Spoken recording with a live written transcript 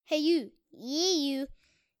Hey you, you,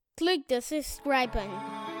 click the subscribe button.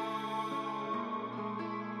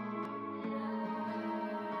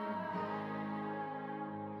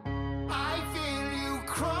 I feel you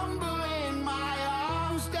crumble in my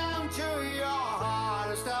arms down to your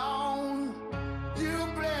heart of stone. You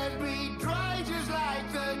bled me dry just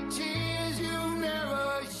like the tears you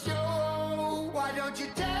never show. Why don't you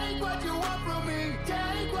take what you want from me?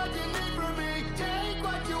 Take what you need from me. Take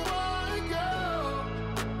what you want to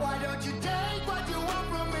go. Why don't you take what you want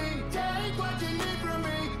from me? Take what you need from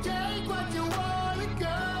me. Take what you want to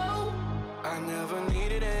go. I never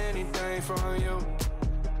needed anything from you.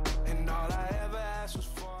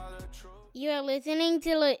 You are listening to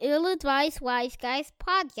the Ill-Advised Wise Guys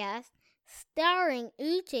podcast, starring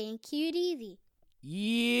Uche and Cute Easy.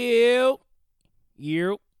 Yo.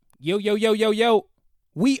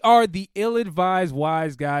 We are the Ill-Advised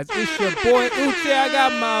Wise Guys. It's your boy Uche. I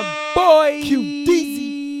got my boy Cute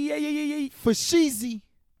Easy. Yeah. For Sheezy.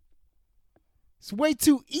 It's way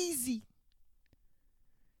too easy.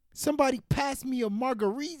 Somebody pass me a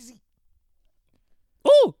margarita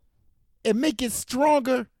Ooh. and make it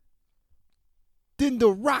stronger than the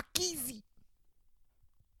Rock Easy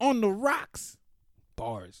on the rocks.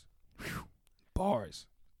 Bars. Bars.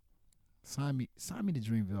 Sign me to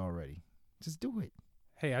Dreamville already. Just do it.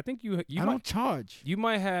 Hey, I think you I might, don't charge. you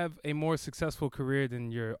might have a more successful career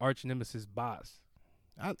than your arch nemesis Boss.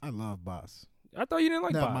 I love Boss. I thought you didn't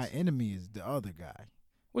like No, Boss. my enemy is the other guy.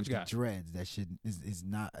 Which with guy? The dreads. That shit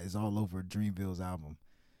is all over Dreamville's album.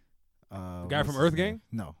 The guy what's from his Earth name? Gang?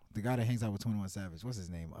 No, the guy that hangs out with 21 Savage. What's his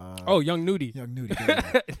name? Young Nudie. Young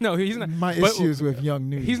Nudie. No, he's not. My but issues with Young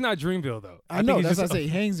Nudie. He's not Dreamville though. I think know. he's That's why I just- say he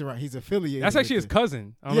hangs around. He's affiliated. That's actually his with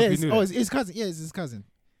cousin. I don't it. know Yeah, if you knew it's that. his cousin. Yeah, it's his cousin.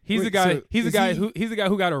 He's Wait, the guy. so he's the is guy he- who. He's the guy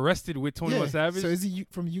who got arrested with 21 Yeah. Savage. So is he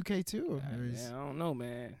from UK too? Or Yeah, is, I don't know,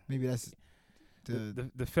 man. maybe that's the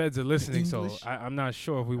The feds are listening, so English? I'm not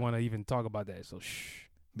sure if we want to even talk about that. So shh.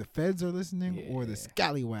 the feds are listening or the Yeah.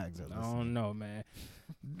 scallywags are I listening. don't know, man.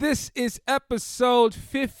 This is episode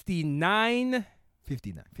 59.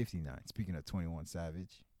 59. Speaking of 21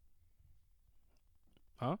 Savage,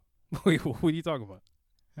 Huh? Wait, what are you talking about?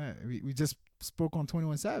 we just spoke on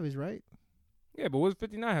 21 Savage, right? Yeah, but what does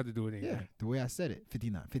 59 have to do with anything? Yeah, the way I said it,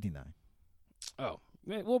 59. Oh,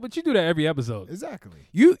 man, well, but you do that every episode. Exactly.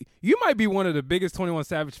 You might be one of the biggest 21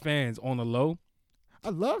 Savage fans on the low. I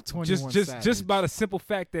love 21 Savage. Just by the simple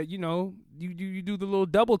fact that you do the little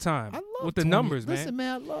double time I love with the 20 numbers, man. Listen,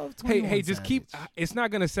 man, I love 21 Hey, just keep. Savage. It's not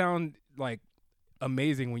gonna sound like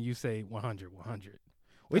amazing when you say 100.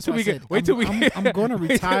 Wait That's till why we I get. said Wait till we. I'm gonna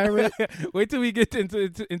retire it. Wait till we get into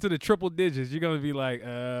the triple digits. You're gonna be like,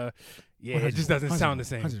 yeah, it just doesn't sound the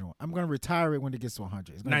same. 101. I'm gonna retire it when it gets to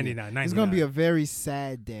 100. It's gonna be- 99. It's gonna be a very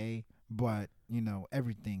sad day, but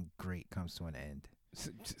everything great comes to an end.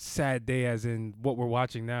 Sad day, as in what we're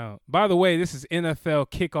watching now. By the way, this is NFL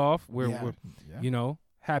kickoff. We're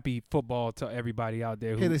happy football to everybody out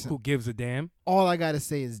there Hey, listen. who gives a damn. All I gotta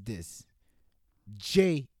say is this: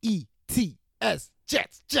 JETS,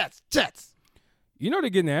 Jets. You know they're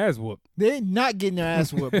getting their ass whooped. They ain't not getting their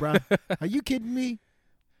ass whooped, bro. Are you kidding me?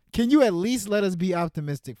 Can you at least let us be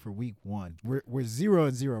optimistic for week 1? We're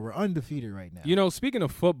 0-0. We're undefeated right now. You know, speaking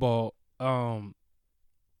of football, Colin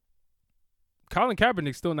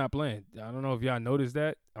Kaepernick's still not playing. I don't know if y'all noticed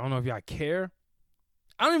that. I don't know if y'all care.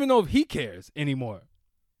 I don't even know if he cares anymore.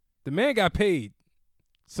 The man got paid.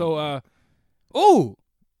 So,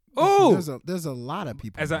 There's a lot of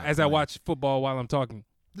people. as not I playing. watch football while I'm talking.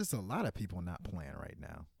 There's a lot of people not playing right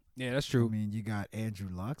now. Yeah, that's I true. mean, you got Andrew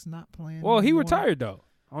Luck's not playing. Well, he anymore. retired though.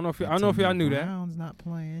 I don't know if y'all knew that. Brown's not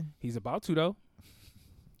playing. He's about to though.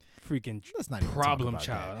 Freaking Let's not even problem talk about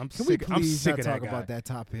child. that. I'm Can sick. we I'm please sick not of that talk guy. about that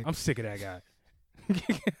topic? I'm sick of that guy.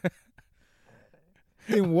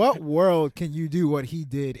 In what world can you do what he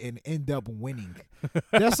did and end up winning?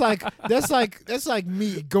 That's like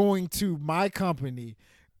me going to my company,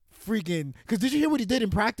 freaking. Because did you hear what he did in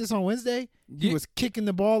practice on Wednesday? He Yeah. was kicking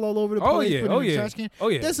the ball all over the Oh, place. yeah. putting it Oh, in the yeah. trash can. Oh,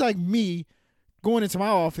 yeah. That's like me going into my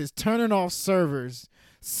office, turning off servers,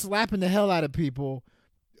 slapping the hell out of people,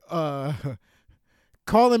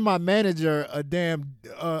 calling my manager a damn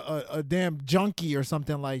junkie or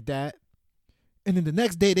something like that, and then the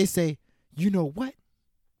next day they say, you know what?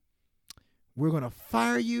 We're gonna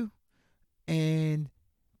fire you, and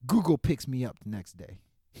Google picks me up the next day.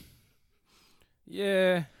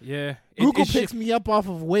 Yeah. Google picks me up off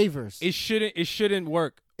of waivers, It shouldn't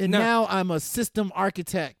work. and No. now I'm a system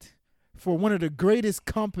architect for one of the greatest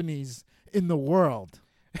companies in the world.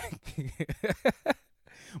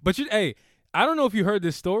 But hey, I don't know if you heard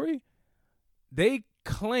this story. They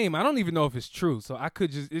claim, I don't even know if it's true, so it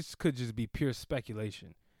could just be pure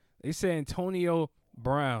speculation. They say Antonio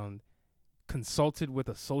Brown consulted with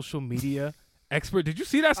a social media expert. Did you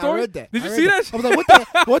see that story? I read that. Did I you read see that? that? I was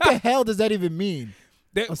like, what the hell does that even mean?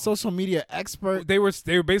 A social media expert? They were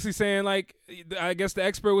basically saying, like, I guess the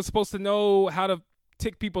expert was supposed to know how to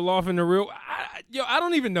tick people off in the real. I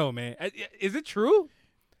don't even know, man. Is it true?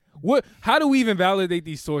 How do we even validate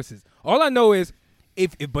these sources? All I know is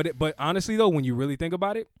but honestly though, when you really think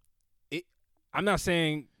about it, I'm not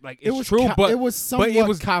saying like it's true, but it was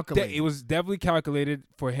somewhat calculated. It was definitely calculated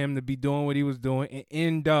for him to be doing what he was doing and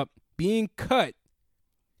end up being cut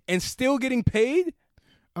and still getting paid.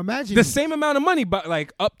 Imagine the same amount of money, but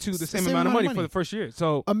like up to the same amount of money for the first year.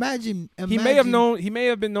 So imagine he may have known. He may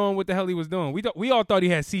have been knowing what the hell he was doing. We all thought he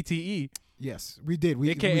had CTE. Yes, we did.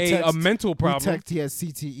 AKA a mental problem. We text he has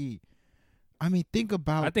CTE. I mean, think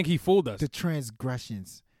about. I think he fooled us. The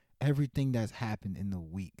transgressions, everything that's happened in the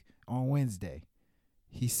week. On Wednesday,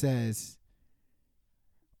 he says,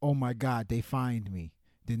 "Oh my God, they fined me."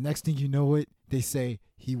 The next thing you know, they say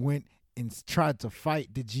he went and tried to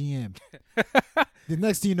fight the GM. The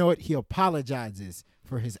next thing you know, he apologizes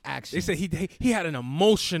for his actions. They say he had an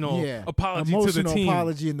emotional apology to the team.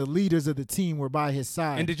 Apology, and the leaders of the team were by his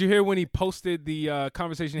side. And did you hear when he posted the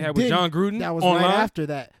conversation he had with John Gruden? That was online? Right after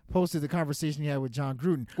that. Posted the conversation he had with John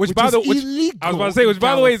Gruden, which is illegal. I was about to say, which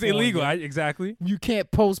by the way is illegal. Exactly. You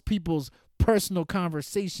can't post people's personal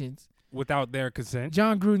conversations without their consent.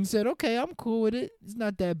 John Gruden said, "Okay, I'm cool with it. It's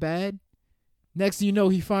not that bad." Next thing you know,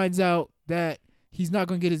 he finds out that he's not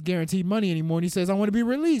going to get his guaranteed money anymore, and he says, "I want to be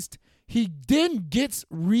released." He then gets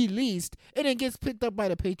released and then gets picked up by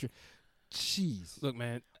the Patriots. Jeez. Look,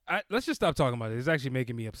 man, let's just stop talking about it. It's actually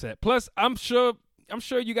making me upset. Plus, I'm sure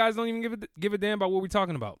you guys don't even give a damn about what we're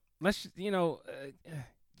talking about. Let's,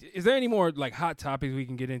 is there any more like hot topics we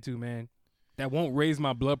can get into, man, that won't raise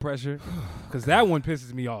my blood pressure? Because that one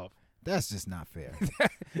pisses me off. That's just not fair.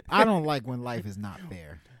 I don't like when life is not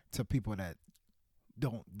fair to people that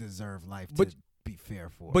don't deserve life to be fair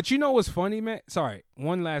for. But you know what's funny, man? Sorry,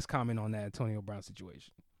 one last comment on that Antonio Brown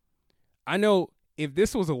situation. I know if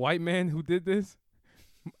this was a white man who did this,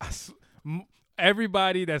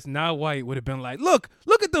 everybody that's not white would have been like, look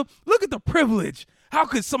at the privilege. How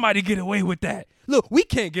could somebody get away with that? Look, we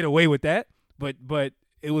can't get away with that. But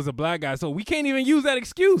it was a black guy, so we can't even use that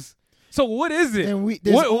excuse. So what is it? And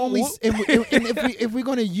if we're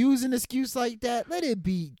gonna use an excuse like that, let it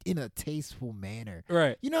be in a tasteful manner.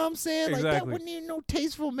 Right. You know what I'm saying? Exactly. Like that wasn't even no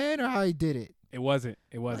tasteful manner how he did it. It wasn't.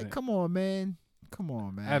 Like, come on, man.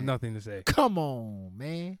 I have nothing to say. Come on,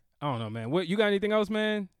 man. I don't know, man. What you got anything else,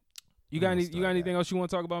 man? You got anything else you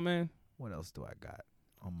want to talk about, man? What else do I got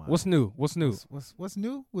on my What's new? What's new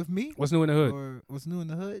with me? What's new in the hood? Or what's new in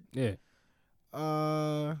the hood? Yeah.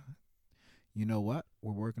 You know what?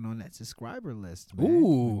 We're working on that subscriber list, man.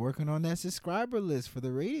 Ooh. We're working on that subscriber list for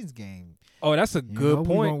the ratings game. Oh, that's a good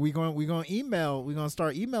point. We're gonna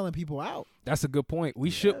start emailing people out. That's a good point. We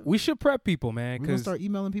should prep people, man. We're gonna start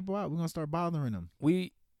emailing people out. We're gonna start bothering them.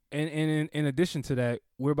 In addition to that,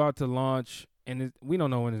 we're about to launch, and we don't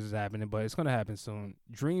know when this is happening, but it's gonna happen soon.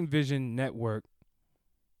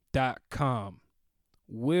 DreamVisionNetwork.com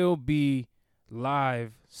will be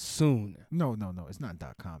live soon. No, it's not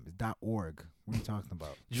 .com. It's .org. What are you talking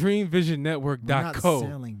about? DreamVisionNetwork.co. We're not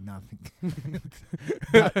selling nothing.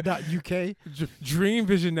 .uk.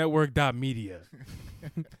 DreamVisionNetwork.media.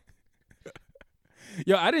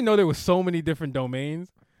 Yo, I didn't know there was so many different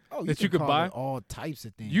domains that you could buy. All types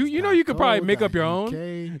of things. You know you could probably make up your own.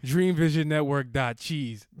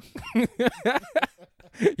 DreamVisionNetwork.cheese.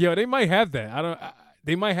 Yo, they might have that.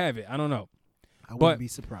 They might have it. I don't know. I wouldn't be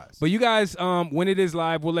surprised. But you guys, when it is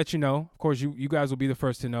live, we'll let you know. Of course, you guys will be the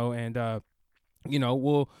first to know, and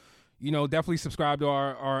we'll definitely subscribe to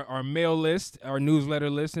our mail list, our newsletter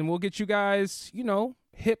list, and we'll get you guys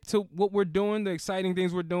hip to what we're doing, the exciting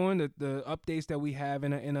things we're doing, the updates that we have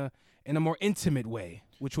in a more intimate way,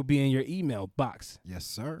 which will be in your email box. Yes,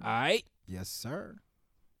 sir. All right. Yes, sir.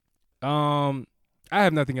 I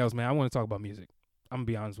have nothing else, man. I want to talk about music. I'm gonna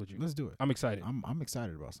be honest with you. Let's do it. I'm excited. I'm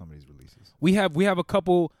excited about some of these releases. We have a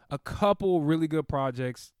couple really good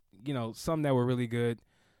projects. Some that were really good,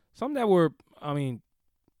 some that were,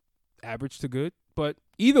 average to good. But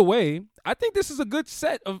either way, I think this is a good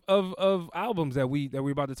set of albums that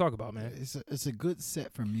we're about to talk about, man. It's a good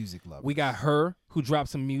set for music lovers. We got Her, who dropped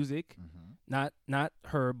some music. Mm-hmm. Not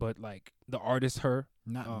her, but like the artist Her.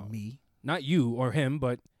 Not me. Not you or him,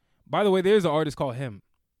 but by the way, there's an artist called Him.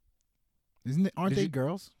 Isn't it? Aren't they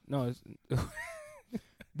girls? No. It's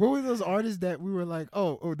what were those artists that we were like?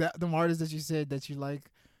 Them artists that you said that you like?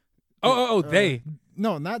 They.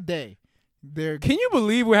 No, not they. They're Can you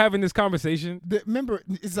believe we're having this conversation? remember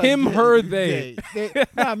it's like Him, her, they.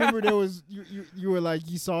 Nah, remember there was you were like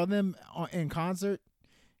you saw them in concert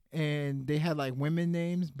and they had like women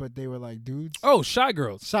names but they were like dudes. Oh, Shy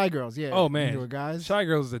Girls. Shy Girls, yeah. Oh, And man. they were guys. Shy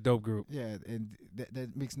Girls is a dope group. Yeah, and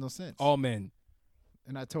that makes no sense. All men.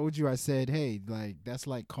 And I told you, I said, hey, like that's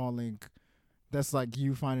like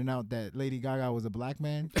you finding out that Lady Gaga was a black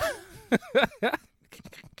man.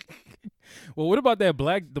 Well, what about the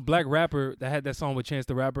black rapper that had that song with Chance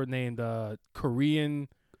the Rapper named Korean?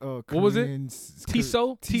 What was it?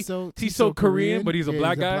 Tiso Korean, but he's a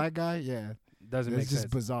black guy? Black guy, yeah. Doesn't make It's just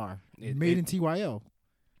sense. bizarre. Made in TYO.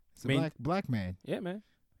 It's a Made- black man, Yeah, man.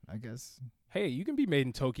 I guess. Hey, you can be made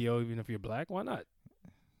in Tokyo even if you're black. Why not?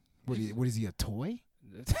 What is he, a toy?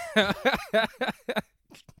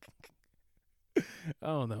 I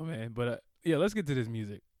don't know, man. But yeah, let's get to this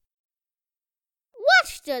music.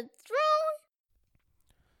 Watch the throne.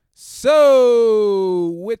 So,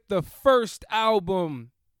 with the first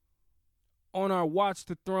album on our Watch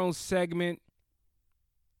the Throne segment,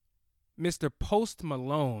 Mr. Post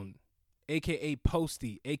Malone, a.k.a.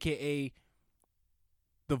 Posty, a.k.a.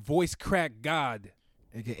 the voice crack god,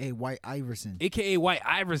 AKA White Iverson. a.k.a. White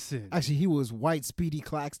Iverson. Actually, he was White Speedy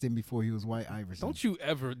Claxton before he was White Iverson. Don't you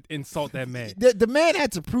ever insult that man. The man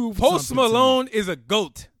had to prove Post something to me. Malone is a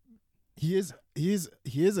goat. He is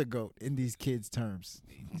a goat in these kids' terms.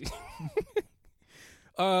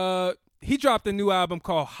 He dropped a new album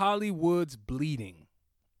called Hollywood's Bleeding.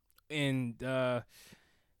 And it's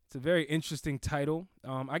a very interesting title.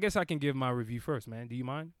 I guess I can give my review first, man. Do you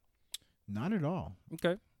mind? Not at all.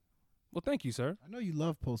 Okay. Well, thank you, sir. I know you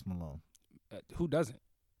love Post Malone. Who doesn't?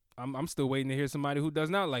 I'm still waiting to hear somebody who does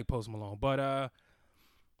not like Post Malone. But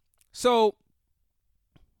so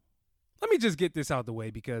let me just get this out the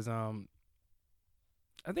way because I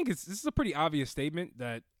think this is a pretty obvious statement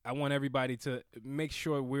that I want everybody to make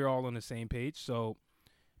sure we're all on the same page. So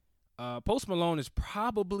Post Malone is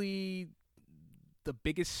probably the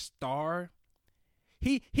biggest star.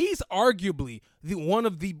 He's arguably one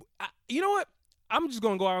of the you know what? I'm just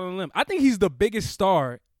going to go out on a limb. I think he's the biggest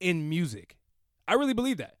star in music. I really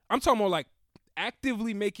believe that. I'm talking more like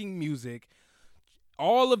actively making music,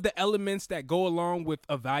 all of the elements that go along with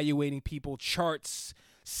evaluating people, charts,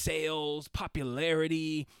 sales,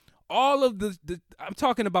 popularity, all of the I'm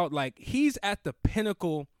talking about like he's at the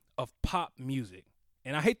pinnacle of pop music.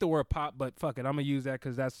 And I hate the word pop, but fuck it. I'm going to use that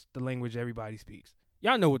because that's the language everybody speaks.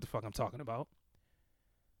 Y'all know what the fuck I'm talking about.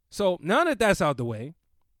 So now that that's out the way,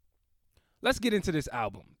 let's get into this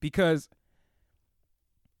album because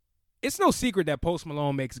it's no secret that Post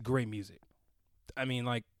Malone makes great music. I mean,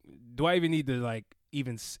 like, do I even need to, like,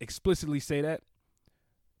 even explicitly say that?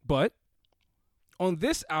 But on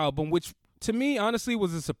this album, which to me, honestly,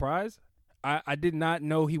 was a surprise, I did not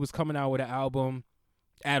know he was coming out with an album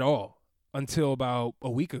at all until about a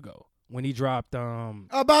week ago when he dropped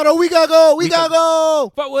About a week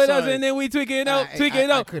ago. fuck with us Sorry. and then we tweak it out,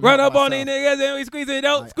 I couldn't run help up on these myself. niggas and we squeeze it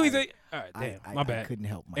out, squeeze I- it. All right, damn, I my bad. I couldn't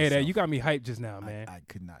help Hey, myself. Dad, you got me hyped just now, man. I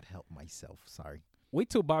could not help myself. Sorry. Wait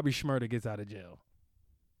till Bobby Shmurda gets out of jail.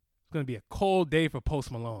 It's gonna be a cold day for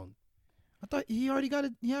Post Malone. I thought he already got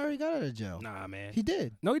it. He already got out of jail. Nah, man. He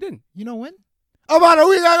did. No, he didn't. You know when? About a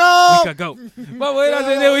week ago. We could go. But wait, I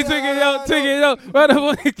said then we took it out. Run up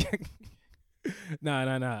on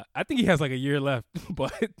Nah. I think he has like a year left,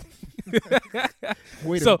 but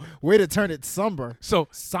Way to turn it somber. so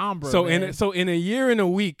Man. in a year and a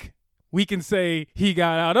week, we can say he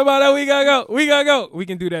got out. About a week ago. We gotta go. We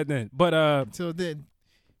can do that then. But Until then,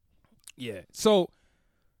 yeah. So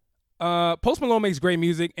Post Malone makes great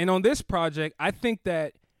music, and on this project, I think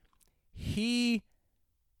that he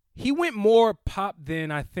went more pop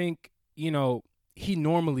than I think, he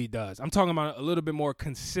normally does. I'm talking about a little bit more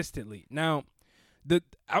consistently. Now,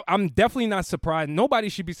 I'm definitely not surprised. Nobody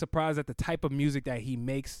should be surprised at the type of music that he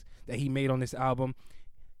makes, that he made on this album.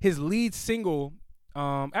 His lead single,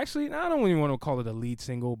 actually, I don't even want to call it a lead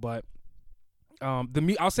single, but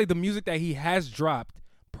I'll say the music that he has dropped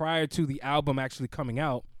prior to the album actually coming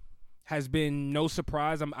out has been no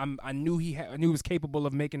surprise. I knew he was capable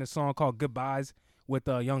of making a song called Goodbyes with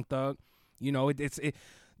Young Thug.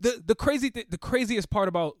 The craziest part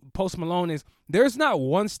about Post Malone is there's not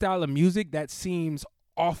one style of music that seems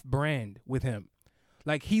off-brand with him.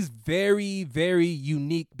 Like, he's very, very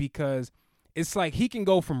unique because it's like he can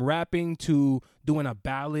go from rapping to doing a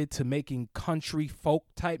ballad to making country folk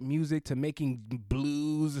type music to making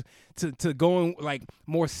blues to going like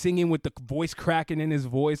more singing with the voice cracking in his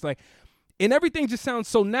voice. Like, and everything just sounds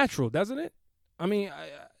so natural, doesn't it? I mean,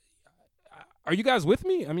 Are you guys with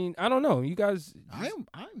me? I mean, I don't know. You guys. I'm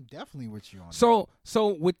definitely with you on that. So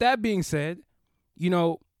with that being said,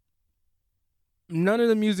 none of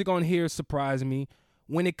the music on here surprised me.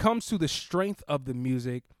 When it comes to the strength of the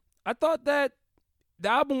music, I thought that the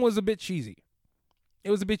album was a bit cheesy.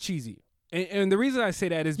 It was a bit cheesy. And the reason I say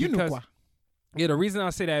that is because the reason I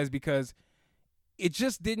say that is because it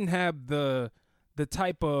just didn't have the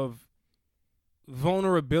type of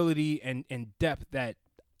vulnerability and depth that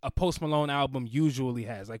a Post Malone album usually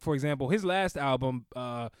has. Like, for example, his last album,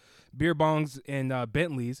 Beer Bongs and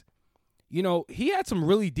Bentleys, he had some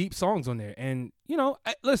really deep songs on there. And,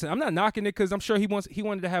 listen, I'm not knocking it because I'm sure he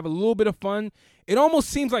wanted to have a little bit of fun. It almost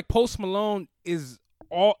seems like Post Malone is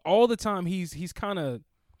all the time he's kind of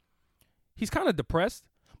depressed.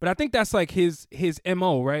 But I think that's like his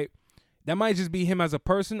MO, right? That might just be him as a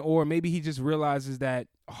person, or maybe he just realizes that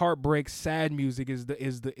heartbreak, sad music is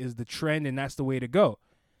the trend, and that's the way to go.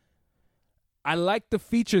 I like the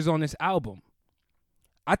features on this album.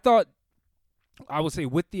 I would say,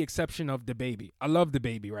 with the exception of DaBaby. I love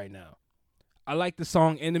DaBaby right now. I like the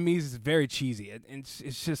song Enemies. It's very cheesy.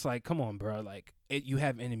 It's just like, come on, bro. Like, you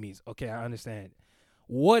have enemies. Okay, I understand.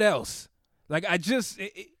 What else? Like,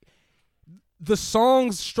 the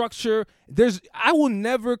song's structure, I will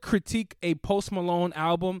never critique a Post Malone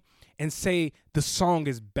album and say the song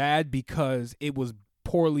is bad because it was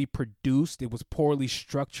poorly produced, it was poorly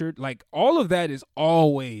structured. Like, all of that is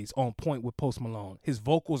always on point with Post Malone. His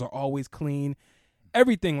vocals are always clean.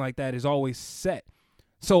 Everything like that is always set.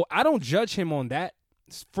 So I don't judge him on that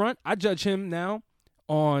front. I judge him now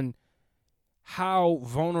on how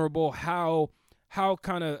vulnerable, how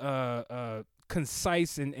kind of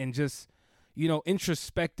concise and just,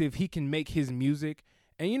 introspective he can make his music,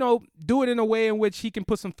 and, do it in a way in which he can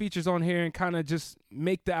put some features on here and kind of just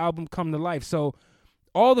make the album come to life. So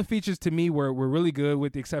all the features to me were really good,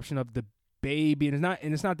 with the exception of DaBaby.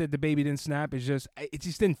 And it's not that DaBaby didn't snap. It just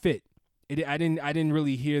didn't fit. I didn't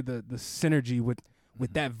really hear the synergy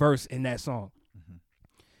with that verse in that song. Mm-hmm.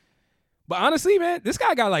 But honestly, man, this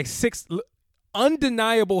guy got like 6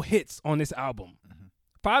 undeniable hits on this album. Mm-hmm.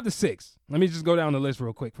 5 to 6. Let me just go down the list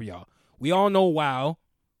real quick for y'all. We all know Wow.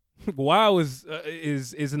 Wow is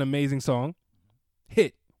an amazing song.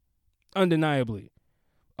 Hit. Undeniably.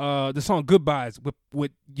 The song Goodbyes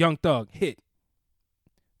with Young Thug. Hit.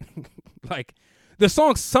 Like, the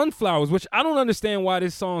song Sunflowers, which I don't understand why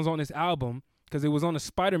this song's on this album, because it was on the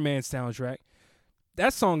Spider-Man soundtrack.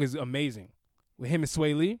 That song is amazing. With him and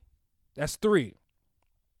Sway Lee. That's 3.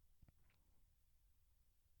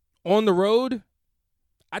 On the Road,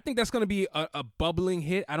 I think that's gonna be a bubbling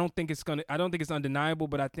hit. I don't think it's undeniable,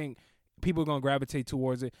 but I think people are gonna gravitate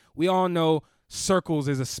towards it. We all know Circles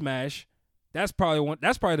is a smash. That's probably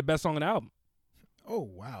the best song on the album. Oh,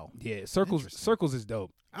 wow. Yeah, Circles is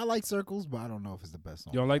dope. I like Circles, but I don't know if it's the best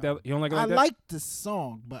song. You don't like that? You don't like it like that? I like the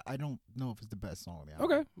song, but I don't know if it's the best song on the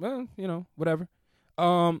album. Okay, well, whatever.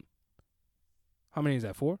 How many is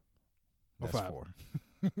that? 4? That's 5? 4.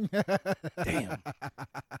 Damn.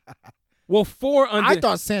 Well, 4 under. I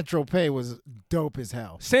thought Saint-Tropez was dope as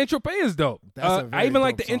hell. Saint-Tropez is dope. I even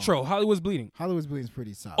like the intro. Hollywood's Bleeding. Hollywood's Bleeding is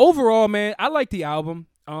pretty solid. Overall, man, I like the album.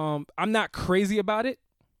 I'm not crazy about it.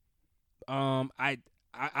 I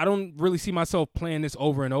don't really see myself playing this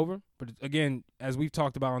over and over. But again, as we've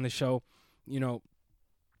talked about on this show,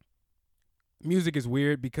 music is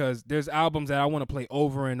weird because there's albums that I want to play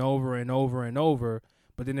over and over and over and over,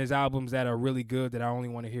 but then there's albums that are really good that I only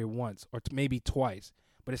want to hear once or maybe twice.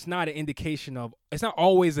 But it's not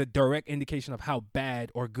always a direct indication of how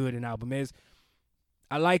bad or good an album is.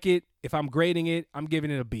 I like it. If I'm grading it, I'm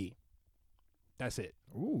giving it a B. That's it.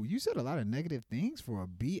 Ooh, you said a lot of negative things for a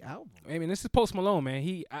B album. I mean, this is Post Malone,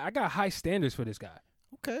 man. I got high standards for this guy.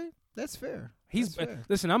 Okay, that's fair.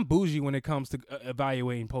 Listen, I'm bougie when it comes to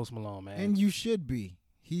evaluating Post Malone, man. And you should be.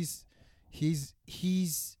 He's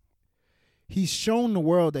shown the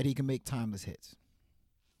world that he can make timeless hits.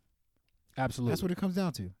 Absolutely. That's what it comes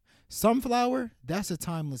down to. Sunflower, that's a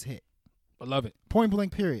timeless hit. I love it. Point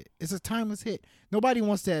blank period. It's a timeless hit. Nobody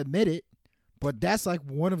wants to admit it, but that's like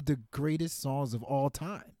one of the greatest songs of all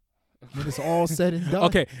time. When it's all said and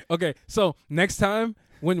done. Okay. So next time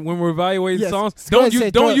when we're evaluating songs, don't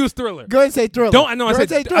use Thriller. Go ahead and say Thriller.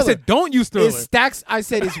 I said don't use Thriller. It stacks. I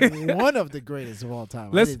said it's one of the greatest of all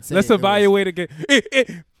time. Let's evaluate again.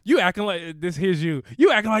 You acting like this. Here's you.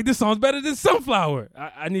 You acting like this song's better than Sunflower.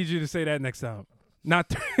 I need you to say that next time.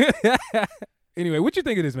 Not. Anyway, what you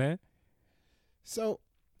think of this, man? So,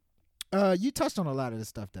 you touched on a lot of the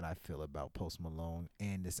stuff that I feel about Post Malone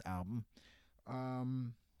and this album.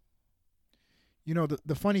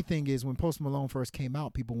 The funny thing is when Post Malone first came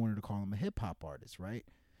out, people wanted to call him a hip hop artist, right?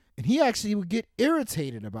 And he actually would get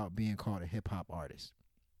irritated about being called a hip hop artist.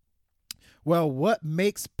 Well, what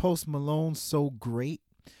makes Post Malone so great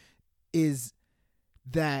is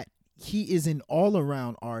that he is an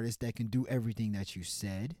all-around artist that can do everything that you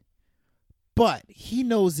said, but he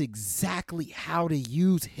knows exactly how to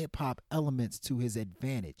use hip-hop elements to his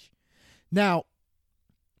advantage. Now,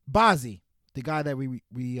 Bozzy, the guy that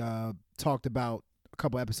we talked about a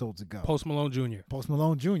couple episodes ago. Post Malone Jr. Post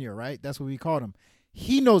Malone Jr., right? That's what we called him.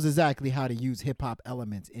 He knows exactly how to use hip-hop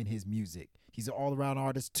elements in his music. He's an all-around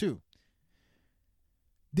artist, too.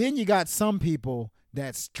 Then you got some people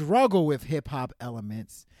that struggle with hip-hop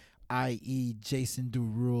elements, i.e. Jason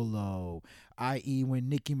Derulo, i.e. when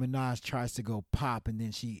Nicki Minaj tries to go pop and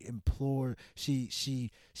then she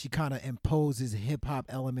kind of imposes hip-hop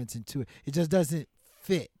elements into it. It just doesn't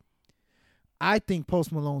fit. I think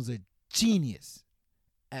Post Malone's a genius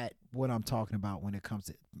at what I'm talking about when it comes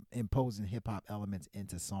to imposing hip-hop elements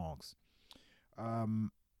into songs.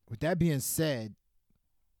 With that being said,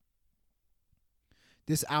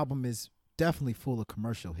 this album is definitely full of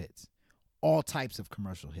commercial hits, all types of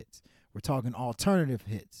commercial hits. We're talking alternative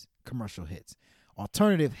hits, commercial hits,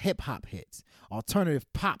 alternative hip hop hits, alternative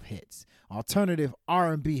pop hits, alternative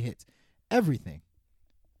R&B hits, everything.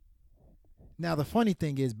 Now, the funny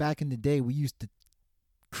thing is, back in the day, we used to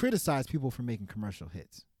criticize people for making commercial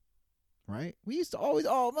hits, right? We used to always,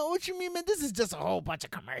 oh, man, what you mean, man? This is just a whole bunch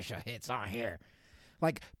of commercial hits on here.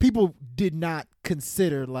 Like, people did not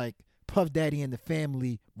consider, like, Puff Daddy and the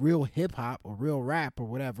Family real hip hop or real rap or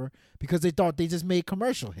whatever because they thought they just made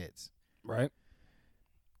commercial hits. Right.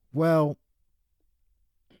 Well,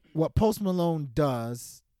 what Post Malone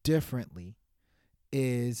does differently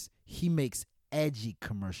is he makes edgy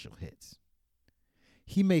commercial hits.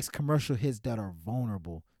 He makes commercial hits that are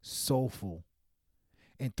vulnerable, soulful.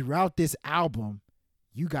 And throughout this album,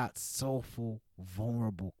 you got soulful,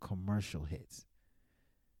 vulnerable commercial hits.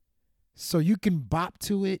 So you can bop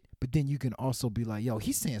to it, but then you can also be like, yo,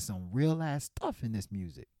 he's saying some real ass stuff in this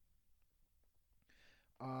music.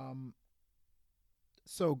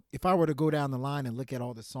 So if I were to go down the line and look at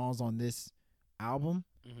all the songs on this album,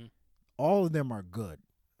 all of them are good.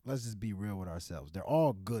 Let's just be real with ourselves. They're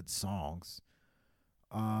all good songs.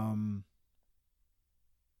 I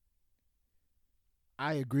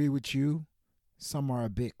agree with you. Some are a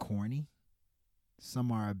bit corny.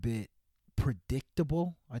 Some are a bit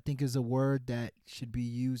predictable, I think is a word that should be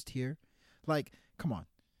used here. Like, come on.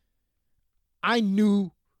 I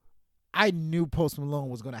knew Post Malone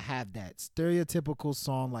was going to have that stereotypical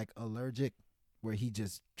song like Allergic, where he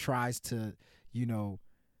just tries to,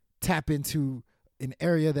 tap into an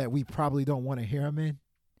area that we probably don't want to hear him in.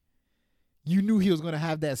 You knew he was going to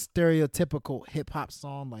have that stereotypical hip hop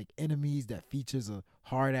song like Enemies that features a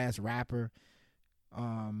hard ass rapper.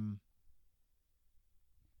 And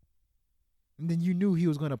then you knew he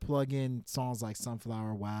was going to plug in songs like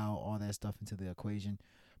Sunflower Wow, all that stuff into the equation.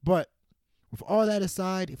 But with all that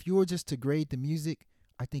aside, if you were just to grade the music,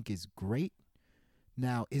 I think it's great.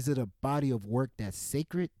 Now, is it a body of work that's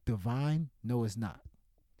sacred, divine? No, it's not.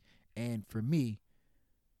 And for me,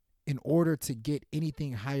 in order to get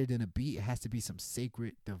anything higher than a beat, it has to be some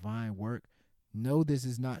sacred, divine work. No, this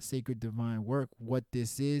is not sacred, divine work. What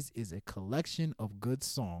this is a collection of good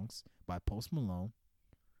songs by Post Malone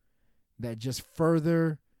that just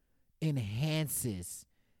further enhances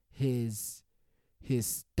his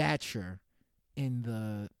stature in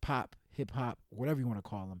the pop, hip hop, whatever you want to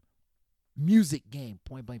call them, music game.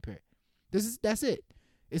 Point blank period. That's it.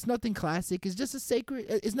 It's nothing classic. It's just a sacred.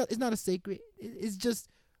 It's not a sacred. It's just.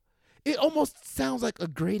 It almost sounds like a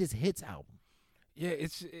greatest hits album. Yeah,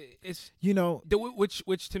 it's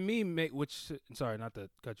which to me sorry, not to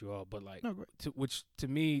cut you off, but like which to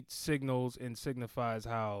me signals and signifies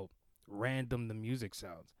how random the music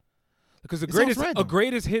sounds. Because a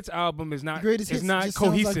greatest hits album is not not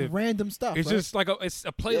cohesive. Like random stuff. It's just like it's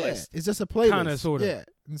a playlist. Yeah, it's just a playlist, kind of sort of. Yeah,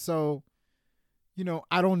 and so,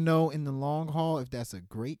 I don't know in the long haul if that's a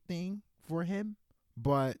great thing for him,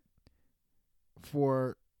 but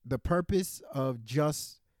for the purpose of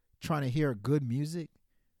just trying to hear good music,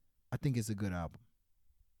 I think it's a good album.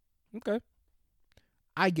 Okay.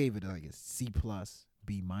 I gave it like a C+,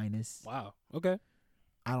 B-. Wow. Okay.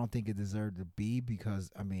 I don't think it deserved a B because,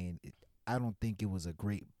 I don't think it was a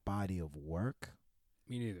great body of work.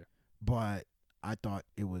 Me neither. But I thought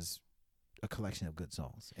it was a collection of good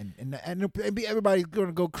songs. And everybody's going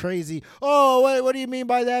to go crazy. Oh, what do you mean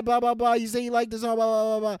by that? Blah, blah, blah. You say you like this song, blah,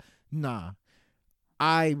 blah, blah, blah. Nah.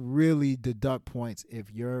 I really deduct points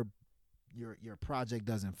if your project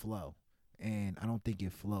doesn't flow, and I don't think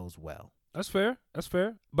it flows well. That's fair.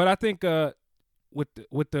 But I think with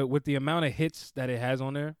the amount of hits that it has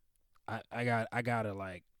on there, I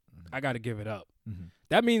gotta give it up. Mhm.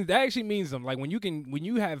 That actually means something. Like when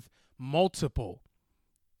you have multiple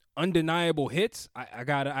undeniable hits, I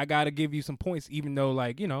gotta give you some points, even though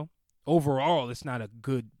like, you know, overall it's not a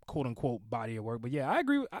good quote unquote body of work. But yeah, I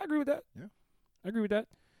agree with that. Yeah. I agree with that.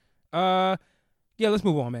 Yeah, let's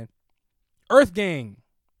move on, man. Earth Gang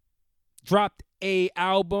dropped a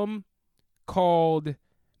album called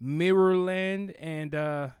Mirrorland, and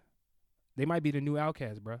they might be the new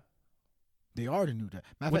Outkast, bro. They are the new. Matter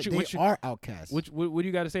of fact, they are Outcasts. What do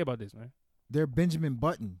you got to say about this, man? They're Benjamin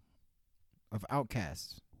Button of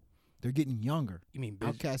Outcasts. They're getting younger. You mean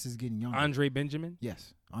Outkast is getting younger. Andre Benjamin?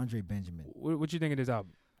 Yes, Andre Benjamin. What you think of this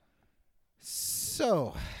album?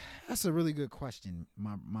 So, that's a really good question,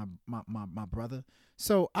 my brother.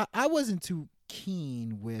 So I wasn't too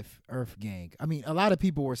keen with Earth Gang. I mean, a lot of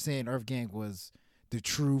people were saying Earth Gang was the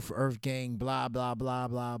truth. Earth Gang, blah blah blah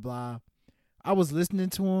blah blah. I was listening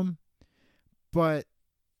to him, but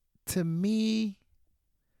to me,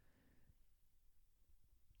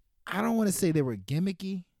 I don't want to say they were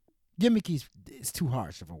gimmicky. Gimmicky is too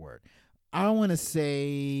harsh of a word. I don't want to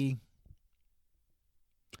say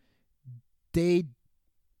they,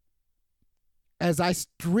 as I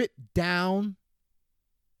strip down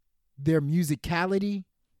their musicality,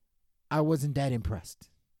 I wasn't that impressed.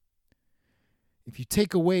 If you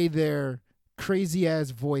take away their crazy ass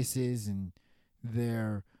voices and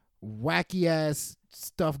their wacky ass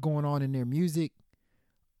stuff going on in their music,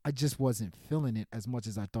 I just wasn't feeling it as much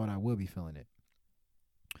as I thought I would be feeling it.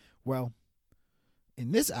 Well,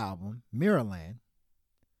 in this album, Mirrorland,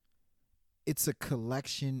 it's a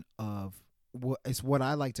collection of what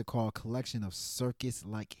I like to call a collection of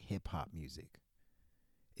circus-like hip-hop music.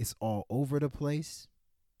 It's all over the place.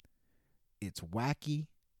 It's wacky.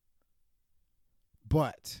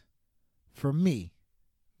 But for me,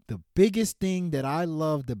 the biggest thing that I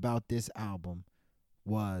loved about this album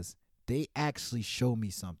was they actually showed me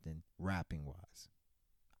something rapping-wise.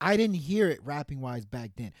 I didn't hear it rapping-wise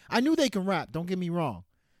back then. I knew they can rap, don't get me wrong.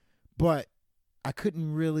 But I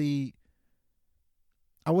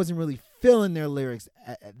wasn't really feeling their lyrics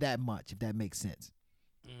that much, if that makes sense.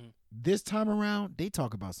 Mm. This time around, they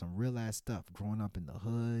talk about some real ass stuff. Growing up in the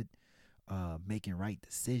hood, making right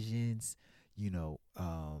decisions,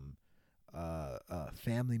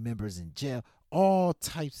 family members in jail, all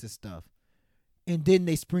types of stuff. And then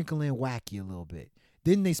they sprinkle in wacky a little bit.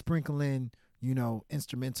 Then they sprinkle in,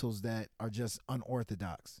 instrumentals that are just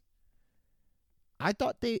unorthodox. I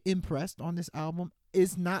thought they impressed on this album.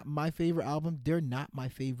 It's not my favorite album. They're not my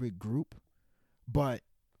favorite group, but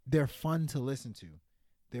they're fun to listen to.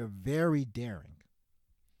 They're very daring.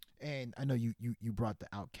 And I know you brought the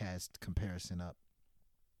Outkast comparison up,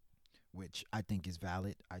 which I think is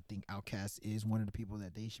valid. I think Outkast is one of the people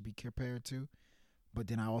that they should be compared to. But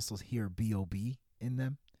then I also hear B.O.B. in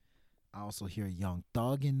them. I also hear Young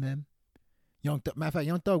Thug in them. Matter of fact,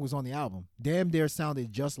 Young Thug was on the album. Damn near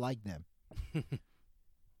sounded just like them.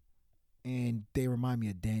 And they remind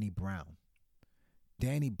me of Danny Brown.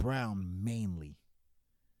 Danny Brown mainly.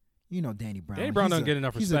 You know Danny Brown. Danny Brown doesn't get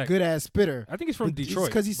enough respect. He's a good ass spitter. I think he's from Detroit.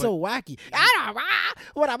 Because he's so wacky.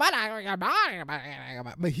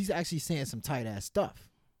 But he's actually saying some tight ass stuff.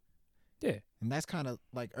 Yeah. And that's kind of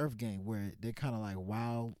like Earth Gang, where they're kind of like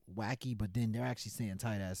wild, wacky, but then they're actually saying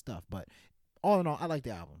tight ass stuff. But all in all, I like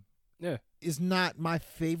the album. Yeah. It's not my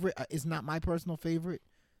favorite. It's not my personal favorite.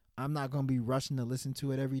 I'm not going to be rushing to listen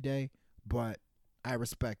to it every day, but I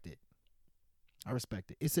respect it.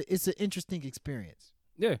 It's an interesting experience.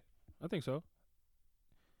 Yeah, I think so.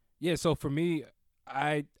 Yeah, so for me,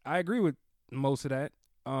 I agree with most of that.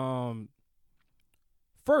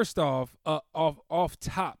 First off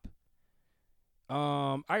top,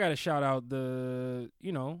 I gotta shout out the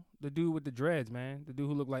dude with the dreads, man. The dude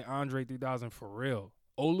who looked like Andre 3000 for real.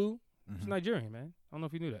 Olu. He's Nigerian, man. I don't know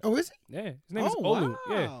if you knew that. Oh, is he? Yeah, his name is Olu.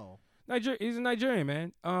 Wow. Yeah, he's a Nigerian,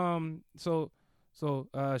 man. So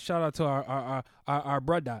shout out to our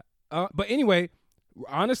brother. But anyway,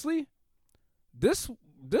 honestly, this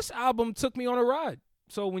album took me on a ride.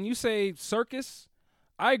 So when you say circus,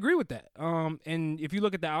 I agree with that. And if you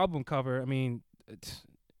look at the album cover, I mean,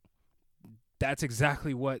 that's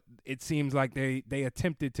exactly what it seems like they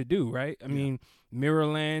attempted to do, right? I mean,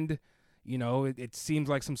 Mirrorland, it seems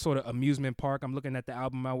like some sort of amusement park. I'm looking at the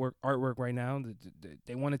album artwork right now.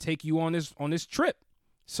 They want to take you on this trip.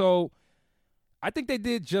 So I think they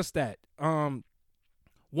did just that.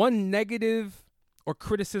 One negative or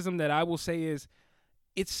criticism that I will say is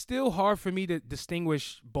it's still hard for me to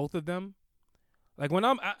distinguish both of them. Like when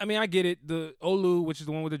I get it. The Olu, which is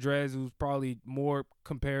the one with the dreads, who's probably more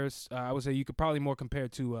I would say you could probably more compare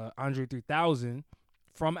to Andre 3000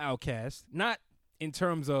 from Outkast, not in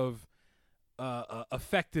terms of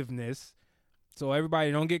effectiveness. So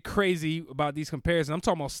everybody don't get crazy about these comparisons. I'm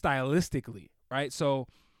talking about stylistically, right? So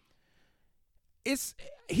he's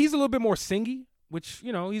a little bit more singy, which,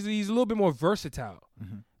 you know, he's a little bit more versatile.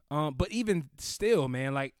 But even still,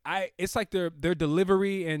 man, like it's like their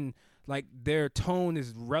delivery and like their tone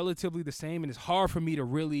is relatively the same, and it's hard for me to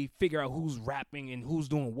really figure out who's rapping and who's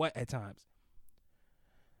doing what at times.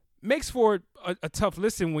 Makes for a tough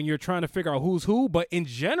listen when you're trying to figure out who's who, but in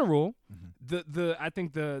general, I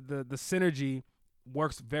think the synergy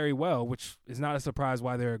works very well, which is not a surprise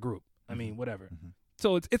why they're a group. I mean, whatever.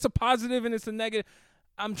 So it's a positive and it's a negative.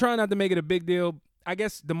 I'm trying not to make it a big deal. I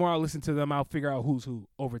guess the more I listen to them, I'll figure out who's who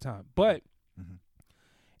over time. But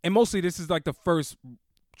and mostly this is like the first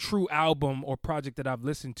true album or project that I've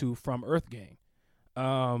listened to from Earth Gang.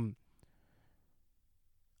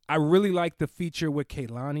 I really like the feature with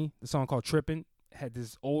Kehlani, the song called Trippin'. Had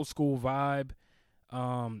this old school vibe.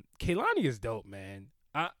 Kehlani is dope, man.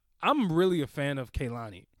 I'm really a fan of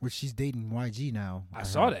Kehlani. Which she's dating YG now. I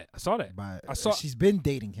saw that. She's been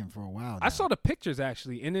dating him for a while now. I saw the pictures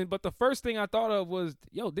actually, but the first thing I thought of was,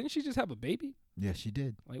 yo, didn't she just have a baby? Yeah, she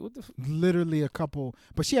did. Like what the? Literally a couple,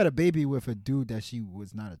 but she had a baby with a dude that she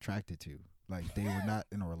was not attracted to. Like they were not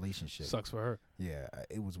in a relationship. Sucks for her. Yeah,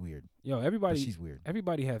 it was weird. Yo, everybody. But she's weird.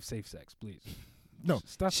 Everybody have safe sex, please. No,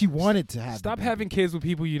 she wanted to have. Stop the baby. having kids with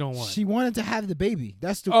people you don't want. She wanted to have the baby.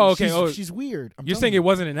 That's the. Oh, okay. She's weird. You're saying it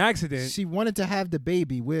wasn't an accident. She wanted to have the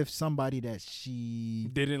baby with somebody that she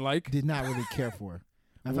didn't like. Did not really care for.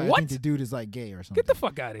 In fact, What? I think the dude is like gay or something. Get the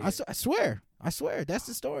fuck out of here. I swear. That's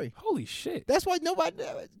the story. Holy shit. That's why nobody.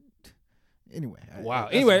 Anyway. Wow.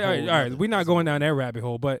 Anyway, all right. We're not going down that rabbit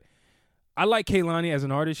hole, but I like Kehlani as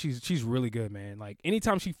an artist. She's really good, man. Like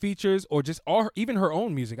anytime she features or even her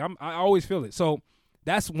own music, I always feel it. So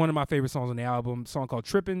that's one of my favorite songs on the album. A song called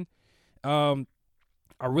Trippin'. I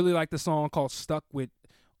really like the song called Stuck with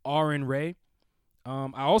R.N. Ray.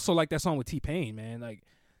 I also like that song with T-Pain, man. Like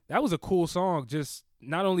that was a cool song. Just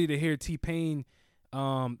not only to hear T-Pain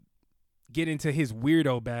get into his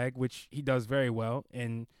weirdo bag, which he does very well.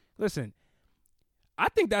 And listen, I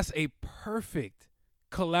think that's a perfect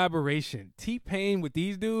collaboration. T-Pain with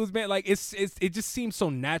these dudes, man. Like it just seems so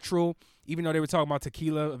natural, even though they were talking about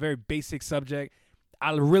tequila, a very basic subject.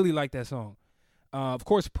 I really like that song. Of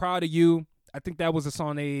course, Proud of You. I think that was a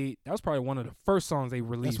song that was probably one of the first songs they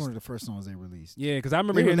released. That's one of the first songs they released. Yeah, because I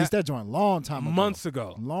remember they hearing that joint a long time ago. Months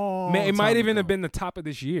ago. It might even have been the top of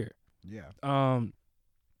this year. Yeah. I'm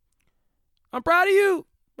proud of you.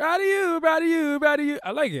 Proud of you. Proud of you. Proud of you. I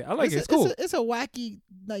like it. It's cool. It's a wacky,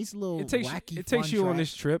 nice little it takes you track. on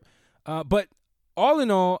this trip. But all in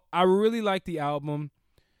all, I really like the album.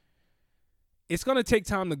 It's going to take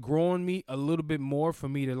time to grow on me a little bit more for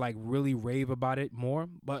me to like really rave about it more.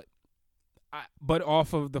 But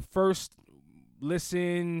off of the first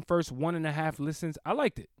 1.5 listens, I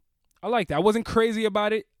liked it. I wasn't crazy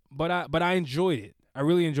about it, but I enjoyed it. I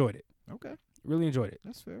really enjoyed it. Okay. Really enjoyed it.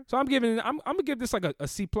 That's fair. So I'm gonna give this like a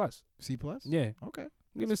C+. C+? Yeah. Okay.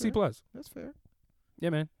 Give it a C+. That's fair.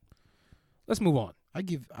 Yeah, man. Let's move on. I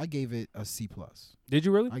gave it a C+. Did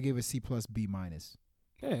you really? I gave it C+, B-.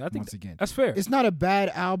 Yeah, I think once again. that's fair. It's not a bad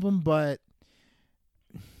album, but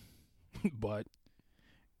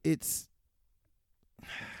it's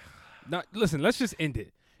not. Listen, let's just end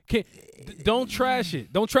it. Don't trash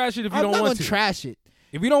it. Don't trash it if you don't want to. I'm not gonna trash it.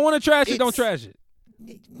 If you don't want to trash it, don't trash it.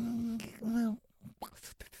 Well,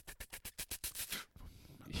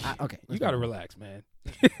 okay. You gotta relax, man.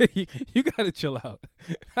 you gotta chill out.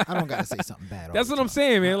 I don't gotta say something bad. That's what I'm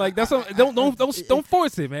saying, man. Like that's what, don't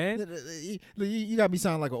force it, man. You got me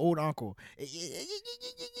sounding like an old uncle. I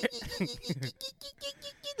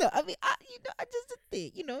mean, I just the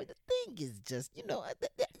thing. The thing is just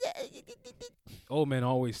Old man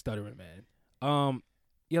always stuttering, man.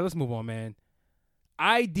 Yeah, let's move on, man.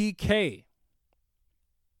 IDK.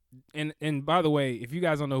 And by the way, if you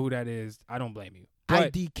guys don't know who that is, I don't blame you.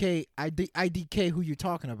 But IDK, who you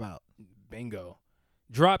talking about? Bingo.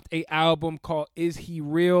 Dropped a album called Is He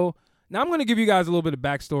Real? Now I'm going to give you guys a little bit of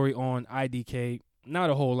backstory on IDK. Not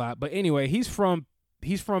a whole lot, but anyway, he's from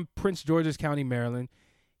Prince George's County, Maryland.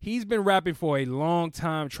 He's been rapping for a long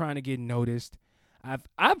time trying to get noticed.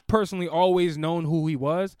 I've personally always known who he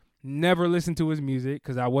was. Never listened to his music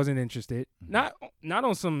because I wasn't interested. Not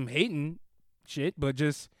on some hating shit, but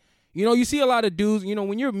just, you see a lot of dudes,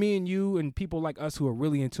 when you're me and you and people like us who are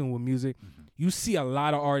really in tune with music, you see a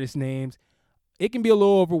lot of artist names. It can be a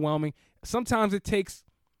little overwhelming. Sometimes it takes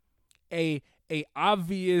a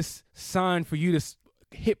obvious sign for you to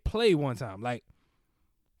hit play one time.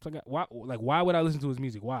 Why would I listen to his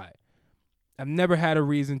music? Why? I've never had a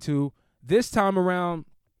reason to. This time around,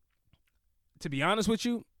 to be honest with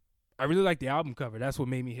you, I really like the album cover. That's what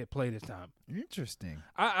made me hit play this time. Interesting.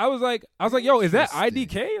 I was like, yo, is that Interesting.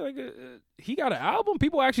 IDK? Like, he got an album?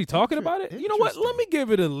 People actually talking about it? You know what? Let Interesting. me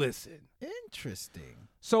give it a listen. Interesting.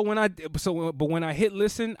 So when I hit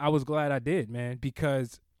listen, I was glad I did, man,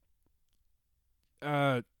 because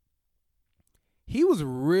he was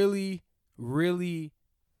really, really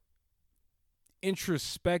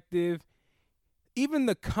introspective. Even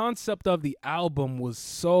the concept of the album was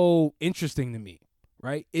so interesting to me,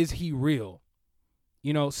 right? Is he real?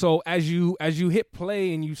 You know, so as you hit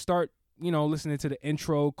play and you start, you know, listening to the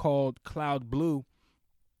intro called Cloud Blue,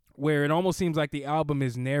 where it almost seems like the album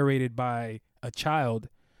is narrated by a child,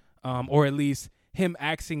 or at least him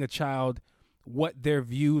asking a child what their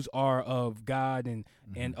views are of God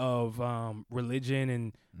and of religion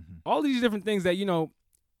and all these different things that, you know,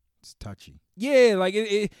 It's touchy. yeah, like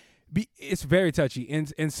it's very touchy,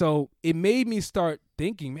 and so it made me start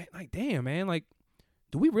thinking, man, like, damn, man, like,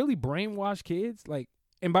 do we really brainwash kids? Like,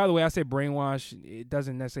 and by the way, I say brainwash, it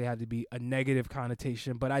doesn't necessarily have to be a negative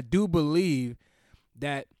connotation, but I do believe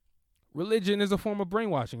that religion is a form of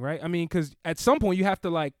brainwashing, right? I mean, because at some point you have to,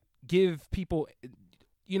 like, give people,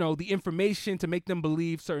 you know, the information to make them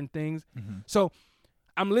believe certain things. So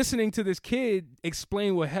I'm listening to this kid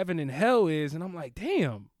explain what heaven and hell is, and I'm like,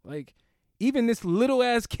 damn, like, even this little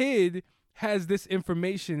ass kid has this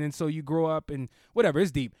information, and so you grow up and whatever, it's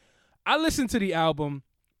deep. I listen to the album,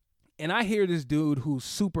 and I hear this dude who's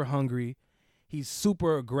super hungry. He's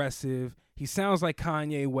super aggressive. He sounds like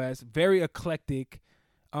Kanye West, very eclectic.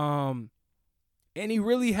 And he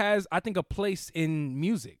really has, I think, a place in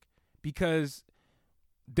music, because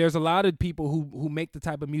there's a lot of people who make the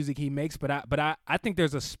type of music he makes, but I think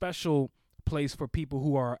there's a special place for people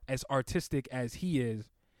who are as artistic as he is,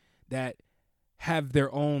 that have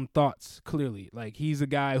their own thoughts clearly. Like, he's a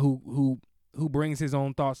guy who brings his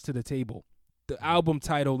own thoughts to the table. The album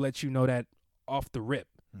title lets you know that off the rip.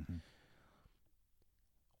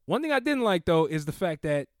 One thing I didn't like, though, is the fact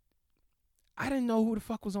that I didn't know who the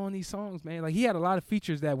fuck was on these songs, man. Like, he had a lot of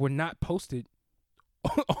features that were not posted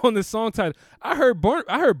on the song title. I heard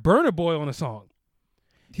Burna Boy on a song.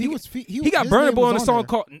 He got Burna Boy on a song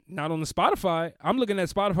called, not on the Spotify. I'm looking at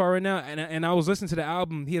Spotify right now, and I was listening to the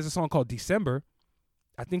album. He has a song called December.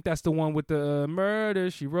 I think that's the one with the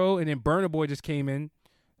Murder, She Wrote, and then Burna Boy just came in.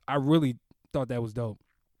 I really thought that was dope.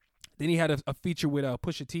 Then he had a feature with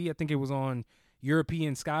Pusha T. I think it was on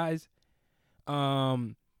European Skies.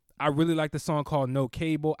 I really like the song called No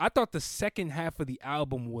Cable. I thought the second half of the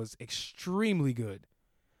album was extremely good.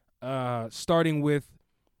 Starting with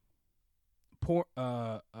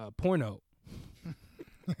Porno.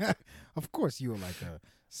 Of course, you would like a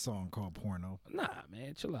song called Porno. Nah,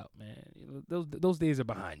 man, chill out, man. You know, those days are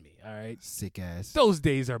behind me. All right, Sick ass. those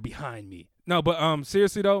days are behind me. No, but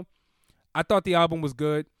seriously though, I thought the album was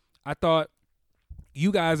good. I thought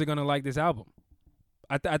you guys are gonna like this album.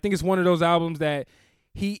 I think it's one of those albums that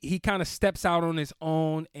he kind of steps out on his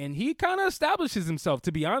own, and he kind of establishes himself,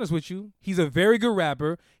 to be honest with you. He's a very good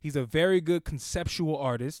rapper. He's a very good conceptual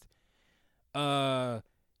artist. The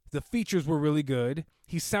features were really good.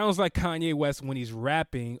 He sounds like Kanye West when he's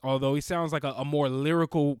rapping, although he sounds like a more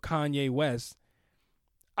lyrical Kanye West.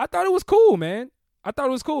 I thought it was cool, man.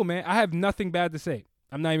 I have nothing bad to say.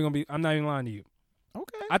 I'm not even lying to you.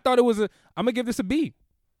 Okay. I thought it was I'm gonna give this a B.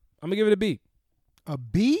 I'm gonna give it a B. A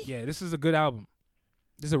B? Yeah, this is a good album.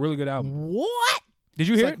 This is a really good album. What? Did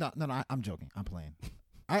you It's hear like, it? No, I'm joking. I'm playing.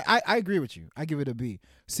 I agree with you. I give it a B.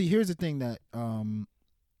 See, here's the thing that I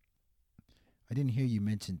didn't hear you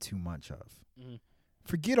mention too much of.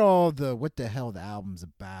 Forget all the what the hell the album's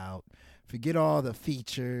about. Forget all the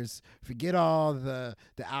features. Forget all the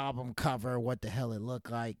album cover, what the hell it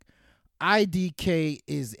looked like. IDK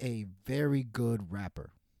is a very good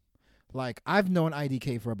rapper. Like, I've known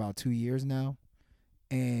IDK for about 2 years now,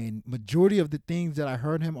 and majority of the things that I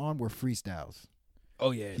heard him on were freestyles.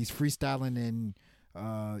 Oh yeah. He's freestyling in,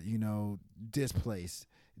 this place,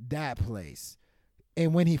 that place.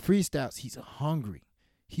 And when he freestyles, he's hungry.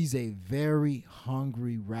 He's a very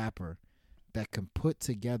hungry rapper that can put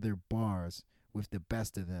together bars with the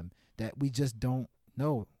best of them that we just don't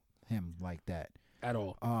know him like that. At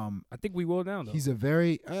all. I think we will now though. He's a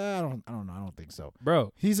very I don't know. I don't think so.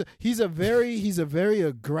 Bro. He's a very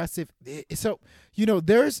aggressive. So,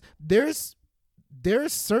 there's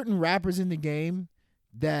certain rappers in the game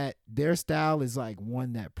that their style is like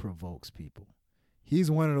one that provokes people.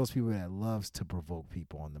 He's one of those people that loves to provoke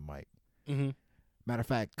people on the mic. Mm-hmm. Matter of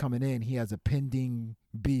fact, coming in, he has a pending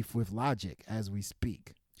beef with Logic as we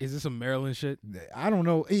speak. Is this some Maryland shit? I don't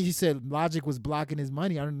know. He said Logic was blocking his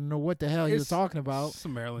money. I don't know what the hell he was It's talking about.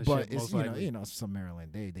 Some Maryland But shit, it's most likely. some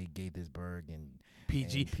Maryland. They Gaithersburg and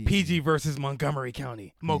PG and PG versus Montgomery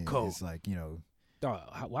County. MoCo. It's like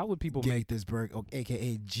Why would people make Gaithersburg,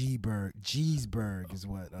 aka G'sburg is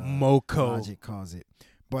what MoCo? Logic calls it.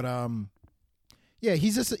 But yeah,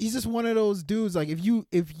 he's just one of those dudes. Like if you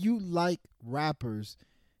like rappers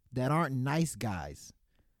that aren't nice guys,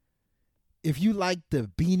 if you like the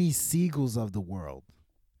Beanie Siegels of the world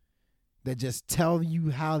that just tell you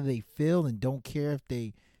how they feel and don't care if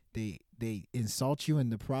they insult you in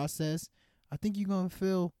the process, I think you're gonna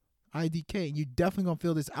feel IDK. You're definitely gonna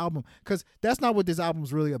feel this album, because that's not what this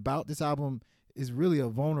album's really about. This album is really a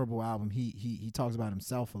vulnerable album. He talks about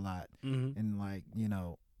himself a lot, and like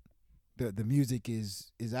the music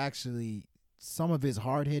is actually, some of it's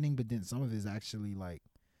hard hitting, but then some of it's actually like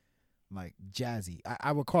jazzy.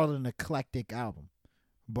 I would call it an eclectic album,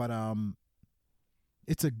 but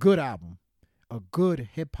it's a good album, a good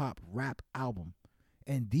hip hop rap album.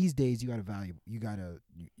 And these days you gotta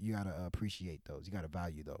appreciate those. You gotta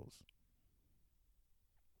value those.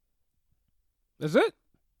 That's it.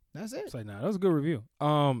 That's it. It's like, nah, that was a good review.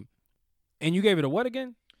 And you gave it a what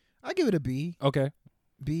again? I give it a B. Okay.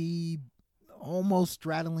 B, almost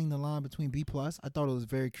straddling the line between B plus. I thought it was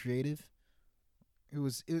very creative. It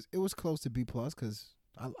was close to B plus because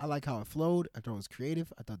I like how it flowed. I thought it was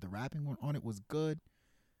creative. I thought the rapping on it was good.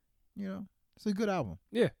 It's a good album.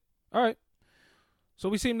 Yeah. All right. So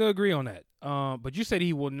we seem to agree on that. But you said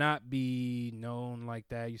he will not be known like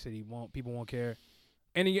that. You said people won't care.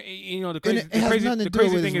 And the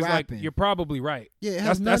crazy thing is rapping. like, you're probably right. Yeah, it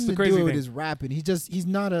has that's nothing the to do crazy with thing. his rapping. He's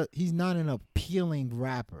not an appealing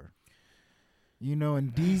rapper.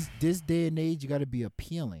 In this day and age, you got to be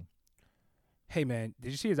appealing. Hey man,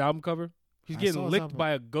 did you see his album cover? He's I saw getting his licked album.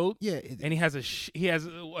 by a goat. Yeah, And he has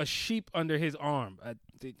a sheep under his arm.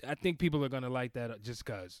 I think people are gonna like that just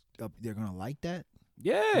cause. they're gonna like that.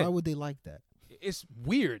 Yeah, Why would they like that? it's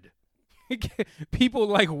weird. People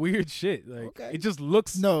like weird shit. Like Okay. it just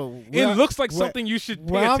looks. No, It looks like something you should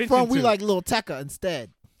pay Where I'm attention from, we to. like Lil Tecca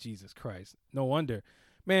instead. Jesus Christ. No wonder.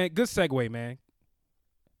 Man, good segue, man.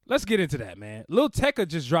 Let's get into that, man. Lil Tecca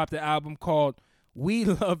just dropped an album called We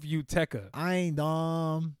Love You Tecca. I ain't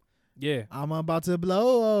dumb. Yeah. I'm about to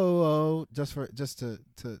blow. Just to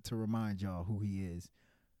remind y'all who he is.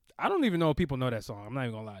 I don't even know if people know that song. I'm not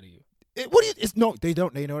even gonna lie to you. They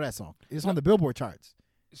don't. They know that song. It's on the Billboard charts.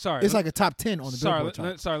 Sorry. It's like a top 10 on the Billboard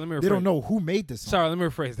charts. Sorry, let me rephrase. They don't know who made this song. Sorry, let me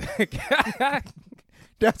rephrase that.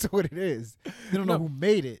 That's what it is. They don't know who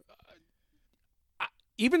made it.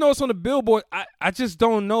 Even though it's on the Billboard, I just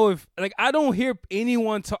don't know if, like, I don't hear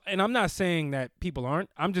anyone talk, and I'm not saying that people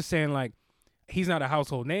aren't. I'm just saying, like, he's not a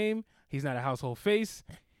household name. He's not a household face.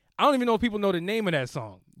 I don't even know if people know the name of that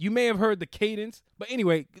song. You may have heard the cadence, but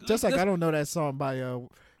anyway. Just like I don't know that song by the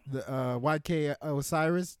YK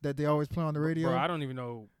Osiris that they always play on the radio. Bro, I don't even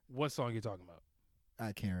know what song you're talking about.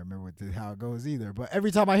 I can't remember how it goes either. But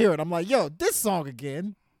every time I hear it, I'm like, yo, this song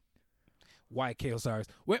again. YK Osiris.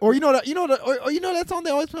 Or you know that song they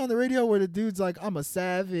always play on the radio where the dude's like, I'm a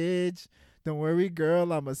savage. Don't worry,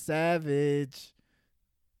 girl, I'm a savage.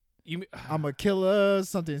 I'm a killer,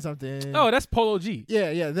 something. Oh, that's Polo G.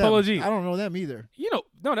 Yeah, them. Polo G. I don't know them either.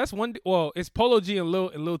 No, that's one. Well, it's Polo G and Lil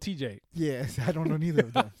TJ. Yeah, I don't know neither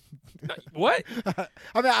of them. What?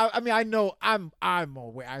 I mean, I know I'm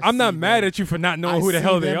aware. I'm not mad at you for not knowing who the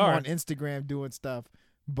hell they are. On Instagram doing stuff,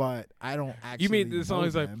 but I don't actually. You mean the song know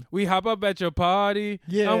is like, them. we hop up at your party.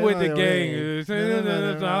 Yeah, I'm with the right. gang.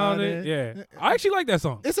 Yeah, I actually like that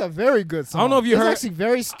song. It's a very good song. I don't know if you it's heard. actually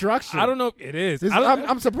very structured. I don't know if it is.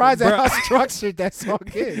 I'm surprised at Bruh. how structured that song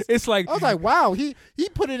is. It's like, I was like, wow, he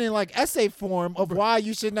put it in like essay form of why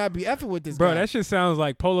you should not be effing with this bro, guy. that shit sounds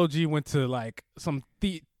like Polo G went to like some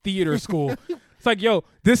theater school. It's like, yo,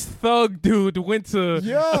 this thug dude went to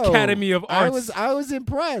Academy of Arts. I was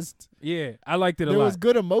impressed. Yeah, I liked it a There lot. was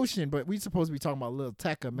good emotion, but we supposed to be talking about Lil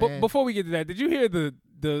Tecca, man. But before we get to that, did you hear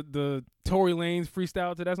the Tory Lanez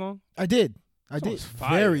freestyle to that song? I did. was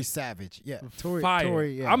fire. Very savage. Yeah, Fire.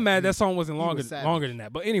 Tory, yeah. I'm mad that song wasn't he longer was savage. longer than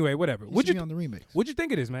that. But anyway, whatever. What'd you be on the remix? What'd you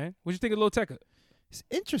think of this, man? What'd you think of Lil Tecca? It's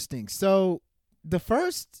interesting. So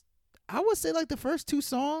I would say like the first two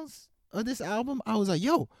songs of this album, I was like,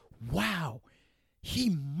 yo, wow, he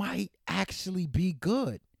might actually be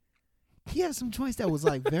good. He had some joints that was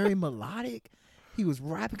like very melodic. He was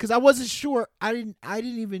rapping because I wasn't sure. I didn't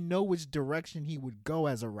even know which direction he would go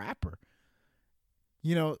as a rapper.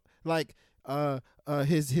 Like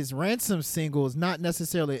his Ransom single is not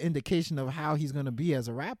necessarily an indication of how he's gonna be as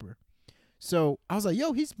a rapper. So I was like,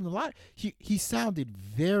 yo, he's melodic. He sounded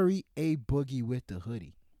very A Boogie with the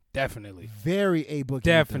Hoodie. Definitely. Very A Boogie.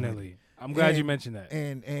 Definitely. I'm glad you And- mentioned that.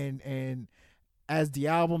 And as the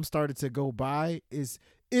album started to go by,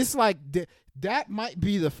 it's like that might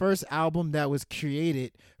be the first album that was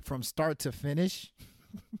created from start to finish.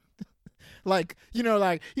 like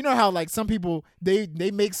how like some people they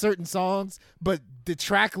make certain songs, but the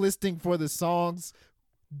track listing for the songs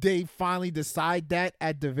they finally decide that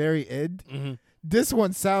at the very end. Mm-hmm. This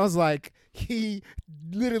one sounds like he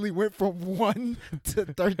literally went from 1 to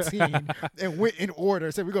 13 and went in order.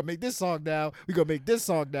 Said, we're going to make this song now. We're going to make this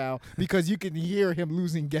song now, because you can hear him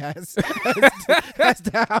losing gas as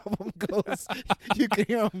the album goes. You can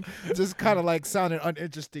hear him just kind of like sounding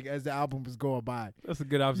uninteresting as the album was going by. That's a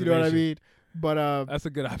good You observation. know what I mean? But That's a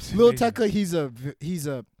good observation. Lil Tecca, he's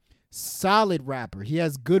a solid rapper. He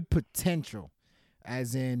has good potential.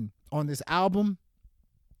 As in, on this album,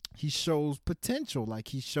 he shows potential. Like,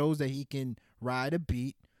 he shows that he can ride a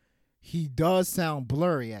beat. He does sound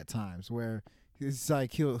blurry at times, where it's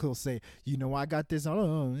like he'll say, I got this.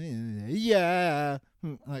 Oh, yeah.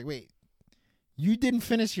 Like, wait, you didn't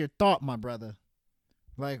finish your thought, my brother.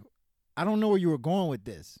 Like, I don't know where you were going with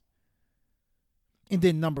this. And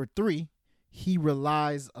then number 3, he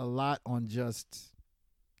relies a lot on just,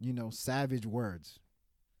 savage words.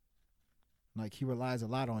 Like, he relies a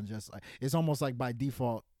lot on just like, it's almost like by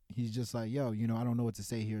default, he's just like, yo, I don't know what to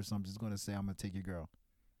say here, so I'm just going to say I'm going to take your girl.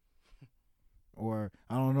 Or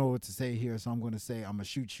I don't know what to say here, so I'm going to say I'm going to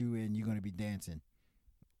shoot you and you're going to be dancing.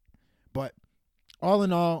 But all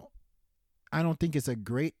in all, I don't think it's a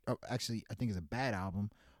great, actually, I think it's a bad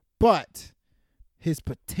album. But his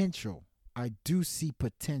potential, I do see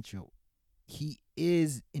potential. He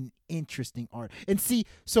is an interesting artist. And see,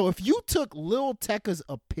 so if you took Lil Tecca's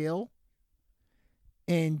appeal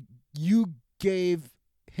and you gave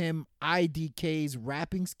him IDK's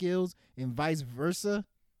rapping skills and vice versa,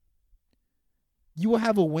 you will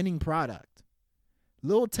have a winning product.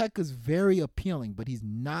 Lil Tecca's very appealing, but he's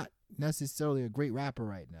not necessarily a great rapper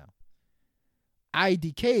right now.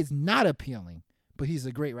 IDK is not appealing, but he's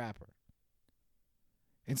a great rapper.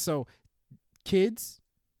 And so, kids,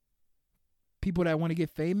 people that want to get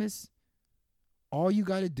famous, all you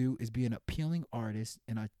got to do is be an appealing artist,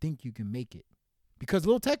 and I think you can make it. Because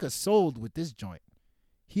Lil Tecca sold with this joint.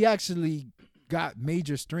 He actually got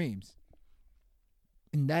major streams.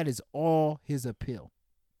 And that is all his appeal.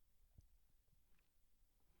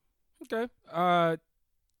 Okay. I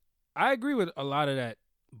agree with a lot of that,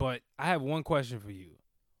 but I have one question for you.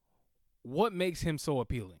 What makes him so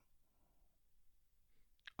appealing?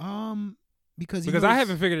 Because I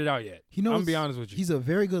haven't figured it out yet. He knows, I'm gonna be honest with you. He's a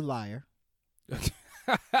very good liar.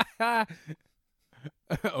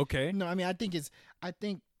 Okay. No, I mean, I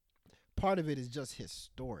think part of it is just his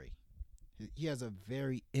story. He has a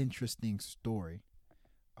very interesting story.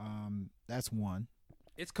 That's one.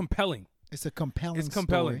 It's compelling. It's a compelling. It's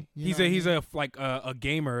compelling. Story, He's a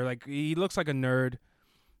gamer. Like, he looks like a nerd.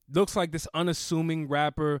 Looks like this unassuming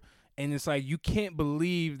rapper, and it's like you can't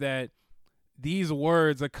believe that these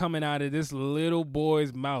words are coming out of this little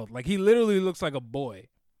boy's mouth. Like, he literally looks like a boy.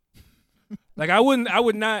 Like, I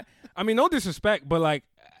would not. I mean, no disrespect, but like,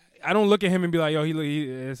 I don't look at him and be like, yo, he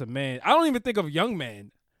is a man. I don't even think of young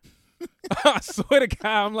man. I swear to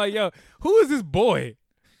God, I'm like, yo, who is this boy?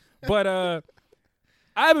 But I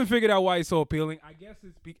haven't figured out why he's so appealing.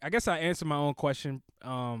 I guess I answered my own question.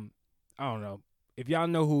 I don't know. If y'all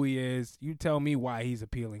know who he is, you tell me why he's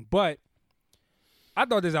appealing. But I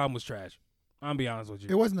thought this album was trash. I'm gonna be honest with you.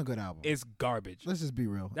 It wasn't a good album. It's garbage. Let's just be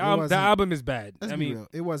real. The album is bad. Let's be real.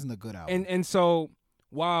 It wasn't a good album. And so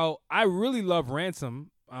while I really love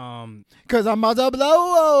Ransom, Cause I'm about to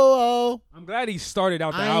blow. I'm glad he started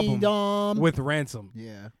out the I album ain't dumb. with Ransom.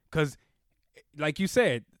 Yeah. Because, like you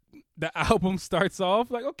said, the album starts off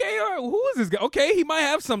like, okay, all right, who is this guy? Okay, he might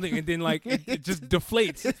have something, and then like it just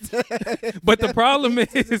deflates. But the problem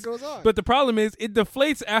is, goes on. but the problem is, it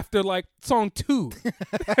deflates after like song 2.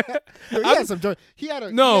 He had some joint. He had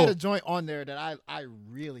a joint on there that I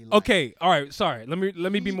really liked. Okay, all right, sorry. Let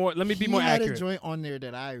me be more He accurate. had a joint on there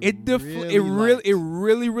that I It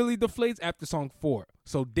really deflates after song 4.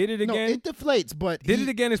 So Did It Again. No, it deflates, but Did It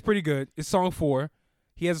Again is pretty good. It's song 4.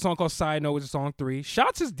 He has a song called Side Note, which is song 3.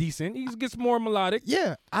 Shots is decent. He gets more melodic.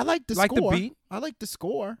 Yeah, I like the Like the score. beat? I like the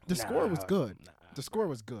score. The score was good. The score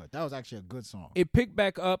was good. That was actually a good song. It picked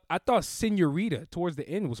back up. I thought Senorita towards the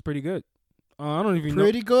end was pretty good. I don't even know.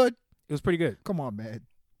 Pretty good. It was pretty good. Come on, man.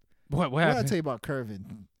 What What I happened? tell you about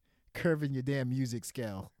curving your damn music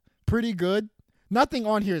scale? Pretty good. Nothing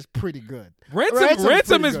on here is pretty good.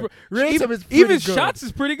 Ransom is pretty even good. Shots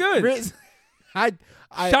is pretty good. I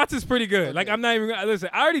Shots is pretty good. Okay. Like, I'm not even gonna listen.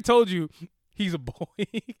 I already told you He's a boy.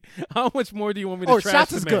 How much more do you want me to trash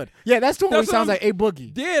Shots the is man? good. Yeah, that's the one where he That's what sounds I'm- like A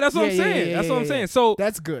Boogie. Yeah, that's what I'm saying. That's what I'm saying. So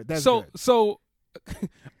That's good. That's so good. so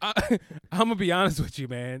I'm gonna be honest with you,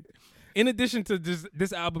 man. In addition to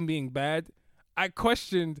this album being bad, I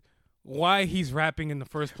questioned why he's rapping in the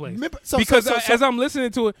first place. Because as I'm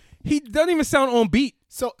listening to it, he doesn't even sound on beat.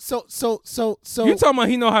 So You talking about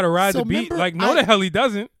he know how to ride the beat? remember Like, no, the hell he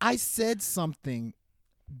doesn't. I said something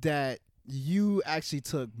that you actually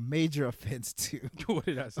took major offense to What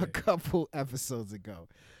did I say? a couple episodes ago.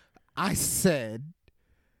 I said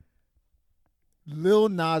Lil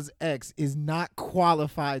Nas X is not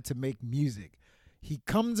qualified to make music. He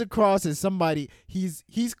comes across as somebody, he's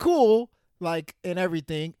cool, like, and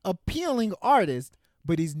everything, appealing artist,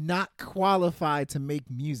 but he's not qualified to make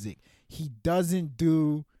music. He doesn't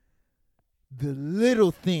do the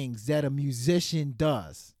little things that a musician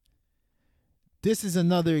does. This is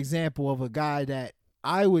another example of a guy that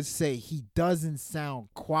I would say he doesn't sound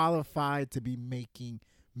qualified to be making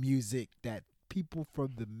music that people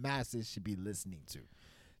from the masses should be listening to.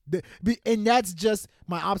 And that's just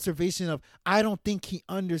my observation of, I don't think he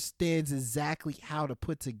understands exactly how to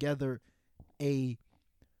put together a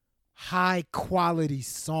high quality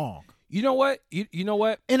song. You know what? You know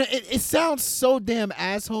what? And it sounds so damn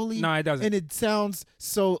assholey. No, it doesn't. And it sounds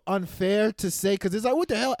so unfair to say, because it's like, what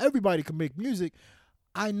the hell? Everybody can make music.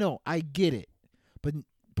 I know, I get it,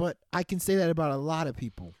 but I can say that about a lot of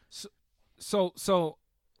people. So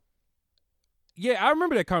yeah, I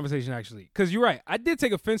remember that conversation actually, because you're right. I did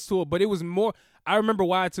take offense to it, but it was more. I remember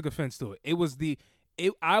why I took offense to it. It was the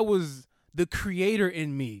creator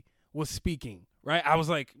in me was speaking. Right, I was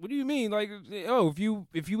like, "What do you mean? Like, if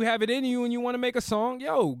you have it in you and you want to make a song,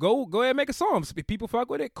 go ahead and make a song. If people fuck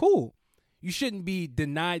with it, cool. You shouldn't be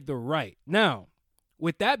denied the right." Now,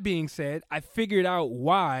 with that being said, I figured out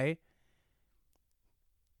why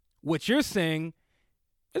what you're saying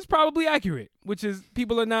is probably accurate, which is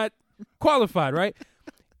people are not qualified, right?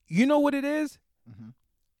 You know what it is? Mm-hmm.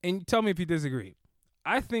 And tell me if you disagree.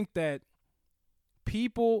 I think that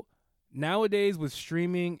people nowadays with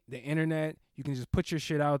streaming, the internet, you can just put your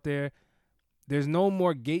shit out there. There's no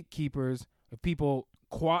more gatekeepers of people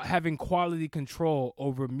having quality control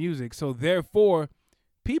over music. So therefore,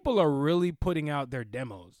 people are really putting out their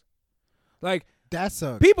demos. Like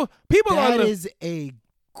people that are is a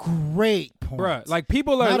great point, bruh. Like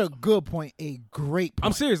people are not a good point, a great point.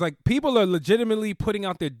 I'm serious. Like people are legitimately putting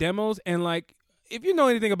out their demos, and like if you know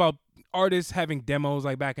anything about artists having demos,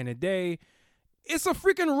 like back in the day, it's a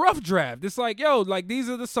freaking rough draft. It's like, like these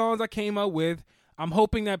are the songs I came up with. I'm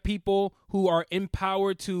hoping that people who are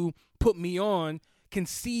empowered to put me on can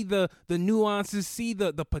see the nuances, see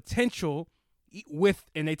the potential with,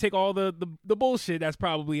 and they take all the bullshit that's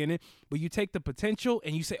probably in it, but you take the potential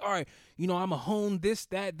and you say, all right, I'm gonna hone this,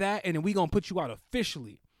 that, and then we gonna put you out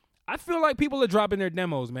officially. I feel like people are dropping their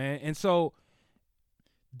demos, man. And so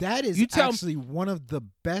that is actually one of the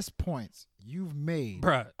best points you've made,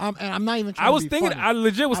 bruh. And I'm not even trying to be funny. I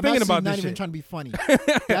legit was thinking about this shit. I'm not even trying to be funny.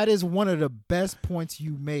 That is one of the best points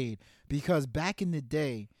you made, because back in the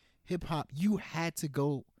day, hip hop, you had to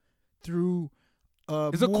go through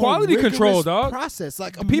it's a quality control, dog. Process.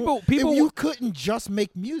 Like people, you couldn't just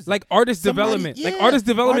make music. Like artist development. Yeah, like artist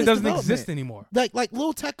development doesn't exist anymore. Like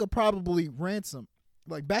Lil Tecca could probably Ransom.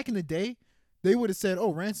 Like back in the day, they would have said,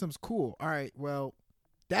 "Oh, Ransom's cool. All right, well,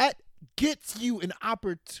 that gets you an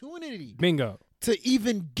opportunity, bingo, to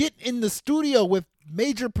even get in the studio with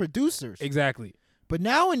major producers." Exactly. But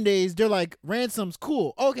nowadays, they're like, "Ransom's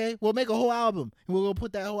cool. Okay, we'll make a whole album, and we'll go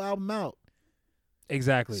put that whole album out."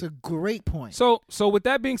 Exactly. It's a great point. So with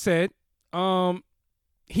that being said,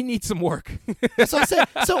 he needs some work. That's what I said.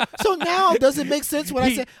 So now does it make sense what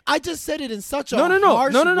I said? I just said it in such a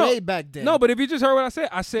harsh way back then. No, but if you just heard what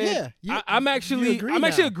I said, I'm actually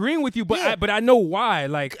agreeing with you, but I know why.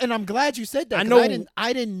 Like, and I'm glad you said that. I know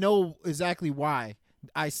I didn't know exactly why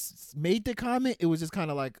I made the comment. It was just kind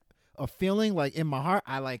of like a feeling, like in my heart.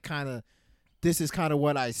 I like kind of, this is kind of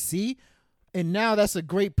what I see. And now that's a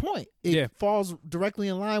great point. It falls directly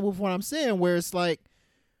in line with what I'm saying, where it's like,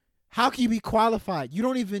 how can you be qualified? You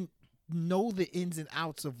don't even know the ins and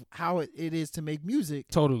outs of how it is to make music.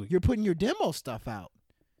 Totally. You're putting your demo stuff out.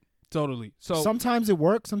 Totally. So sometimes it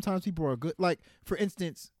works. Sometimes people are good. Like, for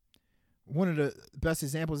instance, one of the best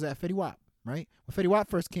examples is that Fetty Wap, right? When Fetty Wap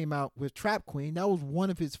first came out with Trap Queen, that was one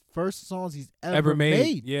of his first songs he's ever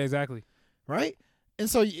made. Yeah, exactly. Right? And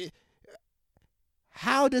so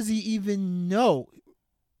how does he even know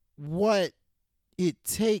what it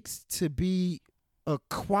takes to be a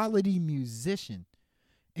quality musician?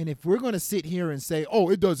 And if we're going to sit here and say, oh,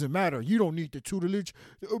 it doesn't matter, you don't need the tutelage,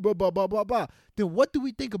 blah, blah, blah, blah, blah, then what do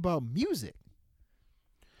we think about music?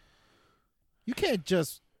 You can't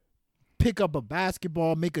just pick up a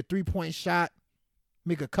basketball, make a 3-point shot,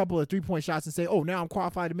 make a couple of 3-point shots, and say, "Oh, now I'm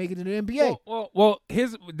qualified to make it in the NBA." Well.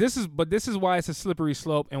 This is why it's a slippery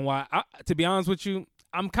slope, and why, to be honest with you,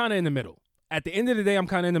 I'm kind of in the middle. At the end of the day, I'm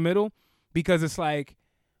kind of in the middle because it's like,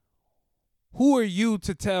 who are you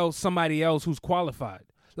to tell somebody else who's qualified?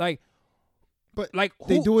 But like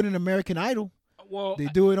they do it in American Idol. Well, They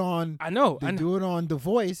do it on. I know. They do it on The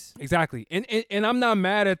Voice. Exactly, and I'm not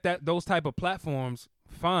mad at that. Those type of platforms,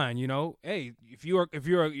 fine. You know, hey, if you're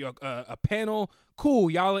a panel,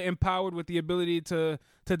 cool. Y'all are empowered with the ability to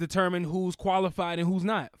determine who's qualified and who's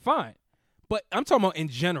not. Fine, but I'm talking about in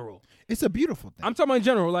general. It's a beautiful thing. I'm talking about in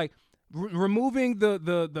general, like removing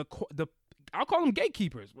the I'll call them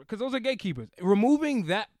gatekeepers because those are gatekeepers. Removing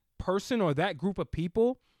that person or that group of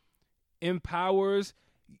people empowers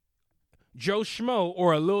Joe Schmo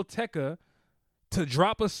or a Lil Tecca to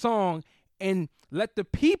drop a song and let the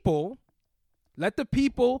people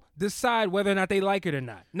decide whether or not they like it or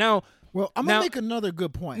not. Now, well, I'm gonna make another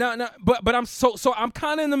good point. No, but I'm so I'm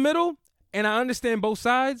kind of in the middle, and I understand both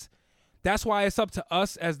sides. That's why it's up to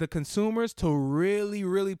us as the consumers to really,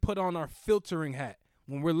 really put on our filtering hat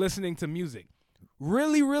when we're listening to music.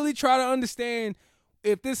 Really, really try to understand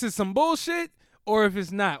if this is some bullshit or if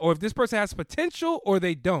it's not, or if this person has potential or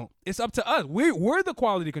they don't. It's up to us. We're the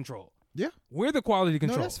quality control. Yeah, we're the quality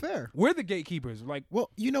control. No, that's fair. We're the gatekeepers. Like, well,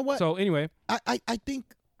 you know what? So anyway, I think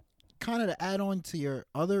kind of to add on to your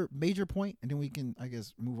other major point, and then we can, I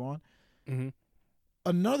guess, move on. Mm-hmm.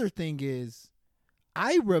 Another thing is,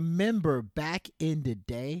 I remember back in the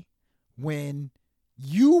day when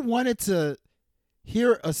you wanted to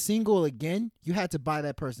hear a single again, you had to buy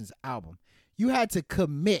that person's album. You had to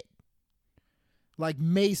commit. Like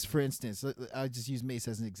Mace, for instance. I just use Mace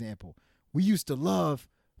as an example. We used to love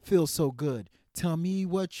Feel So Good. Tell me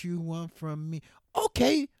what you want from me.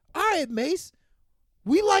 Okay, all right, Mace.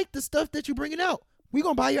 We like the stuff that you're bringing out. We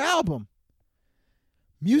gonna buy your album.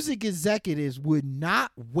 Music executives would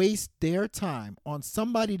not waste their time on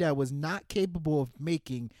somebody that was not capable of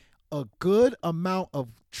making a good amount of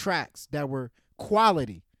tracks that were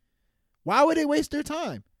quality. Why would they waste their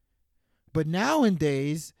time? But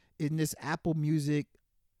nowadays, in this Apple Music,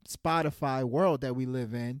 Spotify world that we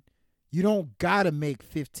live in, you don't gotta make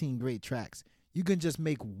 15 great tracks. You can just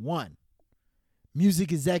make one.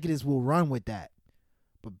 Music executives will run with that.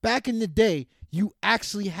 But back in the day, you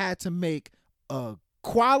actually had to make a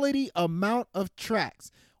quality amount of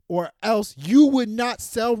tracks or else you would not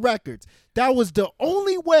sell records. That was the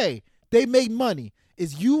only way they made money,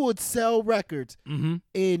 is you would sell records. Mm-hmm.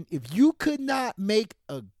 And if you could not make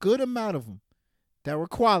a good amount of them that were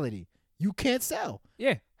quality, you can't sell.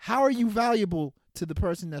 Yeah. How are you valuable to the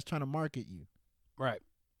person that's trying to market you? Right.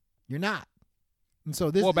 You're not. And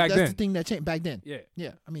so that's then. the thing that changed back then. Yeah.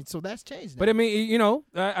 Yeah. I mean, so that's changed now. But I mean, you know,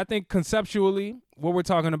 I think conceptually what we're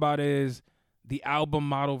talking about is the album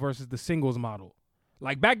model versus the singles model.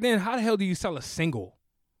 Like back then, how the hell do you sell a single?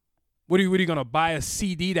 What are you gonna buy a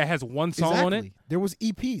CD that has one song on it? There was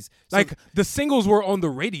EPs. So, Like the singles were on the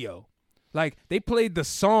radio. Like they played the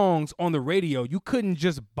songs on the radio. You couldn't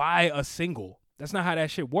just buy a single. That's not how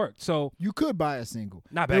that shit worked. So you could buy a single.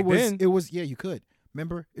 Not back then. It was you could.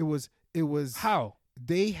 Remember? It was how?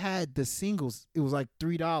 They had the singles. It was like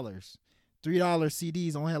 $3. $3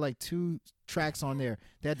 CDs only had like 2 tracks on there.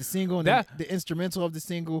 They had the single and then the instrumental of the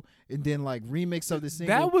single, and then like remix of the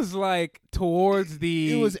single. That was like towards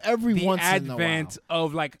the it was every the once advent in a while.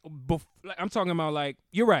 of like I'm talking about like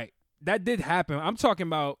you're right. That did happen. I'm talking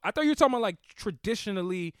about I thought you were talking about like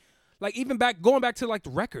traditionally, like even going back to like the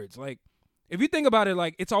records. Like if you think about it,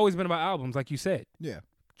 like it's always been about albums, like you said. Yeah.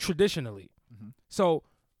 Traditionally. Mm-hmm. So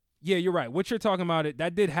yeah, you're right. What you're talking about,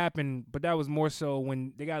 that did happen, but that was more so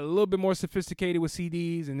when they got a little bit more sophisticated with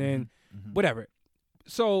CDs and then whatever.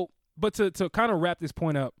 So, but to kind of wrap this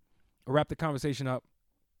point up, or wrap the conversation up,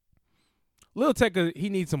 Lil Tecca, he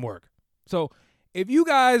needs some work. So, if you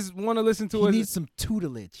guys want to listen to he needs some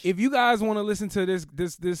tutelage. If you guys want to listen to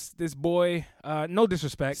this boy, no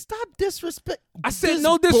disrespect. Stop disrespect. I said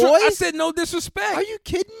no disrespect. I said no disrespect. Are you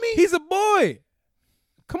kidding me? He's a boy.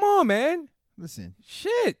 Come on, man. Listen.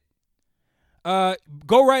 Shit.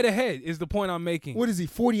 Go right ahead is the point I'm making. What is he,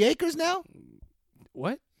 40 acres now?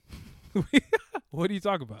 What? What are you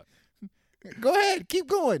talking about? Go ahead. Keep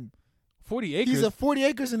going. 40 acres? He's a 40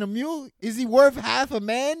 acres and a mule? Is he worth half a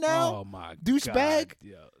man now? Oh, my douchebag?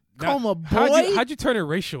 God. Call him a boy? How'd you turn it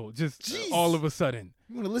racial just all of a sudden?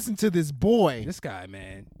 You want to listen to this boy. This guy,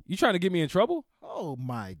 man. You trying to get me in trouble? Oh,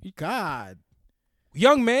 my God.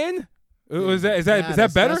 Young man? Is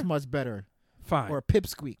that better? That's much better. Fine. Or a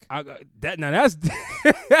pipsqueak.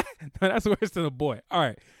 That's worse than a boy. All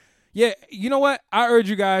right. Yeah, you know what? I urge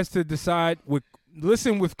you guys to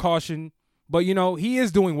listen with caution. But you know, he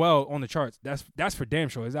is doing well on the charts. That's for damn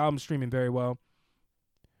sure. His album's streaming very well.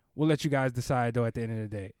 We'll let you guys decide though at the end of the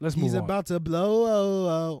day. Let's move on. He's about to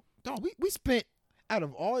blow. Dog, we spent out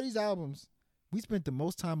of all these albums, we spent the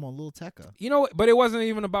most time on Lil Tecca. You know what? But it wasn't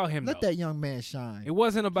even about him. Let that young man shine. It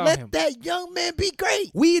wasn't about him. Let that young man be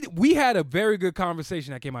great. We had a very good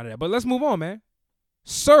conversation that came out of that. But let's move on, man.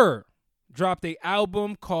 Sir dropped a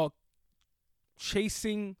album called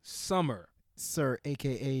Chasing Summer. Sir,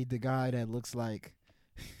 aka the guy that looks like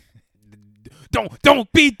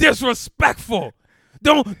Don't be disrespectful.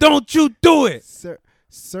 Don't you do it.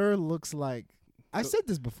 Sir looks like, I said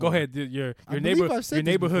this before. Go ahead, your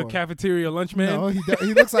neighborhood before. Cafeteria lunch man. No,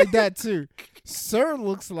 he looks like that too. Sir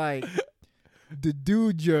looks like the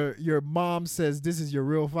dude your mom says this is your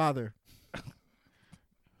real father.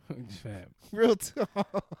 Fam. Real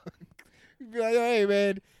talk. You'd be like, hey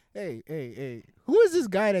man, hey. Who is this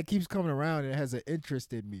guy that keeps coming around and has an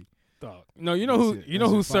interest in me? Dog. No, you know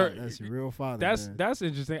who Sir. That's your real father. That's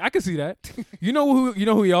interesting. I can see that. You know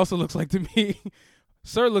who he also looks like to me.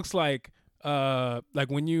 Sir looks like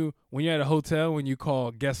when you're at a hotel when you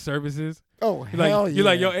call guest services. Oh You're hell like, yeah! You're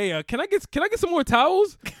like, yo, hey, can I get some more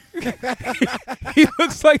towels? He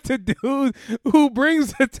looks like the dude who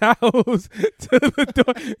brings the towels to the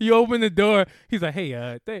door. You open the door. He's like, hey,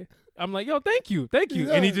 I'm like, yo, thank you.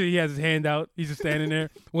 Yeah. And he has his hand out. He's just standing there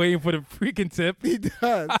waiting for the freaking tip. He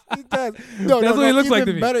does. No, that's what he looks like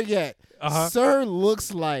to me. Better yet, Uh-huh. Sir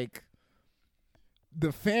looks like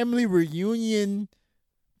the family reunion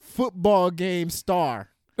football game star.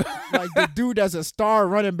 Like the dude that's a star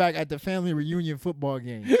running back at the family reunion football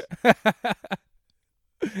game.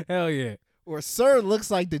 Hell yeah. Or Sir looks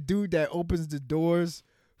like the dude that opens the doors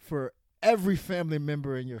for every family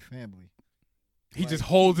member in your family. He Like, just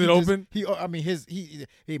holds it open.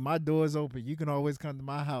 Hey, my door's open. You can always come to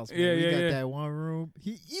my house. Man. Yeah, we yeah, got yeah. that one room.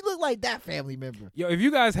 He looked like that family member. Yo, if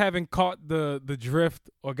you guys haven't caught the drift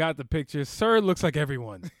or got the picture, Sir looks like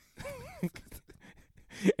everyone.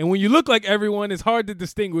 And when you look like everyone, it's hard to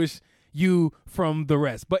distinguish you from the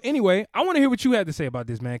rest. But anyway, I want to hear what you had to say about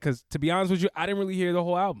this, man, because to be honest with you, I didn't really hear the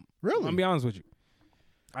whole album. Really? I'm going to be honest with you.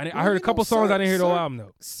 I Well, heard a you couple know, songs. Sir- I didn't hear the whole Sir- album,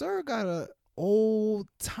 though. Sir got a old,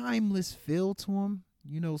 timeless feel to him.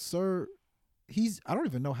 You know, Sir, I don't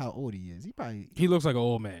even know how old he is. He looks like an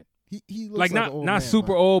old man. He looks Like like an old not man,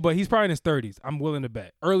 super but old, but he's probably in his 30s. I'm willing to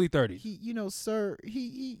bet. Early 30s. Sir,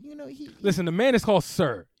 he Listen, the man is called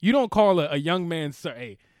Sir. You don't call a young man Sir.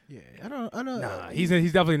 Hey, yeah, I don't nah, he's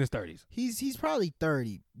definitely in his 30s. He's probably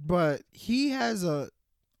 30, but he has a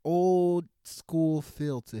old school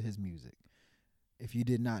feel to his music. If you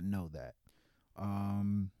did not know that.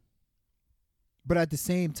 But at the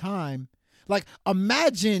same time, like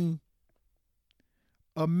imagine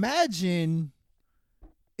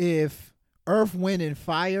if Earth, Wind and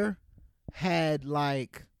Fire had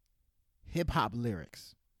like hip hop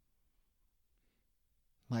lyrics.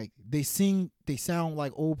 Like they sound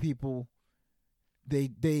like old people. They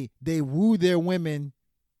woo their women,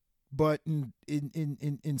 but in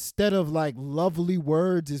instead of like lovely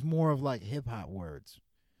words, it's more of like hip hop words.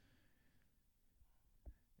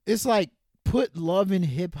 It's like put love in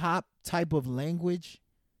hip hop type of language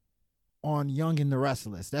on Young and the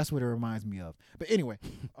Restless. That's what it reminds me of. But anyway,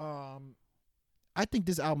 I think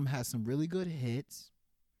this album has some really good hits.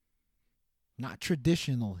 Not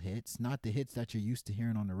traditional hits, not the hits that you're used to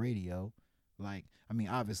hearing on the radio. Like, I mean,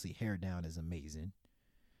 obviously Hair Down is amazing.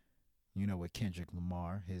 You know, with Kendrick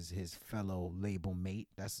Lamar, his fellow label mate.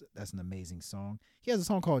 That's an amazing song. He has a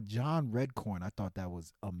song called John Redcorn. I thought that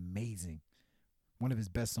was amazing. One of his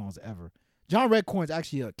best songs ever. John Redcorn's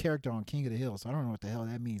actually a character on King of the Hill, so I don't know what the hell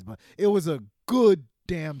that means, but it was a good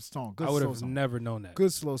damn song. Good I would slow have song. never known that.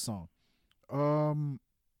 Good slow song. And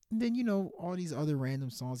then, you know, all these other random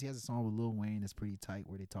songs. He has a song with Lil Wayne that's pretty tight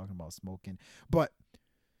where they're talking about smoking. But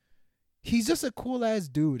he's just a cool-ass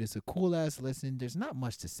dude. It's a cool-ass listen. There's not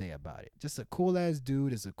much to say about it. Just a cool-ass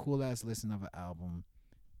dude. It's a cool-ass listen of an album.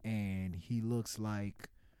 And he looks like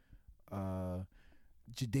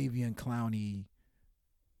Jadeveon Clowney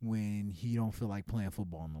when he don't feel like playing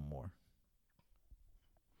football no more.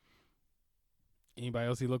 Anybody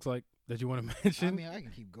else he looks like that you want to mention? I mean, I can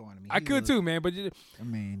keep going. I mean, I could too, man. But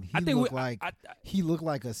he looked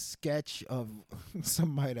like a sketch of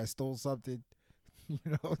somebody that stole something. You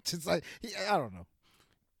know, just like I don't know.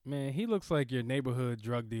 Man, he looks like your neighborhood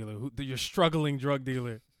drug dealer, your struggling drug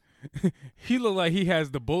dealer. He look like he has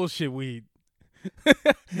the bullshit weed.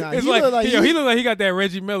 Nah, It's he like, look like he look like he got that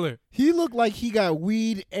Reggie Miller. He looked like he got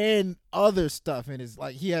weed and other stuff in his,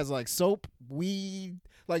 like he has like soap, weed.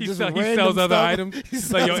 Like he, just he random sells other stuff. items. He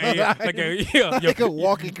It's like, yo, sells hey, other like items. like a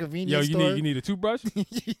walking convenience yo, store. you need a toothbrush.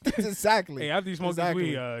 Exactly. Hey, after you smoke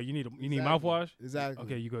Exactly. this weed, you need Exactly. mouthwash. Exactly.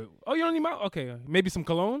 Okay, you go. Oh, you don't need mouth. Okay, maybe some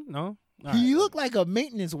cologne. No. All He right. looked like a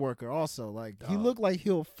maintenance worker. Also, like he Dog. looked like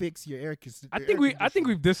he'll fix your air conditioner. I think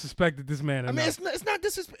we've disrespected this man. I mean, enough. it's not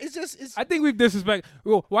disrespect. It's just. It's. I think we've disrespected.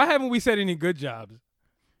 Well, why haven't we said any good jobs?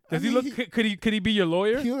 Does I he mean, look? Could he be your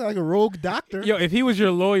lawyer? He looked like a rogue doctor. Yo, if he was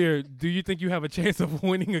your lawyer, do you think you have a chance of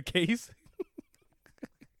winning a case?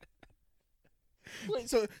 Wait,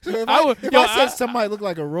 so if I I, would- if yo, I said I- somebody looked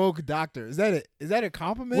like a rogue doctor, is that it? Is that a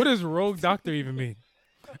compliment? What does rogue doctor even mean?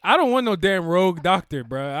 I don't want no damn rogue doctor,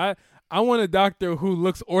 bro. I want a doctor who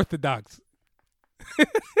looks orthodox.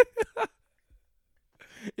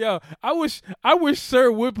 Yo, I wish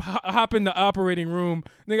Sir would hop in the operating room.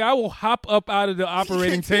 Nigga, I will hop up out of the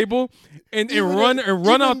operating table and run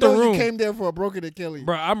even out the though room. You came there for a broken Achilles.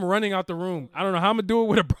 Bro, I'm running out the room. I don't know how I'm gonna do it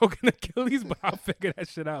with a broken Achilles, but I'll figure that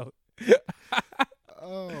shit out.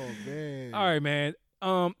 Oh man. All right, man.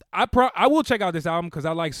 I will check out this album because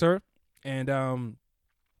I like Sir, and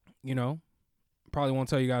you know, probably won't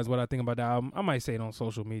tell you guys what I think about the album. I might say it on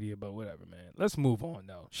social media, but whatever, man. Let's move on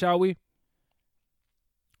though, shall we?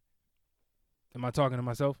 Am I talking to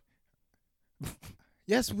myself?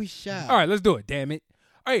 Yes, we shall. All right, let's do it. Damn it!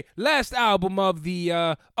 All right, last album of the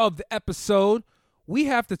episode. We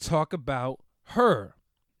have to talk about Her.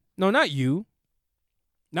 No, not you.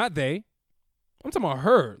 Not they. I'm talking about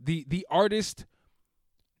Her. The artist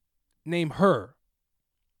named Her.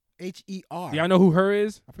 H-E-R. Y'all know who Her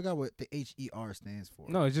is? I forgot what the H-E-R stands for.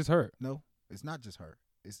 No, it's just Her. No, it's not just her.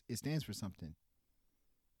 It stands for something.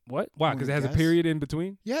 What? Why? You Because it wanna has a guess? period in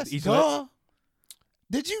between? Yes. Each Duh.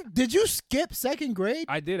 Did you skip second grade?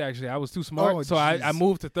 I did actually. I was too smart, Oh, so I jeez.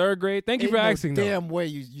 moved to third grade. Thank you Ain't for no asking. though. damn way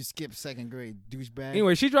you skipped second grade, douchebag.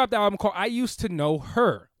 Anyway, she dropped the album called I Used to Know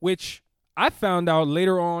Her, which I found out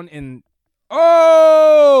later on in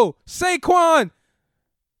Saquon.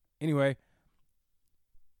 Anyway,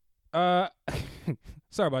 sorry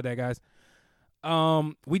about that, guys.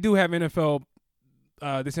 We do have NFL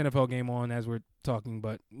this NFL game on as we're talking,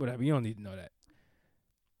 but whatever, you don't need to know that.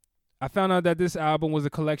 I found out that this album was a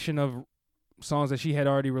collection of songs that she had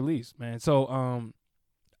already released, man. So I'm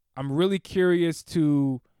really curious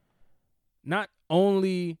to not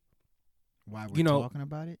only why we're talking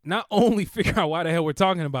about it? not only figure out why the hell we're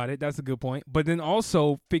talking about it, that's a good point, but then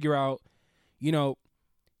also figure out,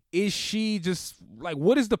 is she just like,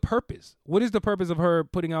 what is the purpose? What is the purpose of her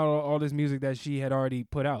putting out all this music that she had already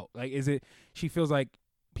put out? Like, is it she feels like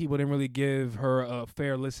people didn't really give her a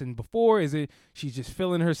fair listen before? Is it she's just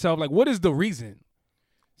feeling herself? Like, what is the reason?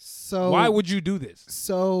 So Why would you do this?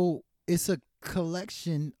 So it's a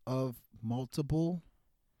collection of multiple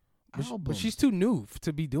albums. But she's too new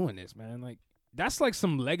to be doing this, man. Like, that's like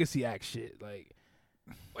some legacy act shit. Like,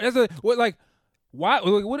 why?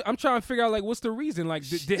 What, I'm trying to figure out, like, what's the reason? Like,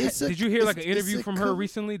 did you hear like an interview from her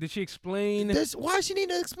recently? Did she explain? Why she need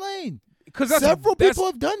to explain? Because several people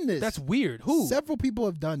have done this. That's weird. Who? Several people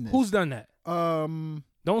have done this. Who's done that?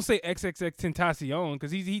 Don't say XXX Tentacion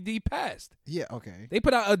because he passed. Yeah. Okay. They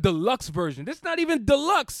put out a deluxe version. This is not even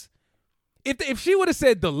deluxe. If she would have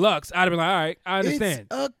said deluxe, I'd have been like, all right, I understand.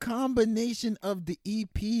 It's a combination of the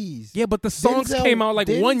EPs. Yeah, but the songs came out like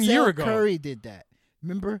 1 year ago. Denzel Curry did that.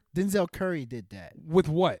 Remember? Denzel Curry did that. With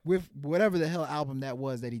what? With whatever the hell album that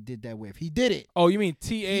was that he did that with. He did it. Oh, you mean TA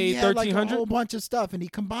He had like 1300? a whole bunch of stuff and he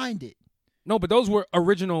combined it. No, but those were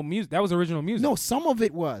original music. That was original music. No, some of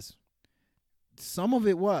it was. Some of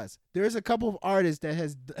it was. There's a couple of artists that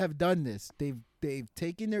have done this. They've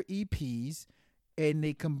taken their EPs and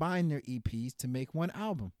they combined their EPs to make one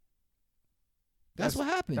album. That's what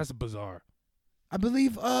happened. That's bizarre. I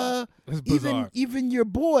believe That's bizarre. even your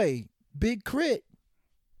boy Big Crit.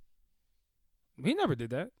 He never did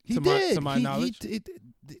that. He to did. My knowledge.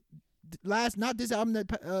 Not this album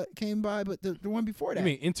that came by, but the one before that. You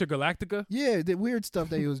mean Intergalactica? Yeah, the weird stuff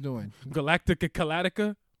that he was doing. Galactica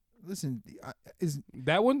Calatica? Listen, is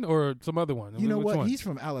that one or some other one? You know Which what? one? He's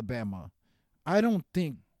from Alabama. I don't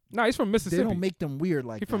think. No, he's from Mississippi. They don't make them weird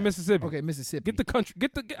like that. He's from Mississippi. Okay, Mississippi. Get the country.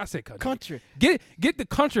 I said country. Country. Get the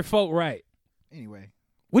country folk right. Anyway,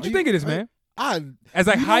 What you think of this, man? As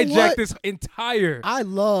I you know hijack what? this entire I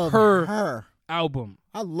love her album.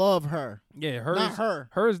 I love her. Yeah, her. Not her.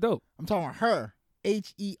 Her is dope. I'm talking about her.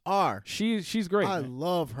 H-E-R. She's great. I man.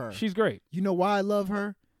 love her. She's great. You know why I love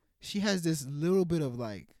her? She has this little bit of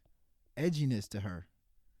like edginess to her.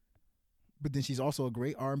 But then she's also a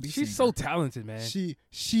great R&B singer. She's so talented, man.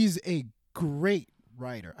 She's a great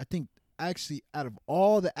writer. I think actually out of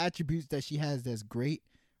all the attributes that she has that's great,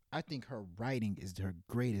 I think her writing is her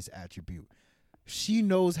greatest attribute. She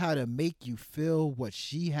knows how to make you feel what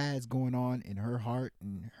she has going on in her heart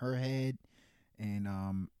and her head, and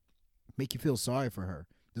make you feel sorry for her.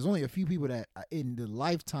 There's only a few people that in the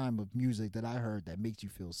lifetime of music that I heard that makes you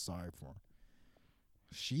feel sorry for them.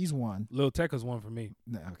 She's one. Lil Tecca's one for me.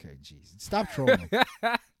 No, okay, jeez. Stop trolling.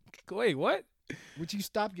 Wait, what? Would you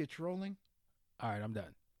stop your trolling? All right, I'm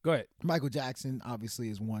done. Go ahead. Michael Jackson obviously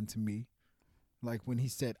is one to me. Like when he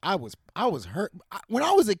said, I was hurt. When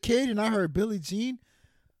I was a kid and I heard Billie Jean,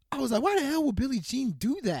 I was like, why the hell would Billie Jean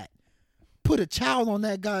do that? Put a child on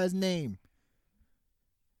that guy's name.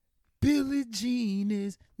 Billie Jean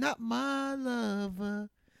is not my lover.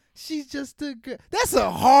 She's just a girl. That's a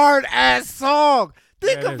hard ass song.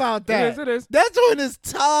 Think about that. It is. That joint is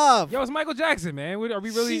tough. Yo, it's Michael Jackson, man. Are we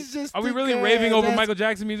really She's just are we a really girl raving over that's- Michael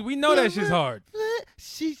Jackson music? We know that shit's hard.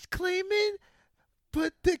 She's claiming,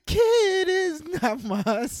 but the kid is not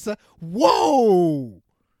my son. Whoa.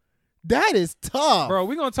 That is tough. Bro,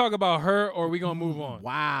 we gonna talk about her or we gonna move on?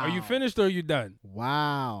 Wow. Are you finished or are you done?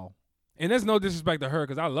 Wow. And there's no disrespect to her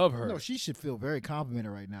because I love her. No, she should feel very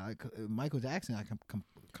complimented right now. Michael Jackson, I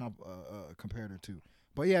compared her to.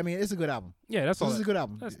 But yeah, I mean, it's a good album. Yeah, that's all. This is a good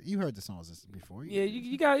album. that's- You heard the songs before. Yeah,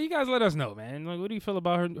 you guys let us know, man. Like, what do you feel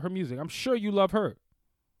about her music? I'm sure you love her.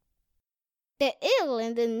 The ill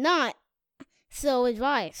and the not so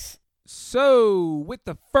advice. So, with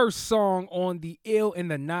the first song on the Ill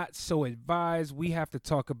and the Not So Advised, we have to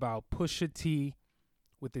talk about Pusha T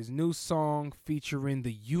with his new song featuring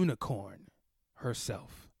the unicorn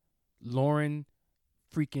herself, Lauryn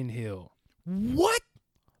freaking Hill. What?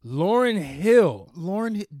 Lauryn Hill,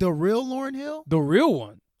 The real Lauryn Hill? the real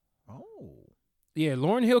one. Oh. Yeah,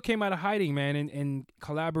 Lauryn Hill came out of hiding, man, and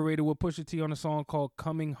collaborated with Pusha T on a song called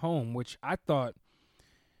Coming Home, which I thought,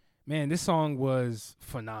 man, this song was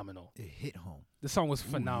phenomenal. It hit home. The song was Ooh,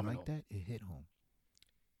 you phenomenal. like that? It hit home.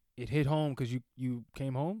 It hit home because you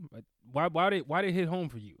came home. Why did it hit home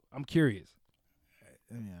for you? I'm curious.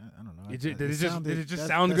 I don't know. Did it just that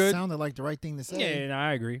sound good? Sounded like the right thing to say. Yeah, no,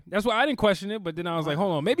 I agree. That's why I didn't question it. But then I was like,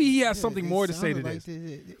 hold on, maybe he has something it more to say to sounded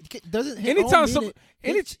this. like doesn't hit Anytime home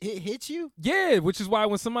mean it hits you? Yeah, which is why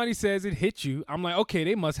when somebody says it hit you, I'm like, okay,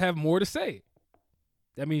 they must have more to say.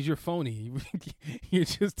 That means you're phony. You're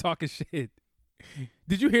just talking shit.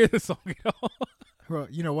 Did you hear the song at all? Bro,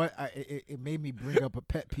 you know what? It made me bring up a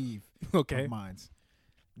pet peeve Okay. of mine.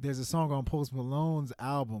 There's a song on Post Malone's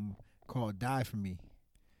album called Die For Me.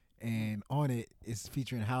 And on it, it's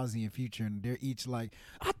featuring Halsey and Future. And they're each like,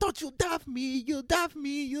 I thought you'll die for me. You'll die for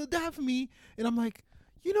me. You'll die for me. And I'm like,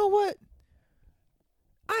 you know what?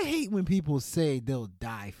 I hate when people say they'll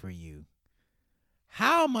die for you.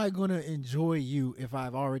 How am I going to enjoy you if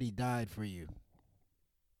I've already died for you?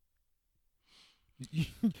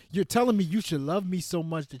 You're telling me you should love me so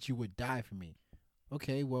much that you would die for me.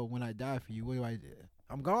 Okay, well, when I die for you, what do I do?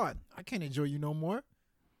 I'm gone. I can't enjoy you no more.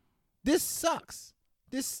 This sucks.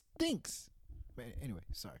 This stinks. But anyway,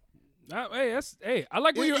 sorry. Hey, I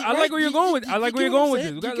like where you're. I Right? like where you're going with. I like where you're going with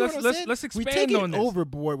You this. get what I'm saying? Let's We expand take on it this.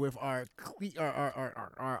 overboard with our I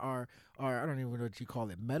don't even know what you call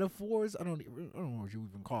it, metaphors. I don't know what you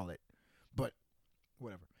even call it, but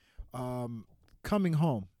whatever. Coming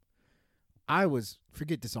home.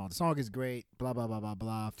 Forget the song. The song is great. Blah blah blah blah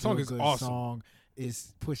blah. Song is Feel-good awesome. Song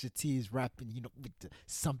is Pusha T is rapping. You know, with the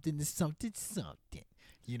something to something something.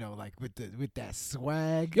 You know, like with that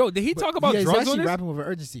swag. Yo, did he But talk about he's drugs actually on this? rapping with an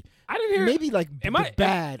urgency. I didn't hear. Maybe like Am the I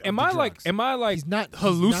bad. Am of I the like? drugs. Am I like He's not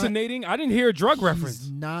hallucinating? I didn't hear drug reference.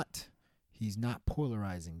 He's not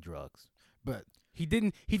polarizing drugs, but He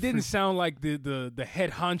didn't sound like the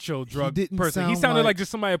head honcho drug didn't person. He sound sounded like like-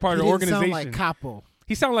 just somebody a part he of the didn't sound organization. like Capo.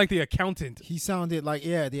 He sounded like the accountant, He sounded like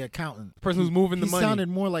the accountant, the person who's moving the he money. sounded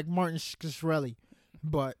more like Martin Shkreli,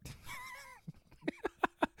 but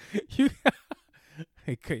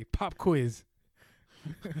Okay, pop quiz.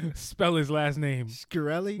 Spell his last name.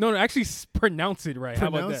 Shkreli. No, actually pronounce it right. How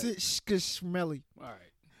about pronounce that? it Shkreli. All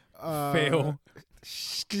right. Fail.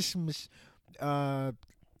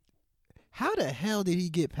 How the hell did he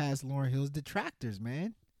get past Lauryn Hill's detractors,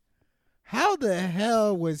 man? How the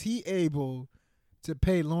hell was he able to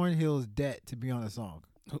pay Lauryn Hill's debt to be on a song?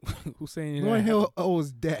 Who's saying Lauryn that? Hill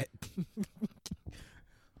owes debt.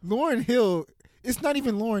 Lauryn Hill, it's not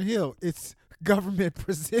even Lauryn Hill. It's government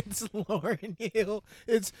presents Lauryn Hill.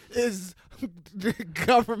 It's the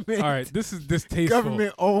government. All right, this is distasteful.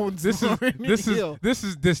 Government owns Lauryn Hill. This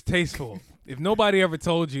is distasteful. If nobody ever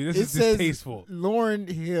told you, this It is says distasteful. Lauryn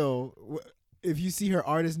Hill. If you see her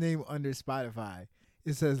artist name under Spotify,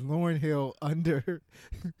 it says Lauryn Hill under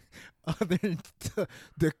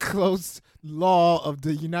the close law of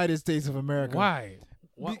the United States of America. Why?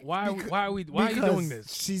 Why are you doing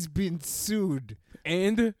this? She's been sued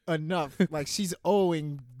And enough. Like she's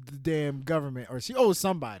owing the damn government, or she owes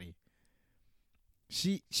somebody.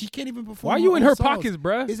 She can't even perform. why are you in own her songs. pockets,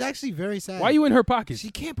 bruh? It's actually very sad. Why are you in her pockets? She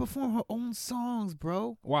can't perform her own songs,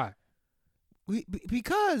 bro. Why?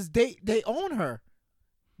 Because they own her.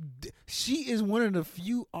 She is one of the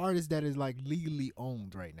few artists that is like legally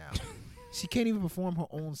owned right now. She can't even perform her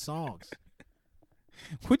own songs.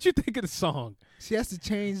 What you think of the song? She has to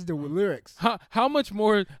change the lyrics. How much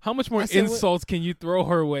more I said, what- insults can you throw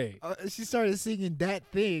her way? She started singing that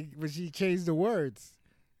thing, but she changed the words.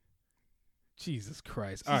 Jesus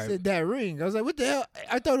Christ! She All right, said that ring. I was like, what the hell?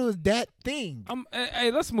 I thought it was that thing.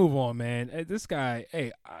 hey, let's move on, man. Hey, this guy,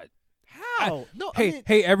 How? No, hey, I mean,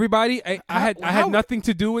 hey, everybody! I how- had nothing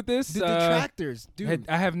to do with this. the detractors, dude.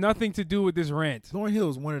 I have nothing to do with this rant. Lauryn Hill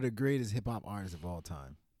is one of the greatest hip hop artists of all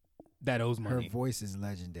time. That owes Her money. voice is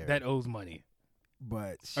legendary. That owes money.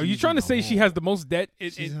 But Are you she's trying in to a say she hole. has the most debt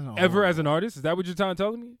She's in a ever hole. as an artist? Is that what you're trying to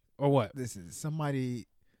tell me, or what? Listen, somebody.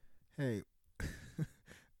 Hey,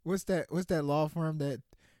 what's that law firm that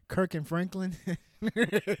Kirk and Franklin?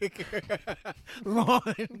 Law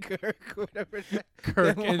and Kirk, whatever.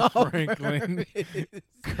 Kirk that and law firm Franklin. is.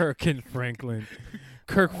 Kirk and Franklin.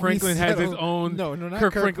 Kirk We Franklin has his settled- own. No, not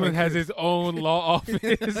Kirk Franklin has his own law office.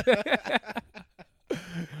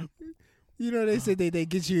 You know, they said they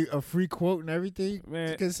get you a free quote and everything.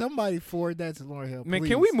 Man. Can somebody forward that to Lauryn Hill? Man, please?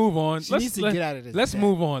 can we move on? She needs to get out of this. Let's debt.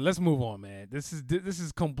 move on. Let's move on, man. This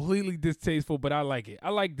is completely distasteful, but I like it. I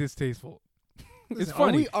like distasteful. It's Listen,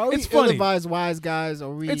 funny. Are we It's funny. ill-advised wise guys?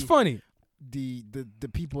 Or are we It's funny. the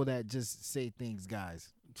people that just say things, guys?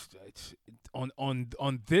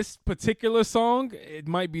 On this particular song, it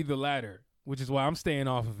might be the latter, which is why I'm staying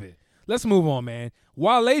off of it. Let's move on, man.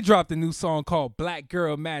 Wale dropped a new song called Black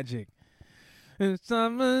Girl Magic.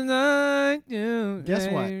 Summer night, you Guess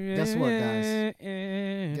what? Guess what, guys?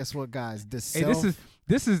 Guess what, guys? The Hey,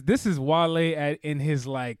 this is Wale in his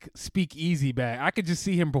like speakeasy bag. I could just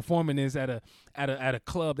see him performing this at a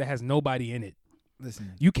club that has nobody in it.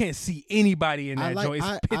 Listen, You can't see anybody in that joint.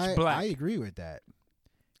 It's pitch black. I agree with that.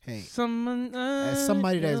 Hey, Summer night, as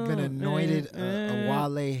somebody that's been you anointed a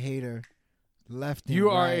Wale hater, left and You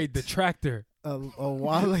are a right, detractor. a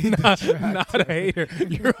Wale not detractor. a hater.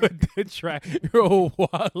 You're a detractor.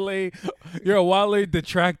 You're a Wale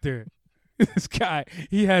detractor. This guy,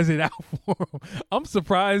 he has it out for him. I'm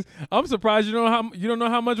surprised you don't know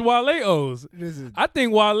how much Wale owes. Listen, I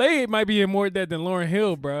think Wale might be in more debt than Lauryn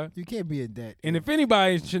Hill, bruh. you can't be in debt. And if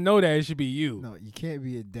anybody should know that, it should be you. No, you can't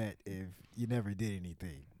be in debt if you never did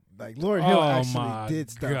anything. Like Lauryn Hill my actually did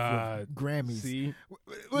stuff God. with Grammys. See,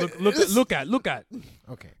 Wait, look at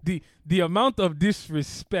Okay, the amount of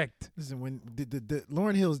disrespect. listen. When the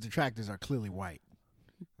Lauryn Hill's detractors are clearly white.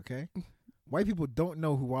 Okay, white people don't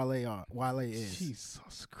know who Wale is.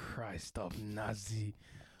 Jesus Christ of Nazi.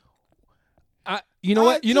 You know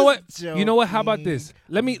what? How about this?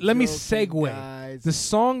 Let me segue. Guys. The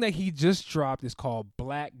song that he just dropped is called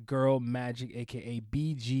Black Girl Magic, aka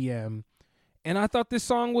BGM. And I thought this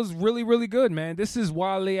song was really, really good, man. This is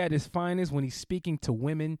Wale at his finest when he's speaking to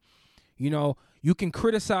women. You know, you can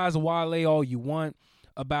criticize Wale all you want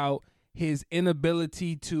about his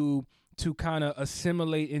inability to kind of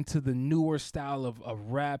assimilate into the newer style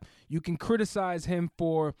of rap. You can criticize him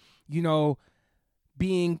for, you know,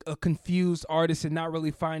 being a confused artist and not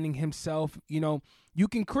really finding himself. You know, you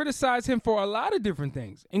can criticize him for a lot of different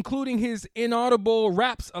things, including his inaudible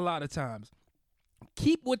raps a lot of times.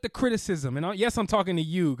 Keep with the criticism. And yes, I'm talking to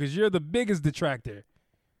you because you're the biggest detractor.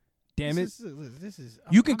 Damn it. This is.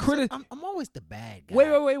 You can criticize. I'm always the bad guy.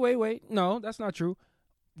 Wait. No, that's not true.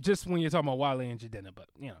 Just when you're talking about Wale and Jadena, but,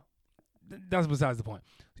 you know, that's besides the point.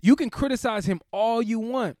 You can criticize him all you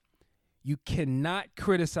want. You cannot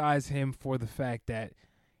criticize him for the fact that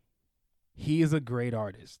he is a great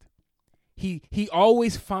artist. He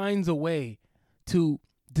always finds a way to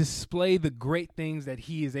display the great things that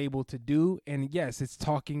he is able to do. And yes, it's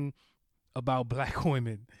talking about black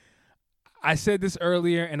women. I said this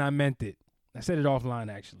earlier and I meant it. I said it offline,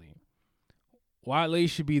 actually. Wale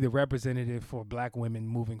should be the representative for black women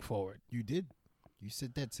moving forward. You did. You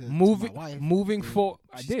said that to my wife. Moving forward.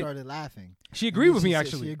 I She did. started laughing. She agreed with me, She said-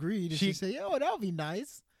 actually. She agreed. And She- she said, "Yo, that would be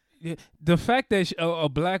nice." The fact that a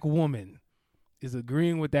black woman is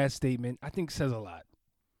agreeing with that statement, I think says a lot.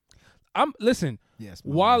 Listen, Yes.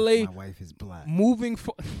 Wale- My wife is black. moving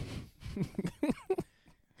forward.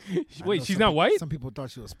 I Wait, know she's some not peop- white? Some people thought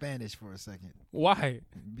she was Spanish for a second Why?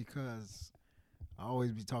 because I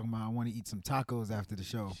always be talking about I want to eat some tacos after the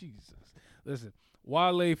show. Jesus. Listen,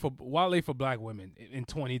 Wale for black women in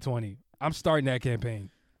 2020. I'm starting that campaign.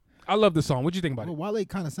 I love the song. What do you think about it? Well, Wale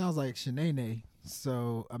kind of sounds like Shanae,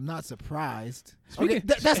 so I'm not surprised. Speaking-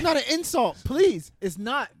 Okay, that's not an insult. Please. It's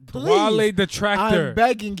not. Please. Wale the Tractor. I'm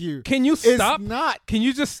begging you. Can you stop? It's not. Can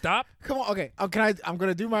you just stop? Come on. Okay. I'm going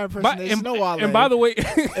to do my impersonation of Wale. And by the way, and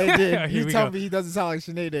then here you we tell go. me he doesn't sound like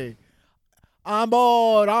Sinead. I'm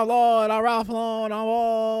bored, I'm Lord, I'm Ralph Malone, I'm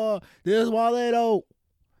bored. This Wale though.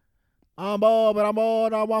 I'm bored, but I'm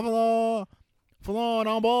bored, I'm Ralph Malone. Malone,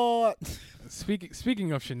 I'm bored.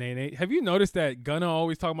 Speaking of Shanae, have you noticed that Gunna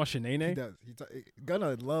always talking about He Shanae? does.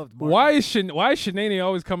 Gunna loved Martin. Why is Shanae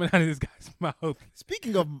always coming out of this guy's mouth?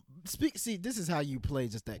 Speaking of see, this is how you play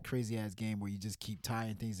just that crazy ass game where you just keep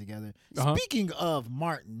tying things together. Uh-huh. Speaking of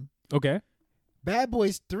Martin, Okay. Bad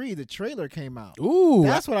Boys 3, the trailer came out. Ooh.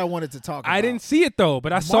 That's what I wanted to talk about. I didn't see it though,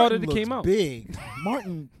 but I saw Martin that it came looks out. Big.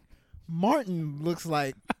 Martin looks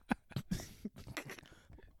like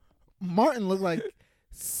Martin looked like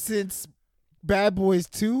since Bad Boys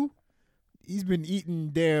 2, he's been eating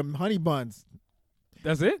damn honey buns.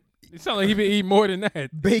 That's it? It sounds like he been eating more than that.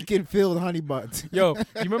 Bacon filled honey buns. Yo, you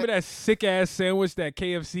remember that sick ass sandwich that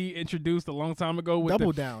KFC introduced a long time ago with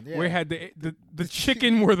Double down, yeah. where it had the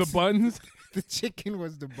chicken were the buns? The chicken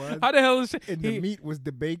was the buns. How the hell is it? And the meat was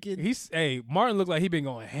the bacon. Martin looked like he been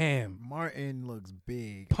going ham. Martin looks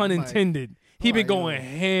big. Pun I'm like- intended. He been like, going yo.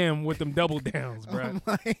 ham with them double downs, bro. I'm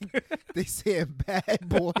like, they said Bad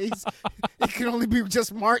Boys. It can only be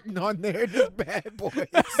just Martin on there. Just Bad Boys.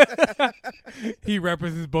 He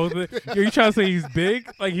represents both of it. Yo, you trying to say he's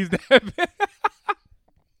big? Like he's that big?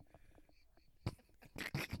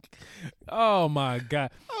 Oh my God.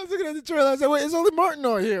 I was looking at the trailer. I said, "Wait, it's only Martin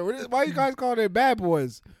on here. Why you guys calling it Bad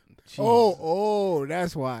Boys?" Oh,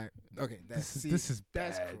 that's why. Okay, This is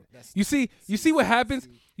that's bad. cool. That's You see what happens?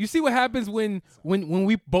 You see what happens when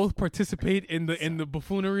we both participate in the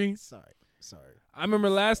buffoonery? sorry. I remember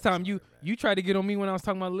last time you tried to get on me when I was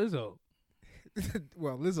talking about Lizzo.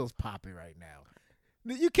 Well, Lizzo's popping right now.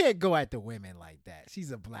 You can't go at the women like that.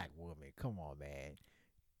 She's a black woman. Come on, man.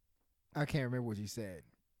 I can't remember what you said.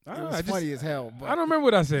 I It don't know, was I just- funny as hell. But I don't remember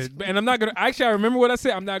what I said, and I'm not gonna. Actually, I remember what I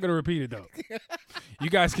said. I'm not gonna repeat it though. You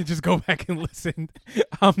guys can just go back and listen.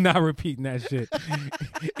 I'm not repeating that shit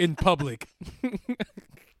in public.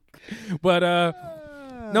 But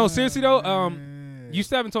no, seriously though, you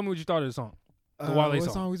still haven't told me what you thought of the song, the Wale what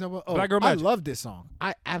song. song we talking about? Black Girl I Magic. love this song.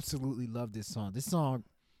 I absolutely love this song. This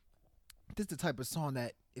is the type of song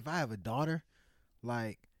that if I have a daughter,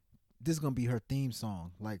 like this is gonna be her theme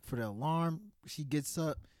song. Like for the alarm, she gets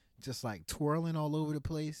up, just like twirling all over the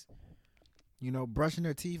place. You know, brushing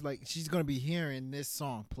her teeth. Like she's gonna be hearing this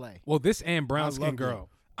song play. Well, this and Brown I Skin love Girl.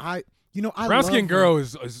 I Brown love Skin when- Girl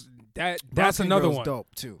is Brown that's Skin another Girl's one.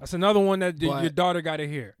 dope too. That's another one that But- your daughter got to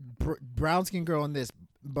hear. Brown Skin Girl on this,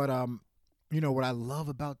 but you know what I love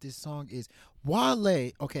about this song is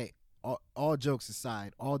Wale. Okay, all jokes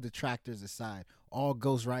aside, all detractors aside, all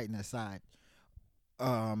ghostwriting aside,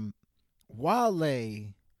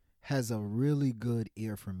 Wale has a really good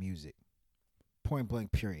ear for music. Point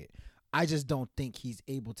blank. Period. I just don't think he's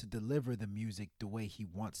able to deliver the music the way he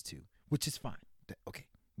wants to, which is fine. Okay,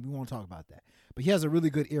 we won't talk about that. But he has a really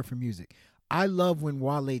good ear for music. I love when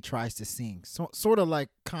Wale tries to sing, sort of like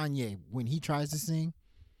Kanye when he tries to sing.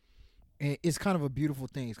 And it's kind of a beautiful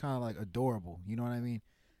thing. It's kind of like adorable. You know what I mean?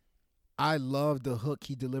 I love the hook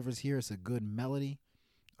he delivers here. It's a good melody.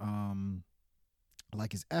 I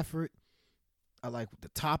like his effort. I like the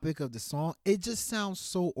topic of the song. It just sounds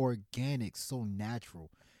so organic, so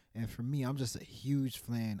natural. And for me, I'm just a huge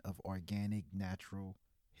fan of organic, natural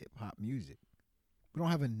hip-hop music. We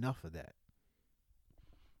don't have enough of that.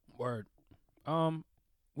 Word.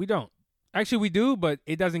 We don't. Actually, we do, but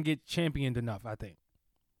it doesn't get championed enough, I think.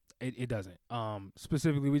 It doesn't.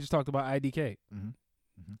 Specifically, we just talked about IDK.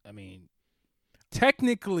 I mean,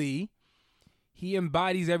 technically, he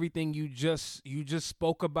embodies everything you just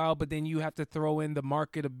spoke about, but then you have to throw in the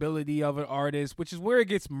marketability of an artist, which is where it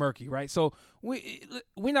gets murky, right? So we're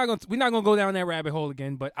not gonna go down that rabbit hole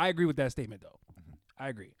again. But I agree with that statement, though. I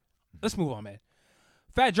agree. Let's move on, man.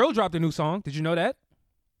 Fat Joe dropped a new song. Did you know that?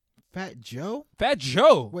 Fat Joe? Fat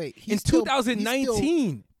Joe. Wait, in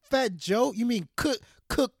 2019. Fat Joe? You mean cook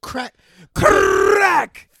crack?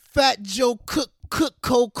 Crack. Fat Joe cook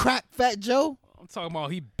cold crack? Fat Joe? I'm talking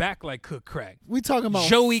about he back like Cook Crack. We talking about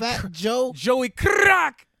Fat Joe? Joey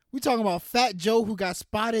Crack. We talking about Fat Joe who got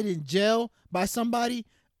spotted in jail by somebody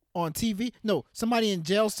on TV? No, somebody in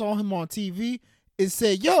jail saw him on TV and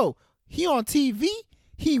said, "Yo, he on TV?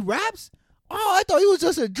 He raps? Oh, I thought he was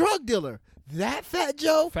just a drug dealer." That Fat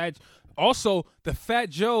Joe? Also, the Fat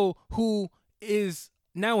Joe who is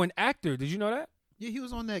now an actor. Did you know that? Yeah, he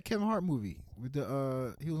was on that Kevin Hart movie with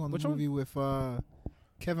the he was on Which the one? movie with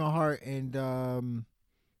Kevin Hart and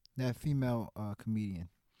that female comedian.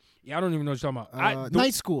 Yeah, I don't even know what you're talking about.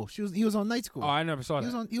 Night School. He was on Night School. Oh, I never saw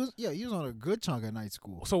that. He was on a good chunk of Night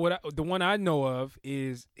School. So the one I know of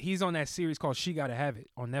is he's on that series called She Gotta Have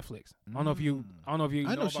It on Netflix. I don't know if you. I know She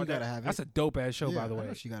about Gotta that. Have It. That's a dope ass show, by the way. I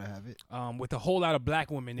know She Gotta Have It. With a whole lot of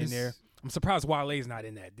black women in there. I'm surprised Wale's not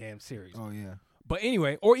in that damn series. Oh yeah. But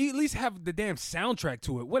anyway, or at least have the damn soundtrack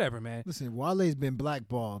to it. Whatever, man. Listen, Wale's been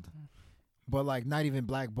blackballed, but like not even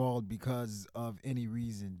blackballed because of any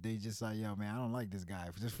reason. They just like, yo, man, I don't like this guy.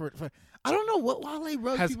 Just for I don't know what Wale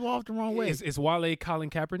rubs people off the wrong way. Is Wale Colin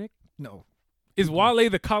Kaepernick? No. Is Wale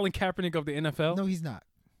the Colin Kaepernick of the NFL? No, he's not.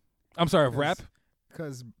 I'm sorry, of rap?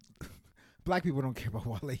 Because black people don't care about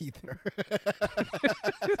Wale either.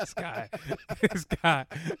 This guy.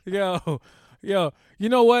 Yo, you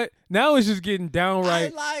know what? Now it's just getting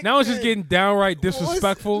downright. Just getting downright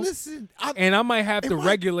disrespectful. Listen, and I might have to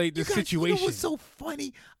regulate the situation. You know what's so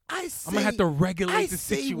funny? I'm gonna have to regulate the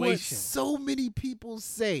situation. What so many people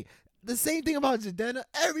say the same thing about Jadena.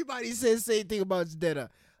 Everybody says the same thing about Jadena.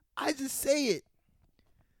 I just say it.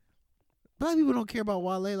 Black people don't care about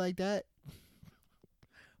Wale like that.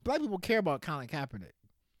 Black people care about Colin Kaepernick.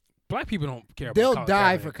 Black people don't care. They'll about Colin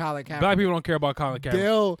die Kaepernick. for Colin Kaepernick. Black people don't care about Colin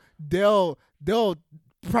Kaepernick. They'll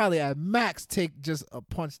probably at max take just a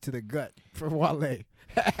punch to the gut for Wale.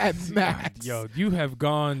 At max. Yo, you have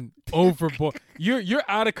gone overboard. You're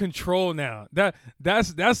out of control now.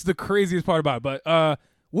 That's the craziest part about it. But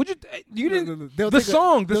would you didn't They'll the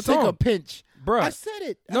song take a pinch. Bruh. I said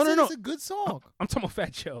it. No. It's a good song. I'm talking about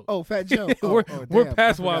Fat Joe. Oh, Fat Joe. We're Damn,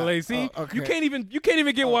 past I forgot. Wale. See, Okay. you can't even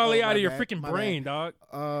get Wale out of your bad, freaking my brain, bad.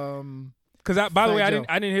 dog. Because by the way, Joe.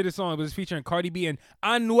 I didn't hear the song. It was featuring Cardi B and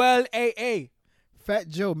Anuel AA. Fat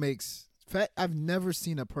Joe I've never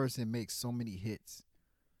seen a person make so many hits,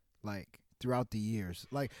 like throughout the years.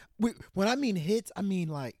 Like when I mean hits, I mean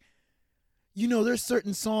like, there's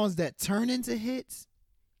certain songs that turn into hits.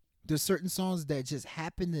 There's certain songs that just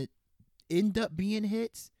happen to end up being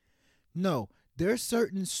hits. No, there's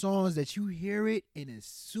certain songs that you hear it, and as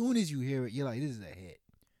soon as you hear it, you're like, this is a hit.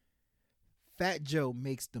 Fat Joe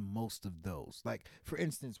makes the most of those. Like, for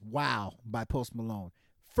instance, Wow by Post Malone.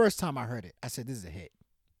 First time I heard it, I said, this is a hit.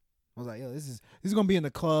 I was like, yo, this is going to be in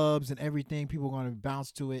the clubs and everything. People are going to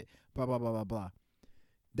bounce to it, blah, blah, blah, blah, blah.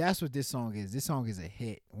 That's what this song is. This song is a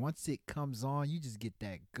hit. Once it comes on, you just get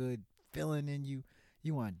that good feeling in you.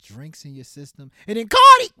 You want drinks in your system. And then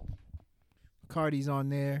Cardi's on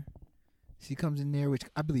there. She comes in there, which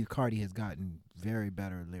I believe Cardi has gotten very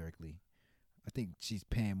better lyrically. I think she's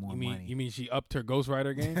paying more money. You mean she upped her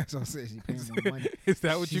ghostwriter game? That's what I'm saying. She's paying more money. Is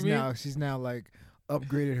that what you mean? She's now like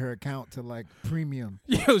upgraded her account to like premium.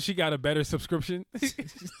 Yo, she got a better subscription.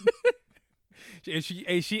 And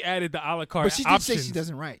she added the a la carte But she did options. say she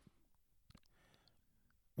doesn't write.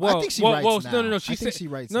 Well, I think she writes now. No. She said she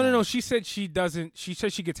writes. no. She said she doesn't. She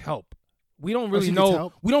said she gets help. We don't really she know. gets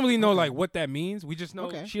help? We don't really know Okay. like what that means. We just know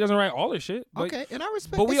Okay. she doesn't write all her shit. But, Okay, and I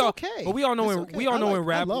respect. But we it's all okay. But we all know It's in okay. we all know in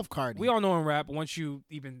rap. I love Cardi. We all know in rap. Once you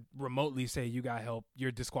even remotely say you got help,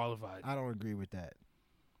 you're disqualified. I don't agree with that.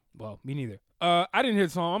 Well, me neither. I didn't hear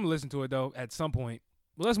the song. I'm gonna listen to it though at some point.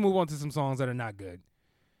 But let's move on to some songs that are not good.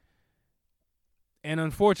 And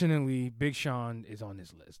unfortunately, Big Sean is on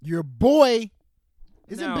this list. Your boy.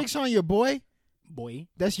 Isn't Now- Big Sean your boy? Boy.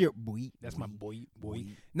 That's your boy. That's my boy. Boy.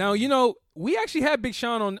 Now, we actually had Big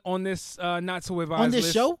Sean on this Not So Advised On this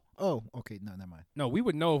list. show? Oh, okay. No, never mind. No, we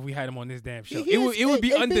would know if we had him on this damn show. He It would be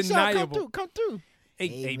Hey, Big Sean, undeniable. come through.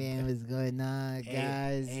 Hey, man, what's going on,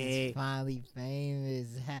 guys? hey. It's finally famous.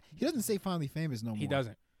 He doesn't say finally famous no more. he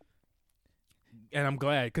doesn't. And I'm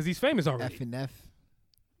glad because he's famous already. F and F.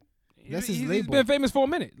 He's- That's his he's label. been famous for a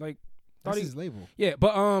minute. Like, That's thought he- his label. yeah,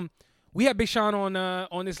 but we had Big Sean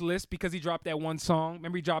on this list because he dropped that one song.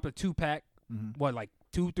 Remember, he dropped a 2-pack. Mhm. What, like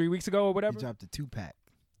 2-3 weeks ago or whatever? He dropped a 2-pack.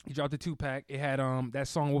 He dropped a 2-pack. It had that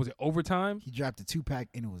song. What was it? Overtime. He dropped a 2-pack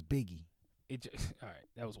and it was Biggie. It just, all right,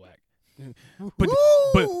 that was whack. Woo! But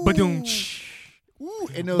Ooh,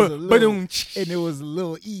 and it was a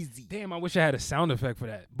little easy. Damn, I wish I had a sound effect for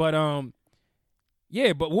that. But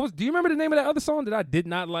yeah. But do you remember the name of that other song that I did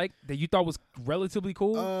not like that you thought was relatively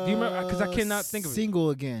cool? Do you remember? Because I cannot think of it. Single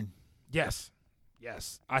again. Yes.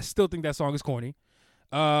 I still think that song is corny.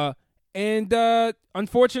 And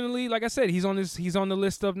unfortunately, like I said, he's on the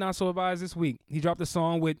list of Not So Advised this week. He dropped a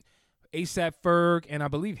song with ASAP Ferg and I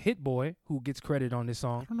believe Hit Boy, who gets credit on this I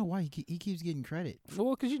song. don't know why he keeps getting credit.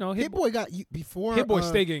 Well, because Hit Boy got before. Hit Boy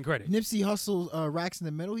stay getting credit. Nipsey Hussle Racks in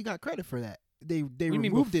the Middle. He got credit for that. They What do you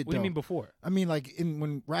mean removed it. What do you though. mean before? I mean, like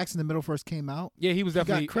when Racks in the Middle first came out. Yeah, he was he got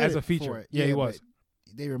definitely credit as a for feature. it. Yeah, he was.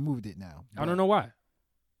 but They removed it now. I don't know why.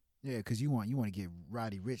 Yeah, because you want to get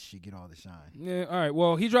Roddy Ricch to get all the shine. Yeah, all right.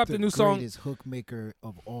 Well, he dropped The a new song. greatest hook maker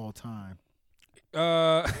of all time.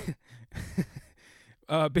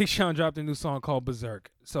 Big Sean dropped a new song called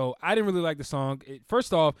Berserk. So I didn't really like the song.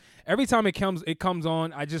 First off, every time it comes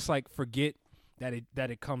on, I just like forget that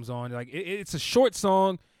it comes on. Like it's a short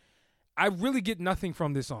song. I really get nothing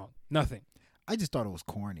from this song. Nothing. I just thought it was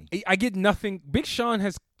corny. I get nothing. Big Sean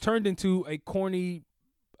has turned into a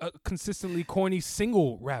consistently corny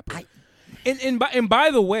single rapper. And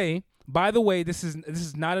by the way, this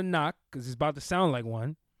is not a knock because it's about to sound like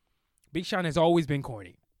one. Big Sean has always been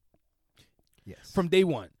corny. Yes. From day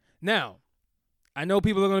one. Now, I know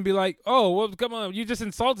people are going to be like, "Oh, well, come on, you just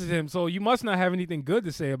insulted him, so you must not have anything good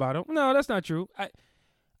to say about him." No, that's not true.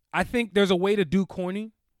 I think there's a way to do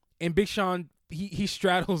corny, and Big Sean he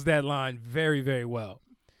straddles that line very, very well.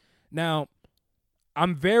 Now,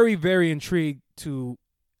 I'm very, very intrigued to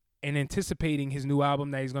and anticipating his new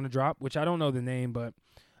album that he's going to drop, which I don't know the name, but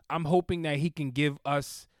I'm hoping that he can give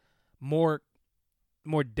us more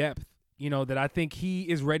depth, that I think he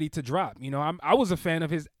is ready to drop. I was a fan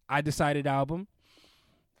of his I Decided album.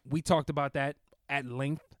 We talked about that at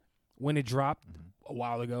length when it dropped a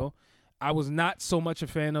while ago. I was not so much a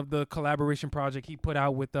fan of the collaboration project he put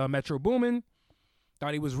out with Metro Boomin.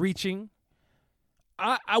 Thought he was reaching.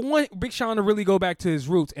 I want Big Sean to really go back to his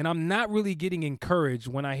roots, and I'm not really getting encouraged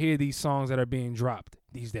when I hear these songs that are being dropped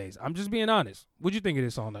these days. I'm just being honest. What'd you think of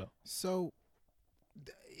this song, though? So,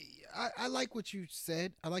 I like what you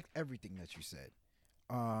said. I like everything that you said.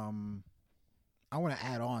 I want to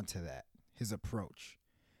add on to that, his approach.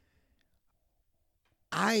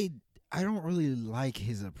 I don't really like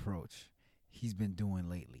his approach he's been doing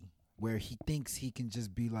lately, where he thinks he can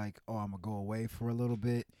just be like, oh, I'm going to go away for a little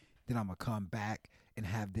bit, then I'm going to come back and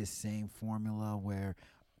have this same formula where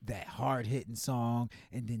that hard-hitting song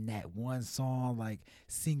and then that one song like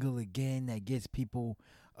Single Again that gets people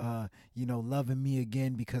loving me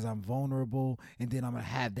again because I'm vulnerable, and then I'm going to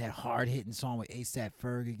have that hard-hitting song with A$AP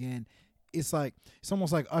Ferg again. It's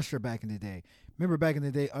almost like Usher back in the day. Remember back in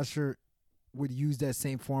the day, Usher would use that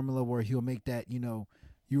same formula where he'll make that, You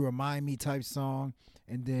Remind Me type song,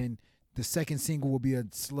 and then the second single will be a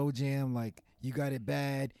slow jam like You Got It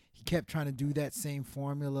Bad. He kept trying to do that same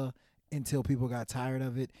formula until people got tired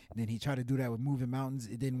of it. And then he tried to do that with Moving Mountains.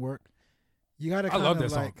 It didn't work. You got to I love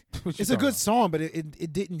that song. It's a good song, but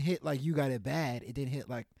it didn't hit like You Got It Bad. It didn't hit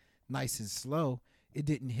like Nice and Slow. It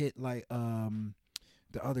didn't hit like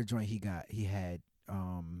the other joint he had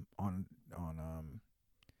on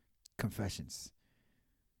Confessions.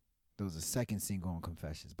 There was a second single on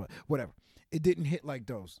Confessions, but whatever. It didn't hit like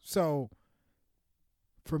those. So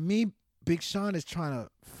for me, Big Sean is trying to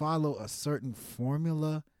follow a certain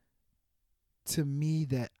formula to me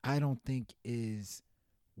that I don't think is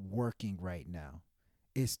working right now.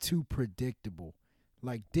 It's too predictable.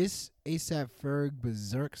 Like this A$AP Ferg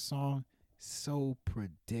Berserk song, so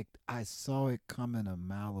I saw it coming a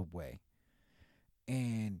mile away.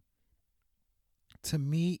 And to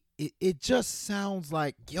me, it just sounds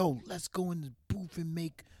like, yo, let's go in the booth and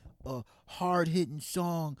make a hard-hitting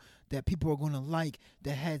song that people are going to like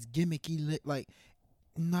that has gimmicky like,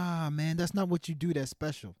 nah, man, that's not what you do that's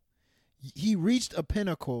special. He reached a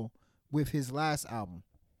pinnacle with his last album.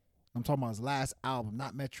 I'm talking about his last album,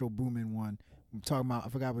 not Metro Boomin one. I'm talking about, I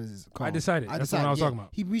forgot what it's called. I Decided. That's what I was talking about.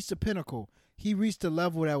 He reached a pinnacle. He reached a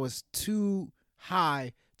level that was too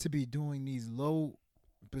high to be doing these low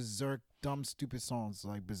berserk, dumb, stupid songs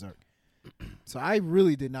like Berserk. So I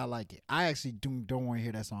really did not like it. I actually don't want to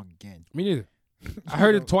hear that song again. Me neither. I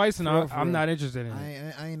heard it twice, and I'm not interested in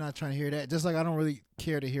it. I ain't not trying to hear that. Just like I don't really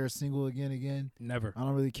care to hear a single again. Never. I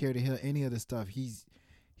don't really care to hear any of the stuff. He's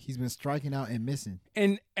been striking out and missing.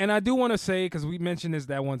 And I do want to say, because we mentioned this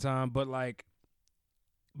that one time, but like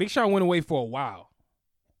Big Sean went away for a while,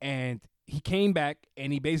 and he came back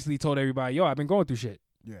and he basically told everybody, "Yo, I've been going through shit."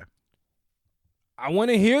 Yeah. I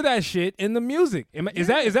want to hear that shit in the music. Is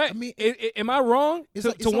that? I mean, am I wrong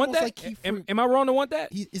to want that? Like am I wrong to want that?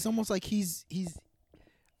 It's almost like he's.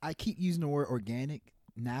 I keep using the word organic,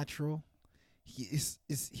 natural. He's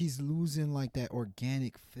losing like that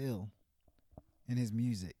organic feel in his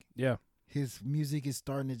music. Yeah, his music is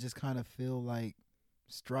starting to just kind of feel like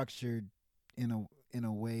structured in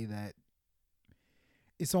a way that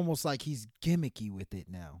it's almost like he's gimmicky with it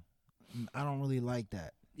now. I don't really like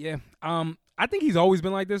that. Yeah. I think he's always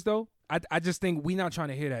been like this, though. I just think we not trying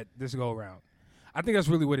to hear that this go around. I think that's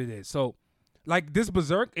really what it is. So, like this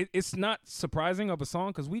Berserk, it's not surprising of a song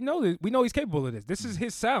because we know he's capable of this. This is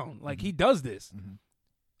his sound. Like he does this. Mm-hmm.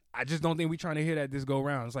 I just don't think we trying to hear that this go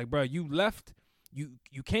around. It's like, bro, you left, you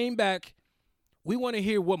came back. We want to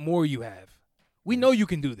hear what more you have. We know you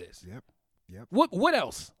can do this. Yep. Yep. What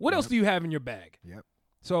else? What else Yep. do you have in your bag? Yep.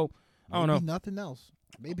 So I don't know. Maybe nothing else.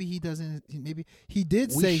 Maybe he doesn't. Maybe he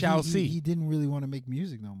did We say shall he, see. he didn't really want to make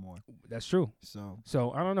music no more. That's true.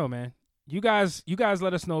 So I don't know, man. You guys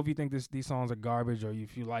let us know if you think these songs are garbage or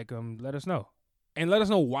if you like them. Let us know, and let us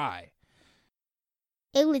know why.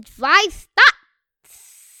 Ill-advised thoughts.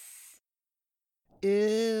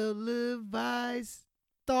 ill-advised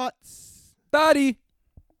thoughts. Thotty.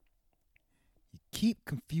 You keep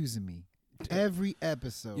confusing me every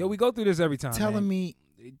episode. Yo, we go through this every time. telling man. me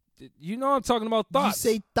You know I'm talking about thoughts.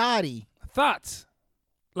 you say thotty. Thoughts.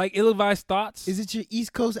 Like ill-advised thoughts. Is it your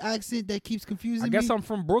East Coast accent that keeps confusing I me? guess I'm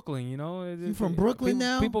from Brooklyn, you know. You from Brooklyn people,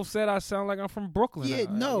 now? People said I sound like I'm from Brooklyn. Yeah,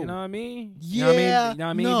 no. You know what I mean? Yeah, You know what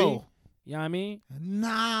I mean? no. B? You know what I mean?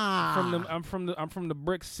 Nah. I'm from the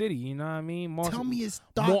brick city, you know what I mean? Tell me his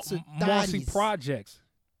thoughts or Marcy thotties. Projects.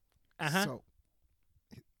 Uh-huh. So,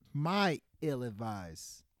 my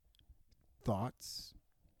ill-advised thoughts,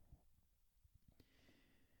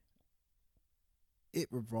 it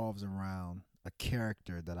revolves around a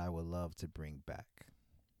character that I would love to bring back.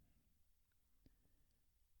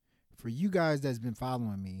 For you guys that's been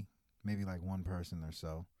following me, maybe like one person or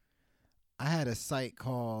so, I had a site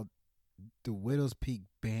called the Widow's Peak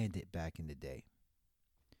Bandit back in the day.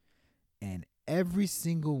 And every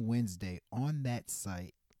single Wednesday on that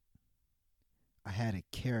site, I had a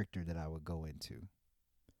character that I would go into.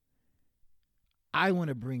 I want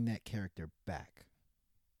to bring that character back.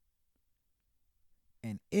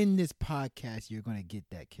 And in this podcast, you're going to get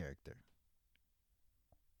that character.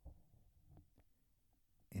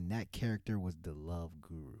 And that character was the Love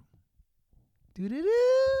Guru.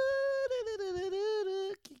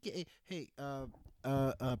 Hey,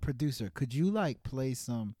 producer, could you like play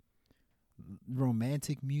some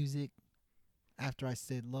romantic music after I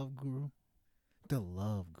said Love Guru? The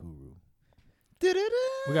Love Guru.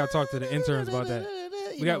 We gotta talk to the interns about that.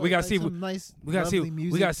 We gotta see if we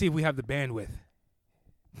gotta see if we have the bandwidth.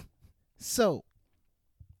 So,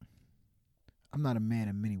 I'm not a man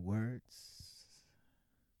of many words,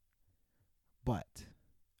 but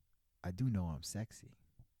I do know I'm sexy.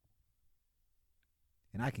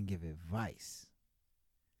 And I can give advice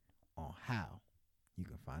on how you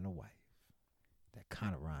can find a wife. That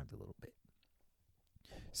kind of rhymed a little bit.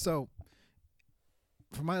 So,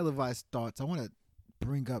 for my ill-advised thoughts, I want to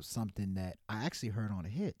bring up something that I actually heard on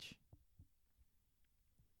Hitch.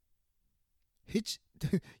 Hitch,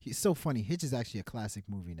 it's so funny. Hitch is actually a classic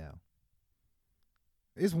movie now.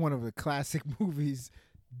 It's one of the classic movies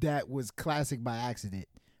that was classic by accident.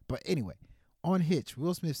 But anyway, on Hitch,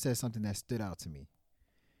 Will Smith said something that stood out to me.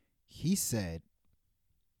 He said,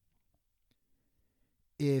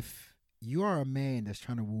 if you are a man that's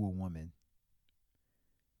trying to woo a woman,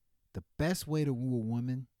 the best way to woo a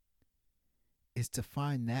woman is to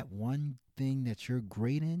find that one thing that you're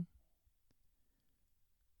great in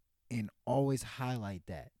and always highlight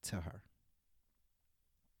that to her.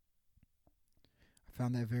 I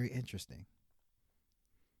found that very interesting.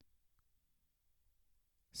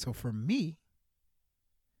 So for me,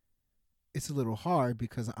 it's a little hard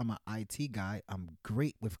because I'm an IT guy. I'm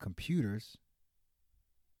great with computers.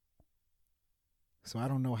 So I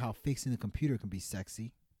don't know how fixing the computer can be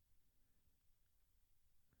sexy.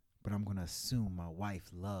 But I'm going to assume my wife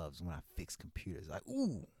loves when I fix computers. Like,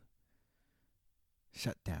 ooh,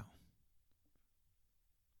 shut down.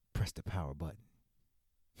 Press the power button.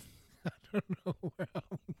 I don't know where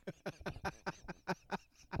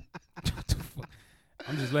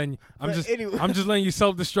I'm just letting you. Anyway. I'm just letting you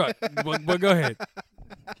self-destruct. but go ahead.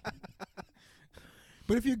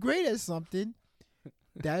 But if you're great at something,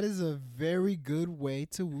 that is a very good way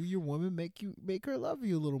to woo your woman, make her love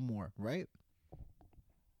you a little more, right?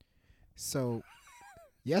 So,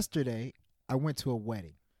 yesterday I went to a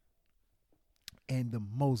wedding, and the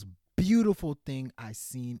most beautiful thing I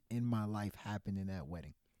seen in my life happened in that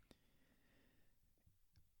wedding.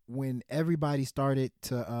 When everybody started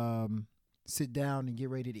to sit down and get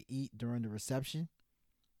ready to eat during the reception,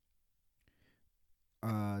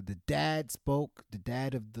 the dad spoke, the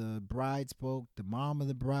dad of the bride spoke, the mom of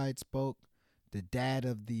the bride spoke, the dad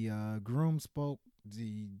of the groom spoke,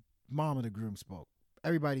 the mom of the groom spoke.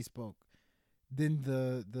 Everybody spoke. Then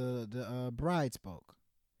the bride spoke.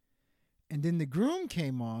 And then the groom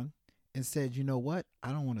came on and said, you know what?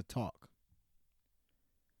 I don't want to talk.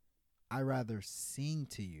 I'd rather sing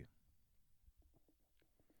to you.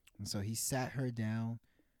 And so he sat her down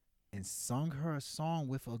and sung her a song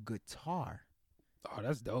with a guitar. Oh,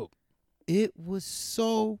 that's dope. It was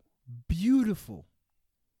so beautiful.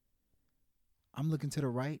 I'm looking to the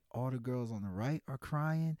right. All the girls on the right are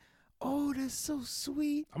crying. Oh, that's so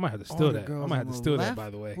sweet. I might have to All steal the that. I girls might on have to the steal that, left by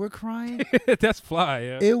the way. We're crying. That's fly,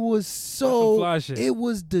 yeah. It was so. fly shit. It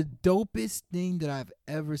was the dopest thing that I've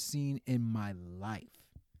ever seen in my life.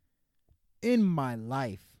 In my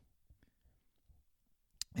life.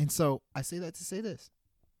 And so I say that to say this.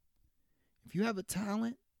 If you have a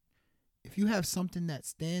talent, if you have something that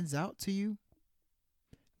stands out to you,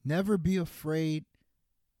 never be afraid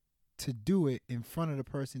to do it in front of the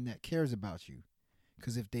person that cares about you.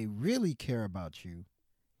 Because if they really care about you,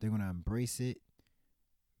 they're going to embrace it.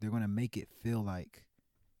 They're going to make it feel like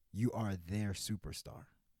you are their superstar.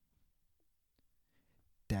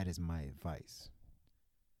 That is my advice.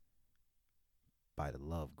 By the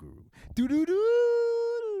Love Guru. Do do do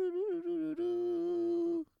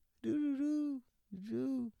do do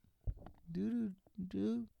do do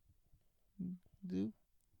do do.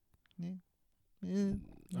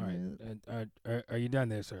 All right. Are you done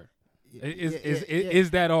there, sir? Yeah, Is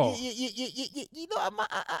that all? You know, I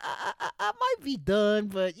might be done,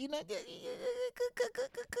 but you know,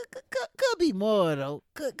 could be more though.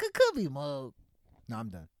 Could be more. No, I'm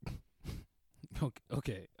done.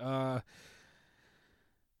 Okay. The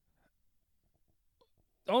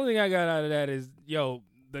only thing I got out of that is, yo,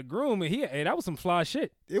 the groom, that was some fly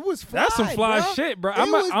shit. It was fly. That's some fly shit, bro.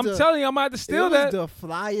 I'm telling you, I might have to steal that. It was the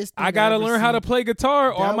flyest thing I gotta ever learn how to seen. play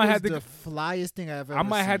guitar, or I That might was have to. the flyest thing I've ever I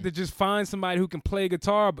might seen. have to just find somebody who can play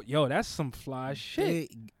guitar. But yo, that's some fly shit,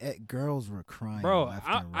 Girls were crying, bro. left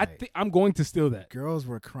I and right. think I'm going to steal that. Girls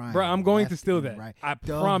were crying, Bro, I'm going to left steal and that. right. I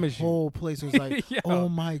The promise you. whole place was like, Yo. oh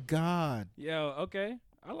my god. Yo, okay,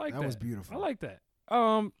 I like that. That was beautiful. I like that.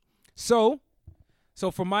 So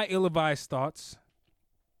for my ill-advised thoughts,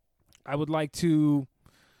 I would like to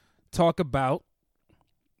talk about,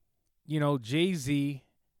 Jay-Z,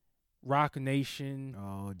 Rock Nation,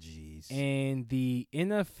 Oh jeez. and the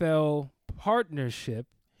NFL partnership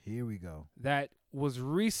Here we go. that was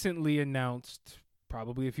recently announced,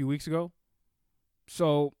 probably a few weeks ago.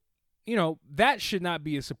 So, that should not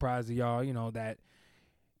be a surprise to y'all, that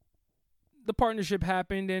the partnership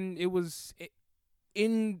happened, and it was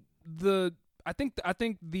in the I think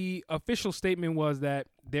the official statement was that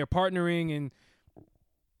they're partnering, and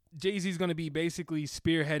Jay-Z's going to be basically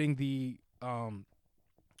spearheading the I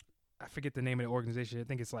forget the name of the organization. I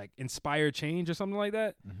think it's like Inspire Change or something like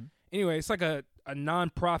that. Mm-hmm. Anyway, it's like a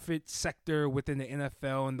nonprofit sector within the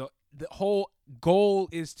NFL, and the whole goal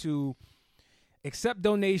is to accept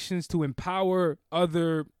donations to empower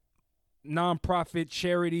other nonprofit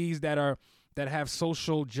charities that have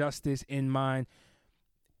social justice in mind.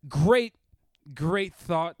 Great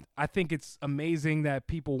thought. I think it's amazing that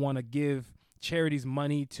people want to give charities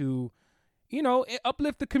money to,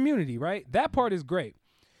 uplift the community, right? That part is great.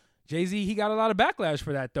 Jay-Z, he got a lot of backlash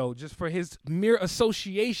for that, though, just for his mere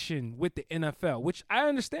association with the NFL, which I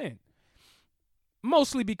understand.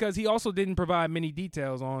 Mostly because he also didn't provide many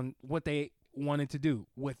details on what they wanted to do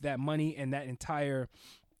with that money and that entire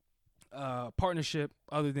partnership,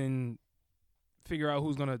 other than figure out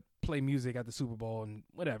who's going to play music at the Super Bowl and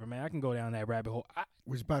whatever, man. I can go down that rabbit hole.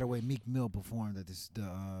 Which, by the way, Meek Mill performed at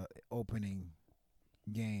the opening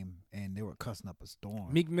game, and they were cussing up a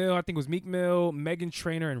storm. Meek Mill, I think it was Meek Mill, Meghan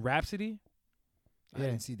Trainor, and Rhapsody. I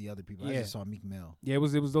didn't see the other people. I just saw Meek Mill. Yeah, it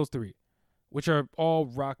was those three, which are all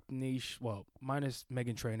Rock Nation. Well, minus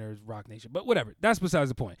Meghan Trainor's Rock Nation, but whatever. That's besides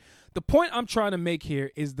the point. The point I'm trying to make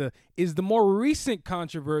here is the more recent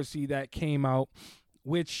controversy that came out,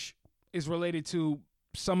 which is related to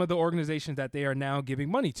some of the organizations that they are now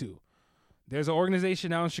giving money to. There's an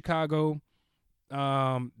organization out in Chicago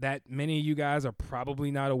that many of you guys are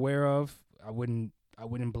probably not aware of. I wouldn't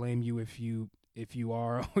blame you if you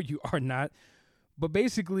are or you are not. But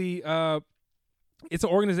basically, it's an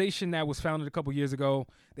organization that was founded a couple years ago.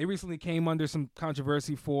 They recently came under some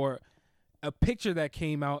controversy for a picture that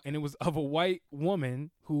came out, and it was of a white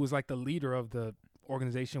woman who was like the leader of the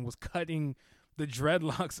organization, was cutting the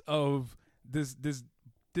dreadlocks of this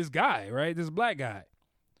guy, right? This black guy.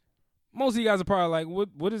 Most of you guys are probably like,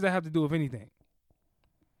 what does that have to do with anything?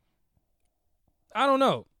 I don't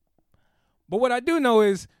know. But what I do know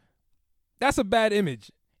is that's a bad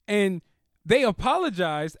image. And they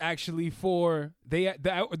apologized actually for the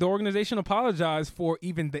organization apologized for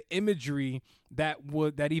even the imagery that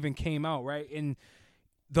even came out, right? And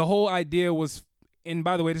the whole idea was, and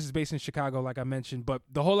by the way, this is based in Chicago, like I mentioned, but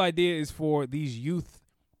the whole idea is for these youth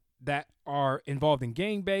that are involved in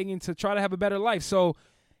gangbanging to try to have a better life. So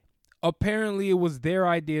apparently it was their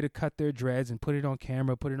idea to cut their dreads and put it on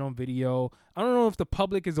camera, put it on video. I don't know if the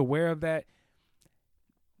public is aware of that.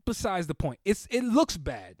 Besides the point, it looks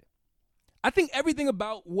bad. I think everything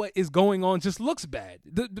about what is going on just looks bad.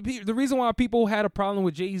 The reason why people had a problem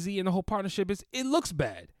with Jay-Z and the whole partnership is it looks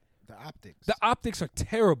bad. The optics. The optics are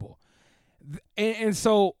terrible. And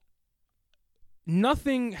so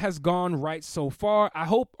nothing has gone right so far. I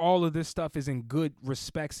hope all of this stuff is in good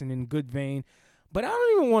respects and in good vein. But I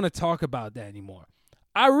don't even want to talk about that anymore.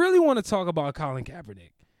 I really want to talk about Colin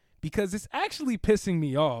Kaepernick because it's actually pissing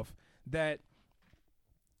me off that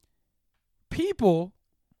people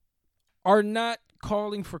are not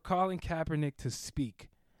calling for Colin Kaepernick to speak.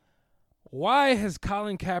 Why has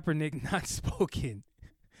Colin Kaepernick not spoken?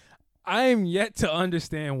 I am yet to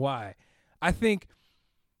understand why. I think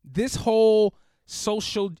this whole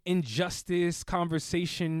social injustice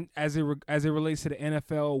conversation as it relates to the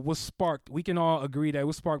NFL was sparked. We can all agree that it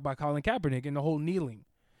was sparked by Colin Kaepernick and the whole kneeling.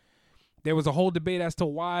 There was a whole debate as to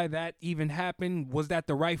why that even happened. Was that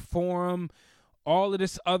the right forum? All of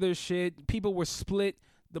this other shit. People were split.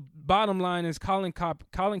 The bottom line is Colin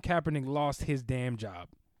Kaepernick lost his damn job.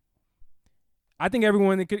 I think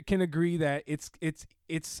everyone can agree that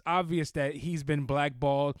it's obvious that he's been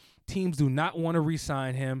blackballed. Teams do not want to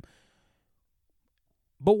re-sign him.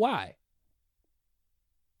 But why?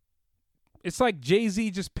 It's like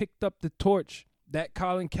Jay-Z just picked up the torch that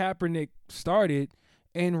Colin Kaepernick started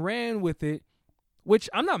and ran with it, which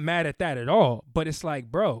I'm not mad at that at all. But it's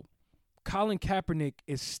like, bro, Colin Kaepernick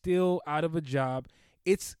is still out of a job.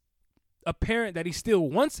 It's apparent that he still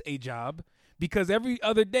wants a job because every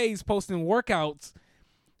other day he's posting workouts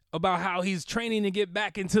about how he's training to get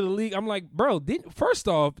back into the league. I'm like, bro, first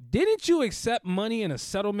off, didn't you accept money in a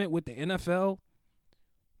settlement with the NFL?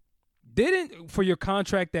 For your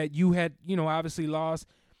contract that you had, obviously lost?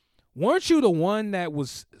 Weren't you the one that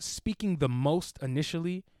was speaking the most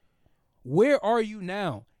initially? Where are you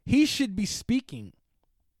now? He should be speaking.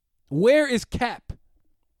 Where is Cap?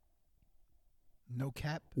 No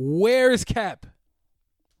Cap? Where is Cap?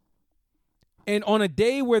 And on a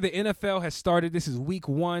day where the NFL has started, this is week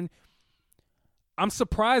 1, I'm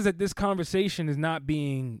surprised that this conversation is not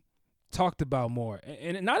being talked about more.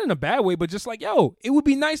 And not in a bad way, but just like, yo, it would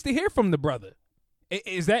be nice to hear from the brother.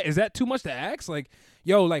 Is that too much to ask? Like,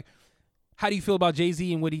 yo, like, how do you feel about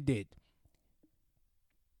Jay-Z and what he did?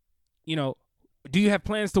 Do you have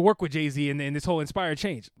plans to work with Jay-Z and this whole Inspire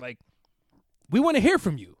Change? Like, we want to hear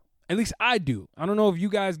from you. At least I do. I don't know if you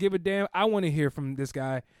guys give a damn. I want to hear from this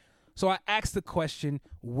guy. So I asked the question,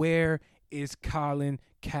 where is Colin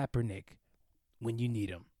Kaepernick when you need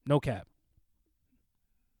him? No cap.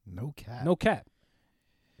 No Cap. No cap.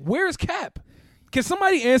 Where is Cap? Can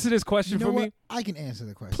somebody answer this question for me? I can answer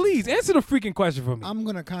the question. Please, answer the freaking question for me. I'm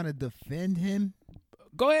going to kind of defend him.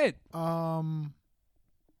 Go ahead. From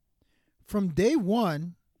day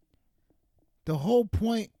one, the whole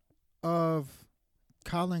point of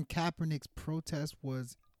Colin Kaepernick's protest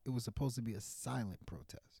was it was supposed to be a silent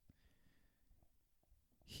protest.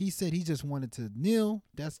 He said he just wanted to kneel.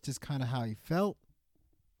 That's just kind of how he felt.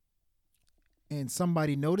 And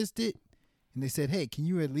somebody noticed it, and they said, hey, can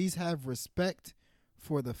you at least have respect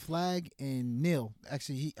for the flag and kneel?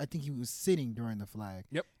 Actually, I think he was sitting during the flag.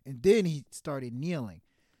 Yep. And then he started kneeling.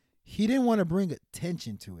 He didn't want to bring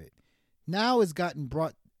attention to it. Now it's gotten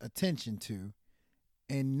brought attention to,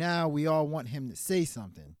 and now we all want him to say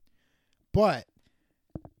something. But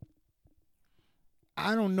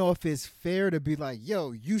I don't know if it's fair to be like,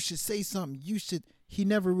 yo, you should say something. You should. He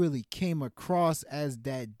never really came across as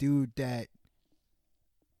that dude that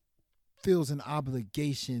feels an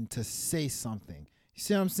obligation to say something. You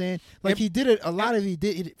see what I'm saying? Like, he did it, a lot of he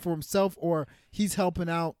did it for himself, or he's helping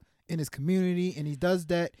out in his community and he does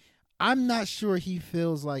that. I'm not sure he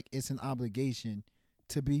feels like it's an obligation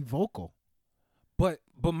to be vocal. But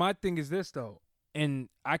my thing is this, though, and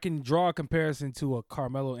I can draw a comparison to a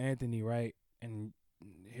Carmelo Anthony, right? And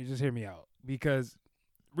just hear me out, because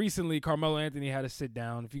recently Carmelo Anthony had to sit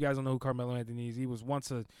down. If you guys don't know who Carmelo Anthony is, he was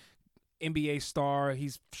once a NBA star.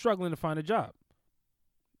 He's struggling to find a job.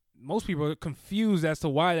 Most people are confused as to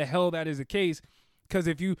why the hell that is the case, because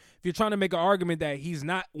if you're trying to make an argument that he's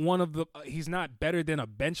not he's not better than a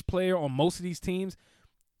bench player on most of these teams,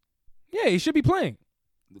 yeah, he should be playing.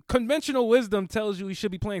 Conventional wisdom tells you he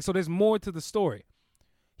should be playing. So there's more to the story.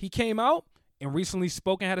 He came out and recently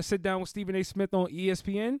spoke and had to sit down with Stephen A. Smith on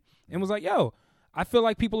ESPN and was like, yo, I feel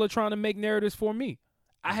like people are trying to make narratives for me.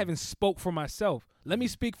 I haven't spoke for myself. Let me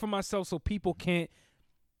speak for myself so people can't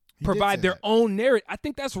provide their own narrative. I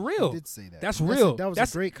think that's real. He did say that. That's real. That was a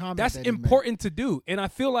great comment. That's important to do. And I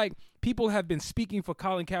feel like people have been speaking for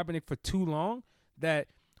Colin Kaepernick for too long that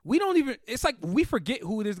we don't even – it's like we forget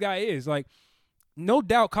who this guy is. Like, no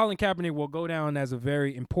doubt Colin Kaepernick will go down as a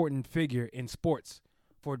very important figure in sports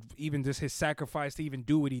for even just his sacrifice to even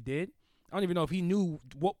do what he did. I don't even know if he knew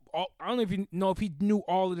I don't even know if he knew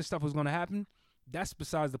all of this stuff was going to happen. That's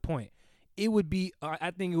besides the point. It would be,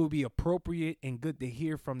 I think it would be appropriate and good to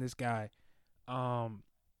hear from this guy,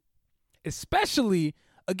 especially.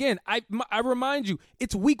 Again, I remind you,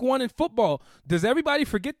 it's week 1 in football. Does everybody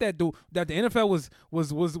forget that the NFL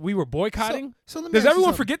was we were boycotting? So let me Does ask you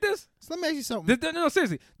everyone something. forget this? So let me ask you something. No,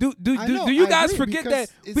 seriously. Do I know, you I guys agree, forget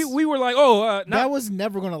because that we were like, oh, that was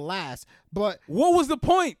never gonna last. But what was the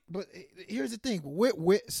point? But here's the thing.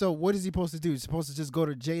 So what is he supposed to do? He's supposed to just go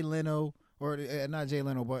to Jay Leno or not Jay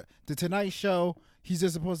Leno, but the Tonight Show. He's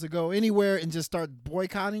just supposed to go anywhere and just start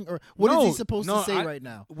boycotting, or what is he supposed to say right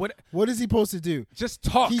now? What is he supposed to do? Just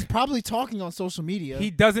talk. He's probably talking on social media.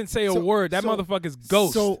 He doesn't say a word. That motherfucker's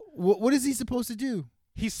ghost. So what is he supposed to do?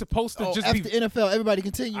 He's supposed to just after be the NFL. Everybody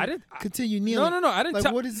continue kneeling. No. I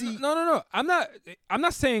didn't. What is he? No. I'm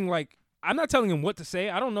not saying like I'm not telling him what to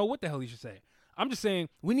say. I don't know what the hell he should say. I'm just saying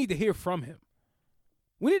we need to hear from him.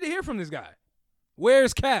 We need to hear from this guy.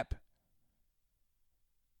 Where's Cap?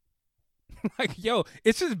 Like, yo,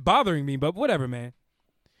 it's just bothering me, but whatever, man.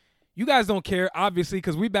 You guys don't care, obviously,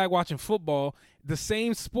 because we back watching football, the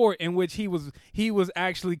same sport in which he was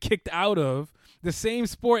actually kicked out of, the same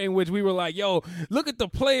sport in which we were like, yo, look at the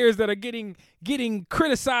players that are getting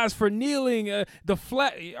criticized for kneeling, the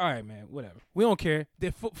flat. All right, man, whatever. We don't care.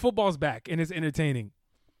 Football's back, and it's entertaining.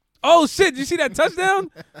 Oh, shit, did you see that touchdown?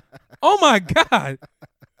 Oh, my God.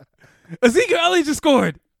 Ezekiel Elliott just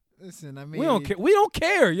scored. Listen, I mean, we don't care. We don't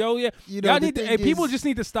care, yo. Yeah, y'all need to. People just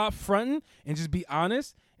need to stop fronting and just be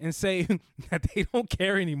honest and say that they don't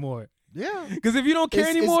care anymore. Yeah, because if you don't care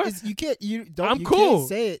anymore, you can't. I'm cool. Can't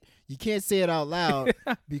say it. You can't say it out loud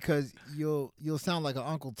because you'll sound like an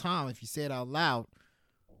Uncle Tom if you say it out loud.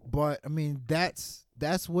 But I mean, that's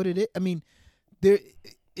what it is. I mean, the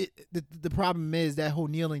problem is that whole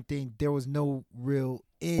kneeling thing. There was no real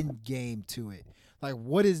end game to it. Like,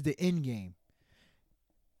 what is the end game?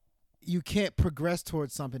 You can't progress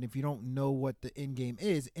towards something if you don't know what the end game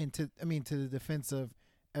is. And to the defense of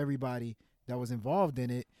everybody that was involved in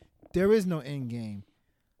it, there is no end game.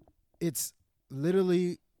 It's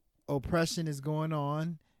literally oppression is going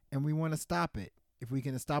on, and we want to stop it. If we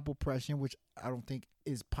can stop oppression, which I don't think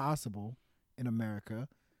is possible in America,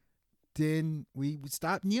 then we would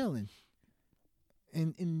stop kneeling.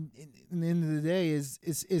 And in the end of the day, it's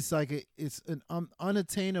an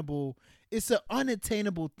unattainable. It's an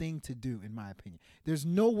unattainable thing to do, in my opinion. There's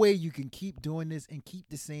no way you can keep doing this and keep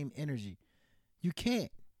the same energy. You can't.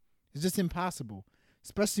 It's just impossible,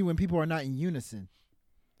 especially when people are not in unison.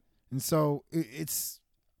 And so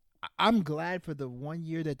I'm glad for the 1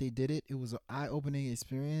 year that they did it. It was an eye-opening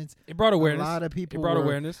experience. It brought awareness. A lot of people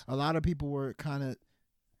awareness. A lot of people were kind of,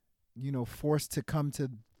 forced to come to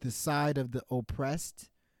the side of the oppressed.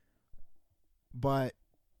 But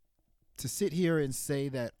to sit here and say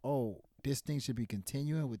that, this thing should be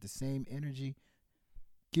continuing with the same energy.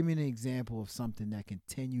 Give me an example of something that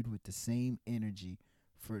continued with the same energy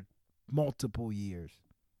for multiple years.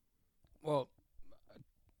 Well,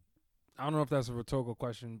 I don't know if that's a rhetorical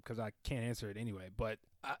question because I can't answer it anyway, but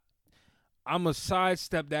I'm going to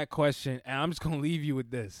sidestep that question, and I'm just going to leave you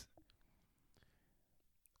with this.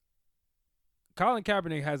 Colin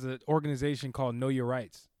Kaepernick has an organization called Know Your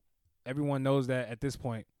Rights. Everyone knows that at this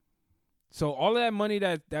point. So all of that money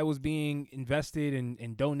that was being invested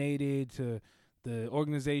and donated to the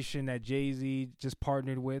organization that Jay-Z just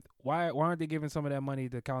partnered with, why aren't they giving some of that money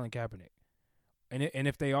to Colin Kaepernick? And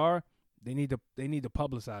if they are, they need to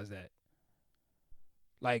publicize that.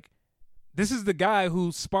 Like, this is the guy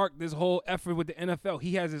who sparked this whole effort with the NFL.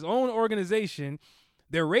 He has his own organization.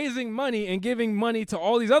 They're raising money and giving money to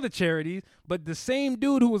all these other charities, but the same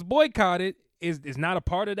dude who was boycotted is not a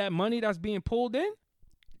part of that money that's being pulled in?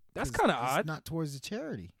 That's kind of odd. It's not towards the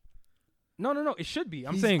charity. No. It should be.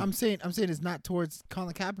 I'm saying it's not towards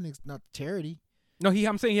Colin Kaepernick's not charity. No,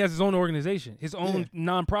 I'm saying he has his own organization, his own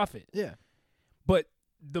nonprofit. Yeah. But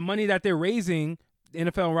the money that they're raising, the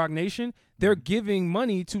NFL and Rock Nation, they're giving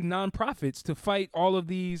money to nonprofits to fight all of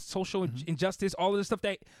these social injustice, all of the stuff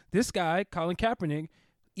that this guy, Colin Kaepernick,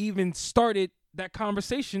 even started that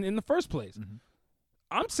conversation in the first place. Mm-hmm.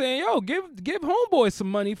 I'm saying, give Homeboy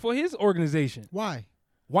some money for his organization. Why?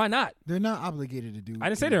 Why not? They're not obligated to do. I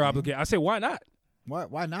didn't say they're obligated. I said why not?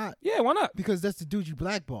 Why not? Yeah, why not? Because that's the dude you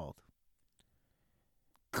blackballed.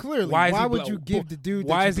 Clearly, why would you give the dude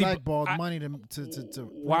that you blackballed money to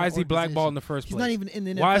why is he blackballed in the first place? He's not even in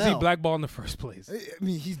the NFL. Why is he blackballed in the first place? I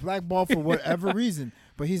mean, he's blackballed for whatever reason,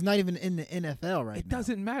 but he's not even in the NFL right now. It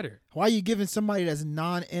doesn't matter. Why are you giving somebody that's a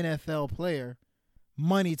non-NFL player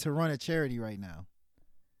money to run a charity right now?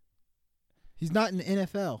 He's not in the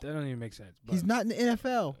NFL. That don't even make sense. But He's not in the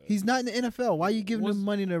NFL. He's not in the NFL. Why are you giving What's- him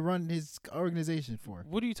money to run his organization for?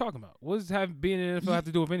 What are you talking about? What does being in the NFL have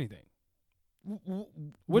to do with anything?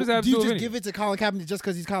 What does that have to do? do You with just anything? give it to Colin Kaepernick just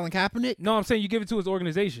because he's Colin Kaepernick? No, I'm saying you give it to his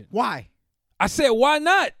organization. Why? I said, why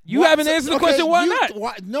not? You What? haven't answered the Okay, question. Why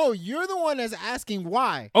not? No, you're the one that's asking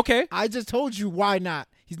why. Okay. I just told you why not.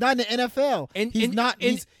 He's not in the NFL. And he's not.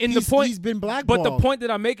 He's the point. He's been blackballed. But the point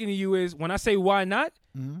that I'm making to you is when I say why not,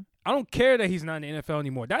 Mhm. I don't care that he's not in the NFL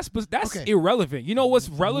anymore. That's Okay. irrelevant. You know what's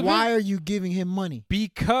relevant? Why are you giving him money?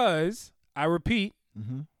 Because I repeat,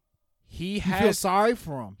 Mhm. he You feel has sorry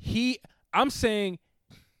for him. I'm saying,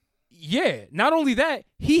 yeah, not only that,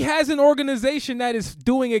 he has an organization that is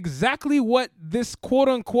doing exactly what this quote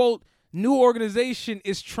unquote new organization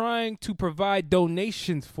is trying to provide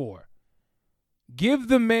donations for. Give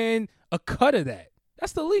the man a cut of that.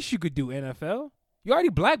 That's the least you could do, NFL. You already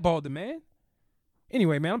blackballed the man.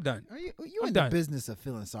 Anyway, man, I'm done. Are you I'm in done. the business of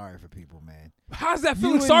feeling sorry for people, man? How's that You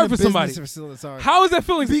feeling in sorry the for somebody? business of feeling sorry. How is that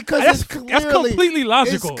feeling? Because that's, it's clearly, that's completely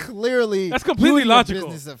logical. It's clearly That's completely you in the logical.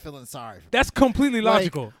 business of feeling sorry for That's completely Like,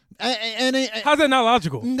 logical. and How's that not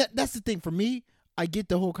logical? that's the thing for me. I get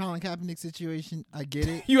the whole Colin Kaepernick situation. I get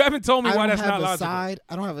it. You haven't told me I why don't that's have not a logical. side.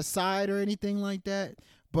 I don't have a side or anything like that.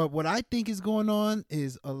 But what I think is going on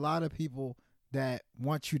is a lot of people that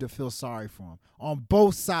want you to feel sorry for him on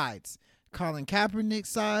both sides. Colin Kaepernick's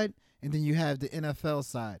side, and then you have the NFL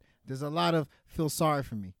side. There's a lot of feel sorry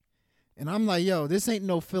for me. And I'm like, yo, this ain't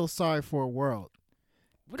no feel sorry for a world.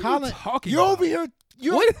 What are Colin, you talking you're about? over here.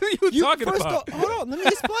 What are you talking first about? Hold on. Let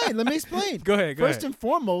me explain. Go ahead. Go First ahead. and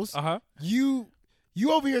foremost, Uh-huh. you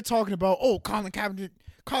over here talking about, oh, Colin Kaepernick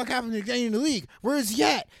ain't in the league. Where is he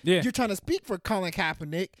at? Yeah. You're trying to speak for Colin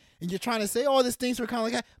Kaepernick, and you're trying to say all these things for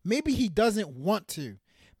Colin Kaepernick. Maybe he doesn't want to.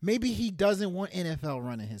 Maybe he doesn't want NFL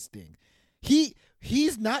running his thing.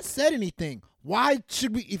 He's not said anything. Why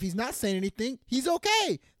should we? If he's not saying anything, he's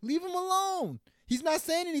okay. Leave him alone. He's not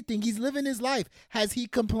saying anything. He's living his life. Has he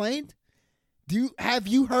complained? Have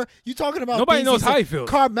you heard? You talking about Nobody things knows how said? he feels.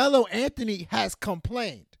 Carmelo Anthony has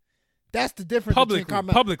complained. That's the difference between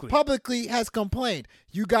Carmelo. Publicly has complained.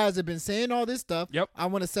 You guys have been saying all this stuff. Yep. I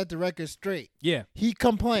want to set the record straight. Yeah. He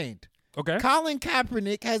complained. Okay. Colin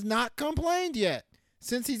Kaepernick has not complained yet.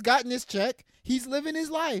 Since he's gotten his check, he's living his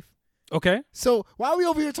life. Okay. So why are we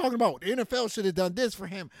over here talking about the NFL should have done this for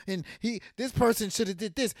him, and this person should have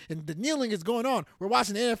did this, and the kneeling is going on. We're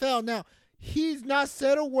watching the NFL now. He's not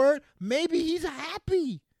said a word. Maybe he's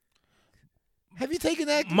happy. Have you taken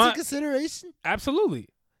that into consideration? Absolutely.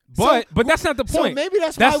 But that's not the point. So maybe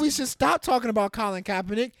that's why we should stop talking about Colin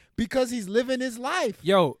Kaepernick, because he's living his life.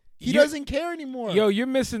 Yo, he doesn't care anymore. Yo, you're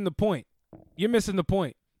missing the point. You're missing the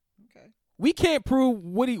point. Okay. We can't prove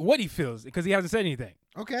what he feels because he hasn't said anything.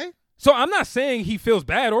 Okay. So I'm not saying he feels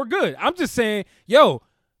bad or good. I'm just saying, yo,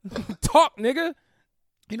 talk, nigga.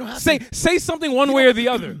 You don't have to say something one way or the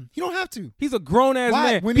other. You don't have to. He's a grown ass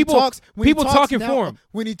man. When people talking now, for him.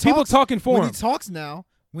 When he talks, people talking for him.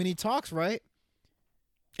 When he talks, right?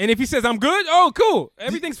 And if he says I'm good, oh cool,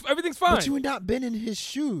 everything's fine. But you have not been in his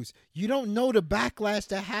shoes. You don't know the backlash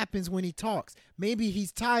that happens when he talks. Maybe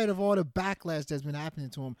he's tired of all the backlash that's been happening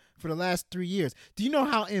to him for the last 3 years. Do you know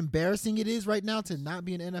how embarrassing it is right now to not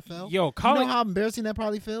be in the NFL? Yo, you know how embarrassing that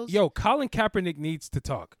probably feels? Yo, Colin Kaepernick needs to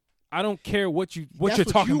talk. I don't care what you're talking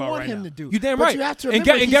That's what you about want right him now. to do. You damn But right. you have to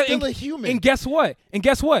remember he's still a human. And guess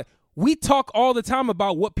what? We talk all the time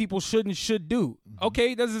about what people should and should do. Mm-hmm.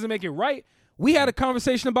 Okay, that doesn't make it right. We had a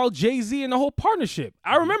conversation about Jay-Z and the whole partnership.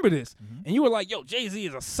 I remember this. Mm-hmm. And you were like, yo, Jay-Z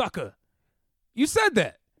is a sucker. You said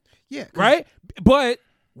that. Yeah. Right? But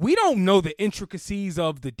we don't know the intricacies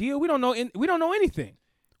of the deal. We don't know anything.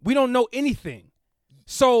 We don't know anything.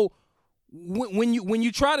 So when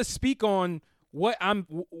you try to speak on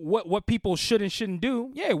what people should and shouldn't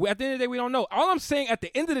do, yeah, at the end of the day, we don't know. All I'm saying, at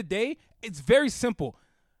the end of the day, it's very simple.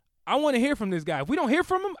 I want to hear from this guy. If we don't hear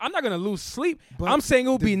from him, I'm not going to lose sleep. But I'm saying it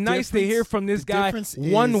would be nice to hear from this guy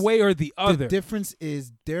one way or the other. The difference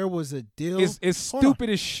is there was a deal. It's stupid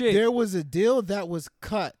as shit. There was a deal that was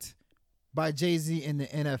cut by Jay-Z in the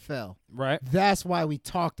NFL. Right. That's why we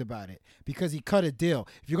talked about it, because he cut a deal.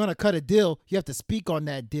 If you're going to cut a deal, you have to speak on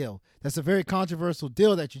that deal. That's a very controversial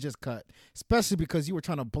deal that you just cut, especially because you were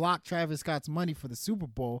trying to block Travis Scott's money for the Super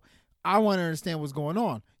Bowl. I want to understand what's going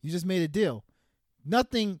on. You just made a deal.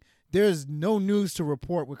 There's no news to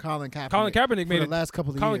report with Colin Kaepernick. Colin Kaepernick made the last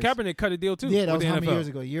couple of Colin years. Kaepernick cut a deal too. Yeah, that with was the how NFL. many years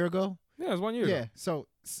ago? A year ago? Yeah, it was 1 year Yeah. ago. So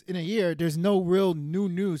in a year, there's no real new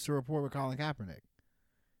news to report with Colin Kaepernick.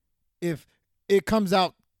 If it comes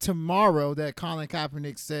out tomorrow that Colin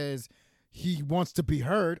Kaepernick says he wants to be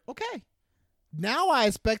heard, okay. Now I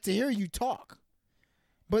expect to hear you talk.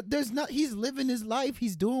 But there's not. He's living his life.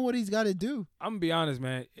 He's doing what he's got to do. I'm gonna be honest,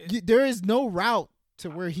 man. There is no route to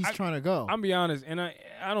where he's trying to go. I'm gonna be honest, and I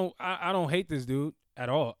don't hate this dude at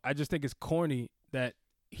all. I just think it's corny that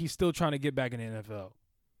he's still trying to get back in the NFL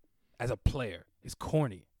as a player. It's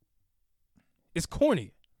corny. It's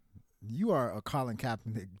corny. You are a Colin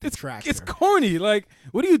Kaepernick detractor. It's corny. Like,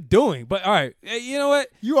 what are you doing? But all right, you know what?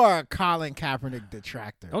 You are a Colin Kaepernick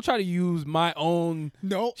detractor. Don't try to use my own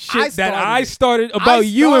No, shit that I started about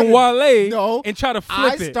you and Wale No, and try to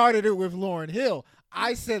flip it. I started it with Lauryn Hill.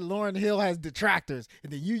 I said Lauryn Hill has detractors,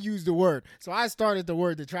 and then you used the word. So I started the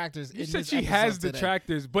word detractors. You in said this she episode has today.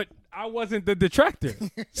 detractors, but I wasn't the detractor.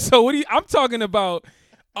 So what do you? I'm talking about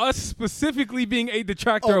us specifically being a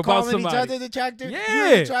detractor about calling somebody. each other detractor? Yeah. You're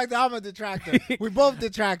a detractor. I'm a detractor. We're both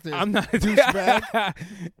detractors. I'm not a douchebag.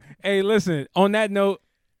 Hey, listen. On that note,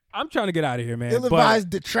 I'm trying to get out of here, man. Ill-advised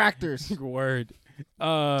detractors. But, word.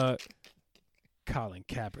 Colin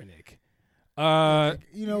Kaepernick.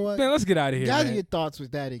 You know what? Man, let's get out of here. Gather man. your thoughts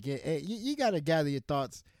with that again. Hey, you got to gather your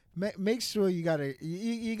thoughts. Make sure you got to.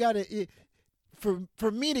 You got to. For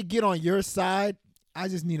me to get on your side, I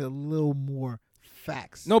just need a little more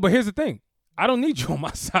facts. No, but here's the thing. I don't need you on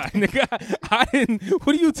my side, nigga. I didn't.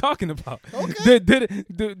 What are you talking about? Okay.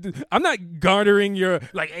 I'm not garnering your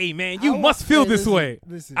like. Hey, man, you must feel this way.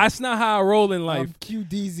 Listen, That's not how I roll in life. I'm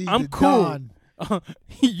QDZ. I'm the cool. Don.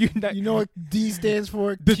 You know what D stands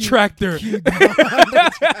for? Detractor.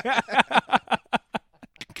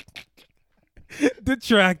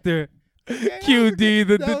 Detractor. QD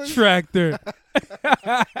the detractor.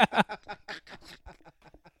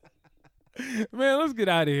 Man, let's get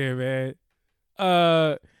out of here, man.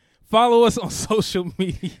 Follow us on social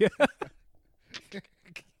media.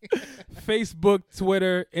 Facebook,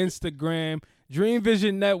 Twitter, Instagram, Dream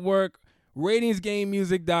Vision Network,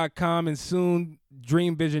 ratingsgamemusic.com, and soon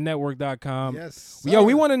dreamvisionnetwork.com. Yes. Yo,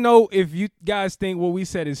 we want to know if you guys think what we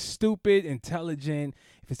said is stupid, intelligent,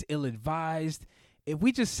 if it's ill-advised, if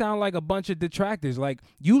we just sound like a bunch of detractors. Like,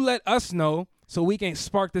 you let us know so we can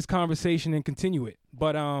spark this conversation and continue it.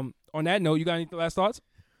 But on that note, you got any last thoughts?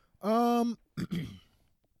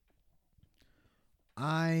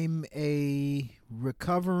 I'm a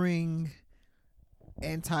recovering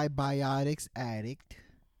antibiotics addict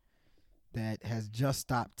that has just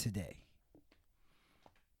stopped today.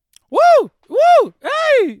 Woo! Woo!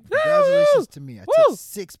 Hey! Congratulations to me. I Woo! took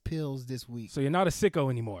 6 pills this week. So you're not a sicko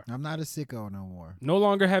anymore. I'm not a sicko no more. No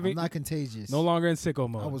longer I'm having. not contagious. No longer in sicko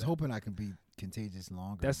mode. I was hoping I could be contagious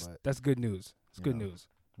longer. That's good news. It's good know, news.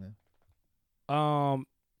 yeah.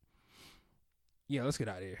 Yeah, let's get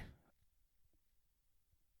out of here.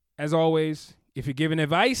 As always, if you're giving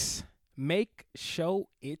advice, make sure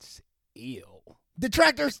it's ill.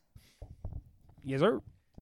 Detractors. Yes, sir.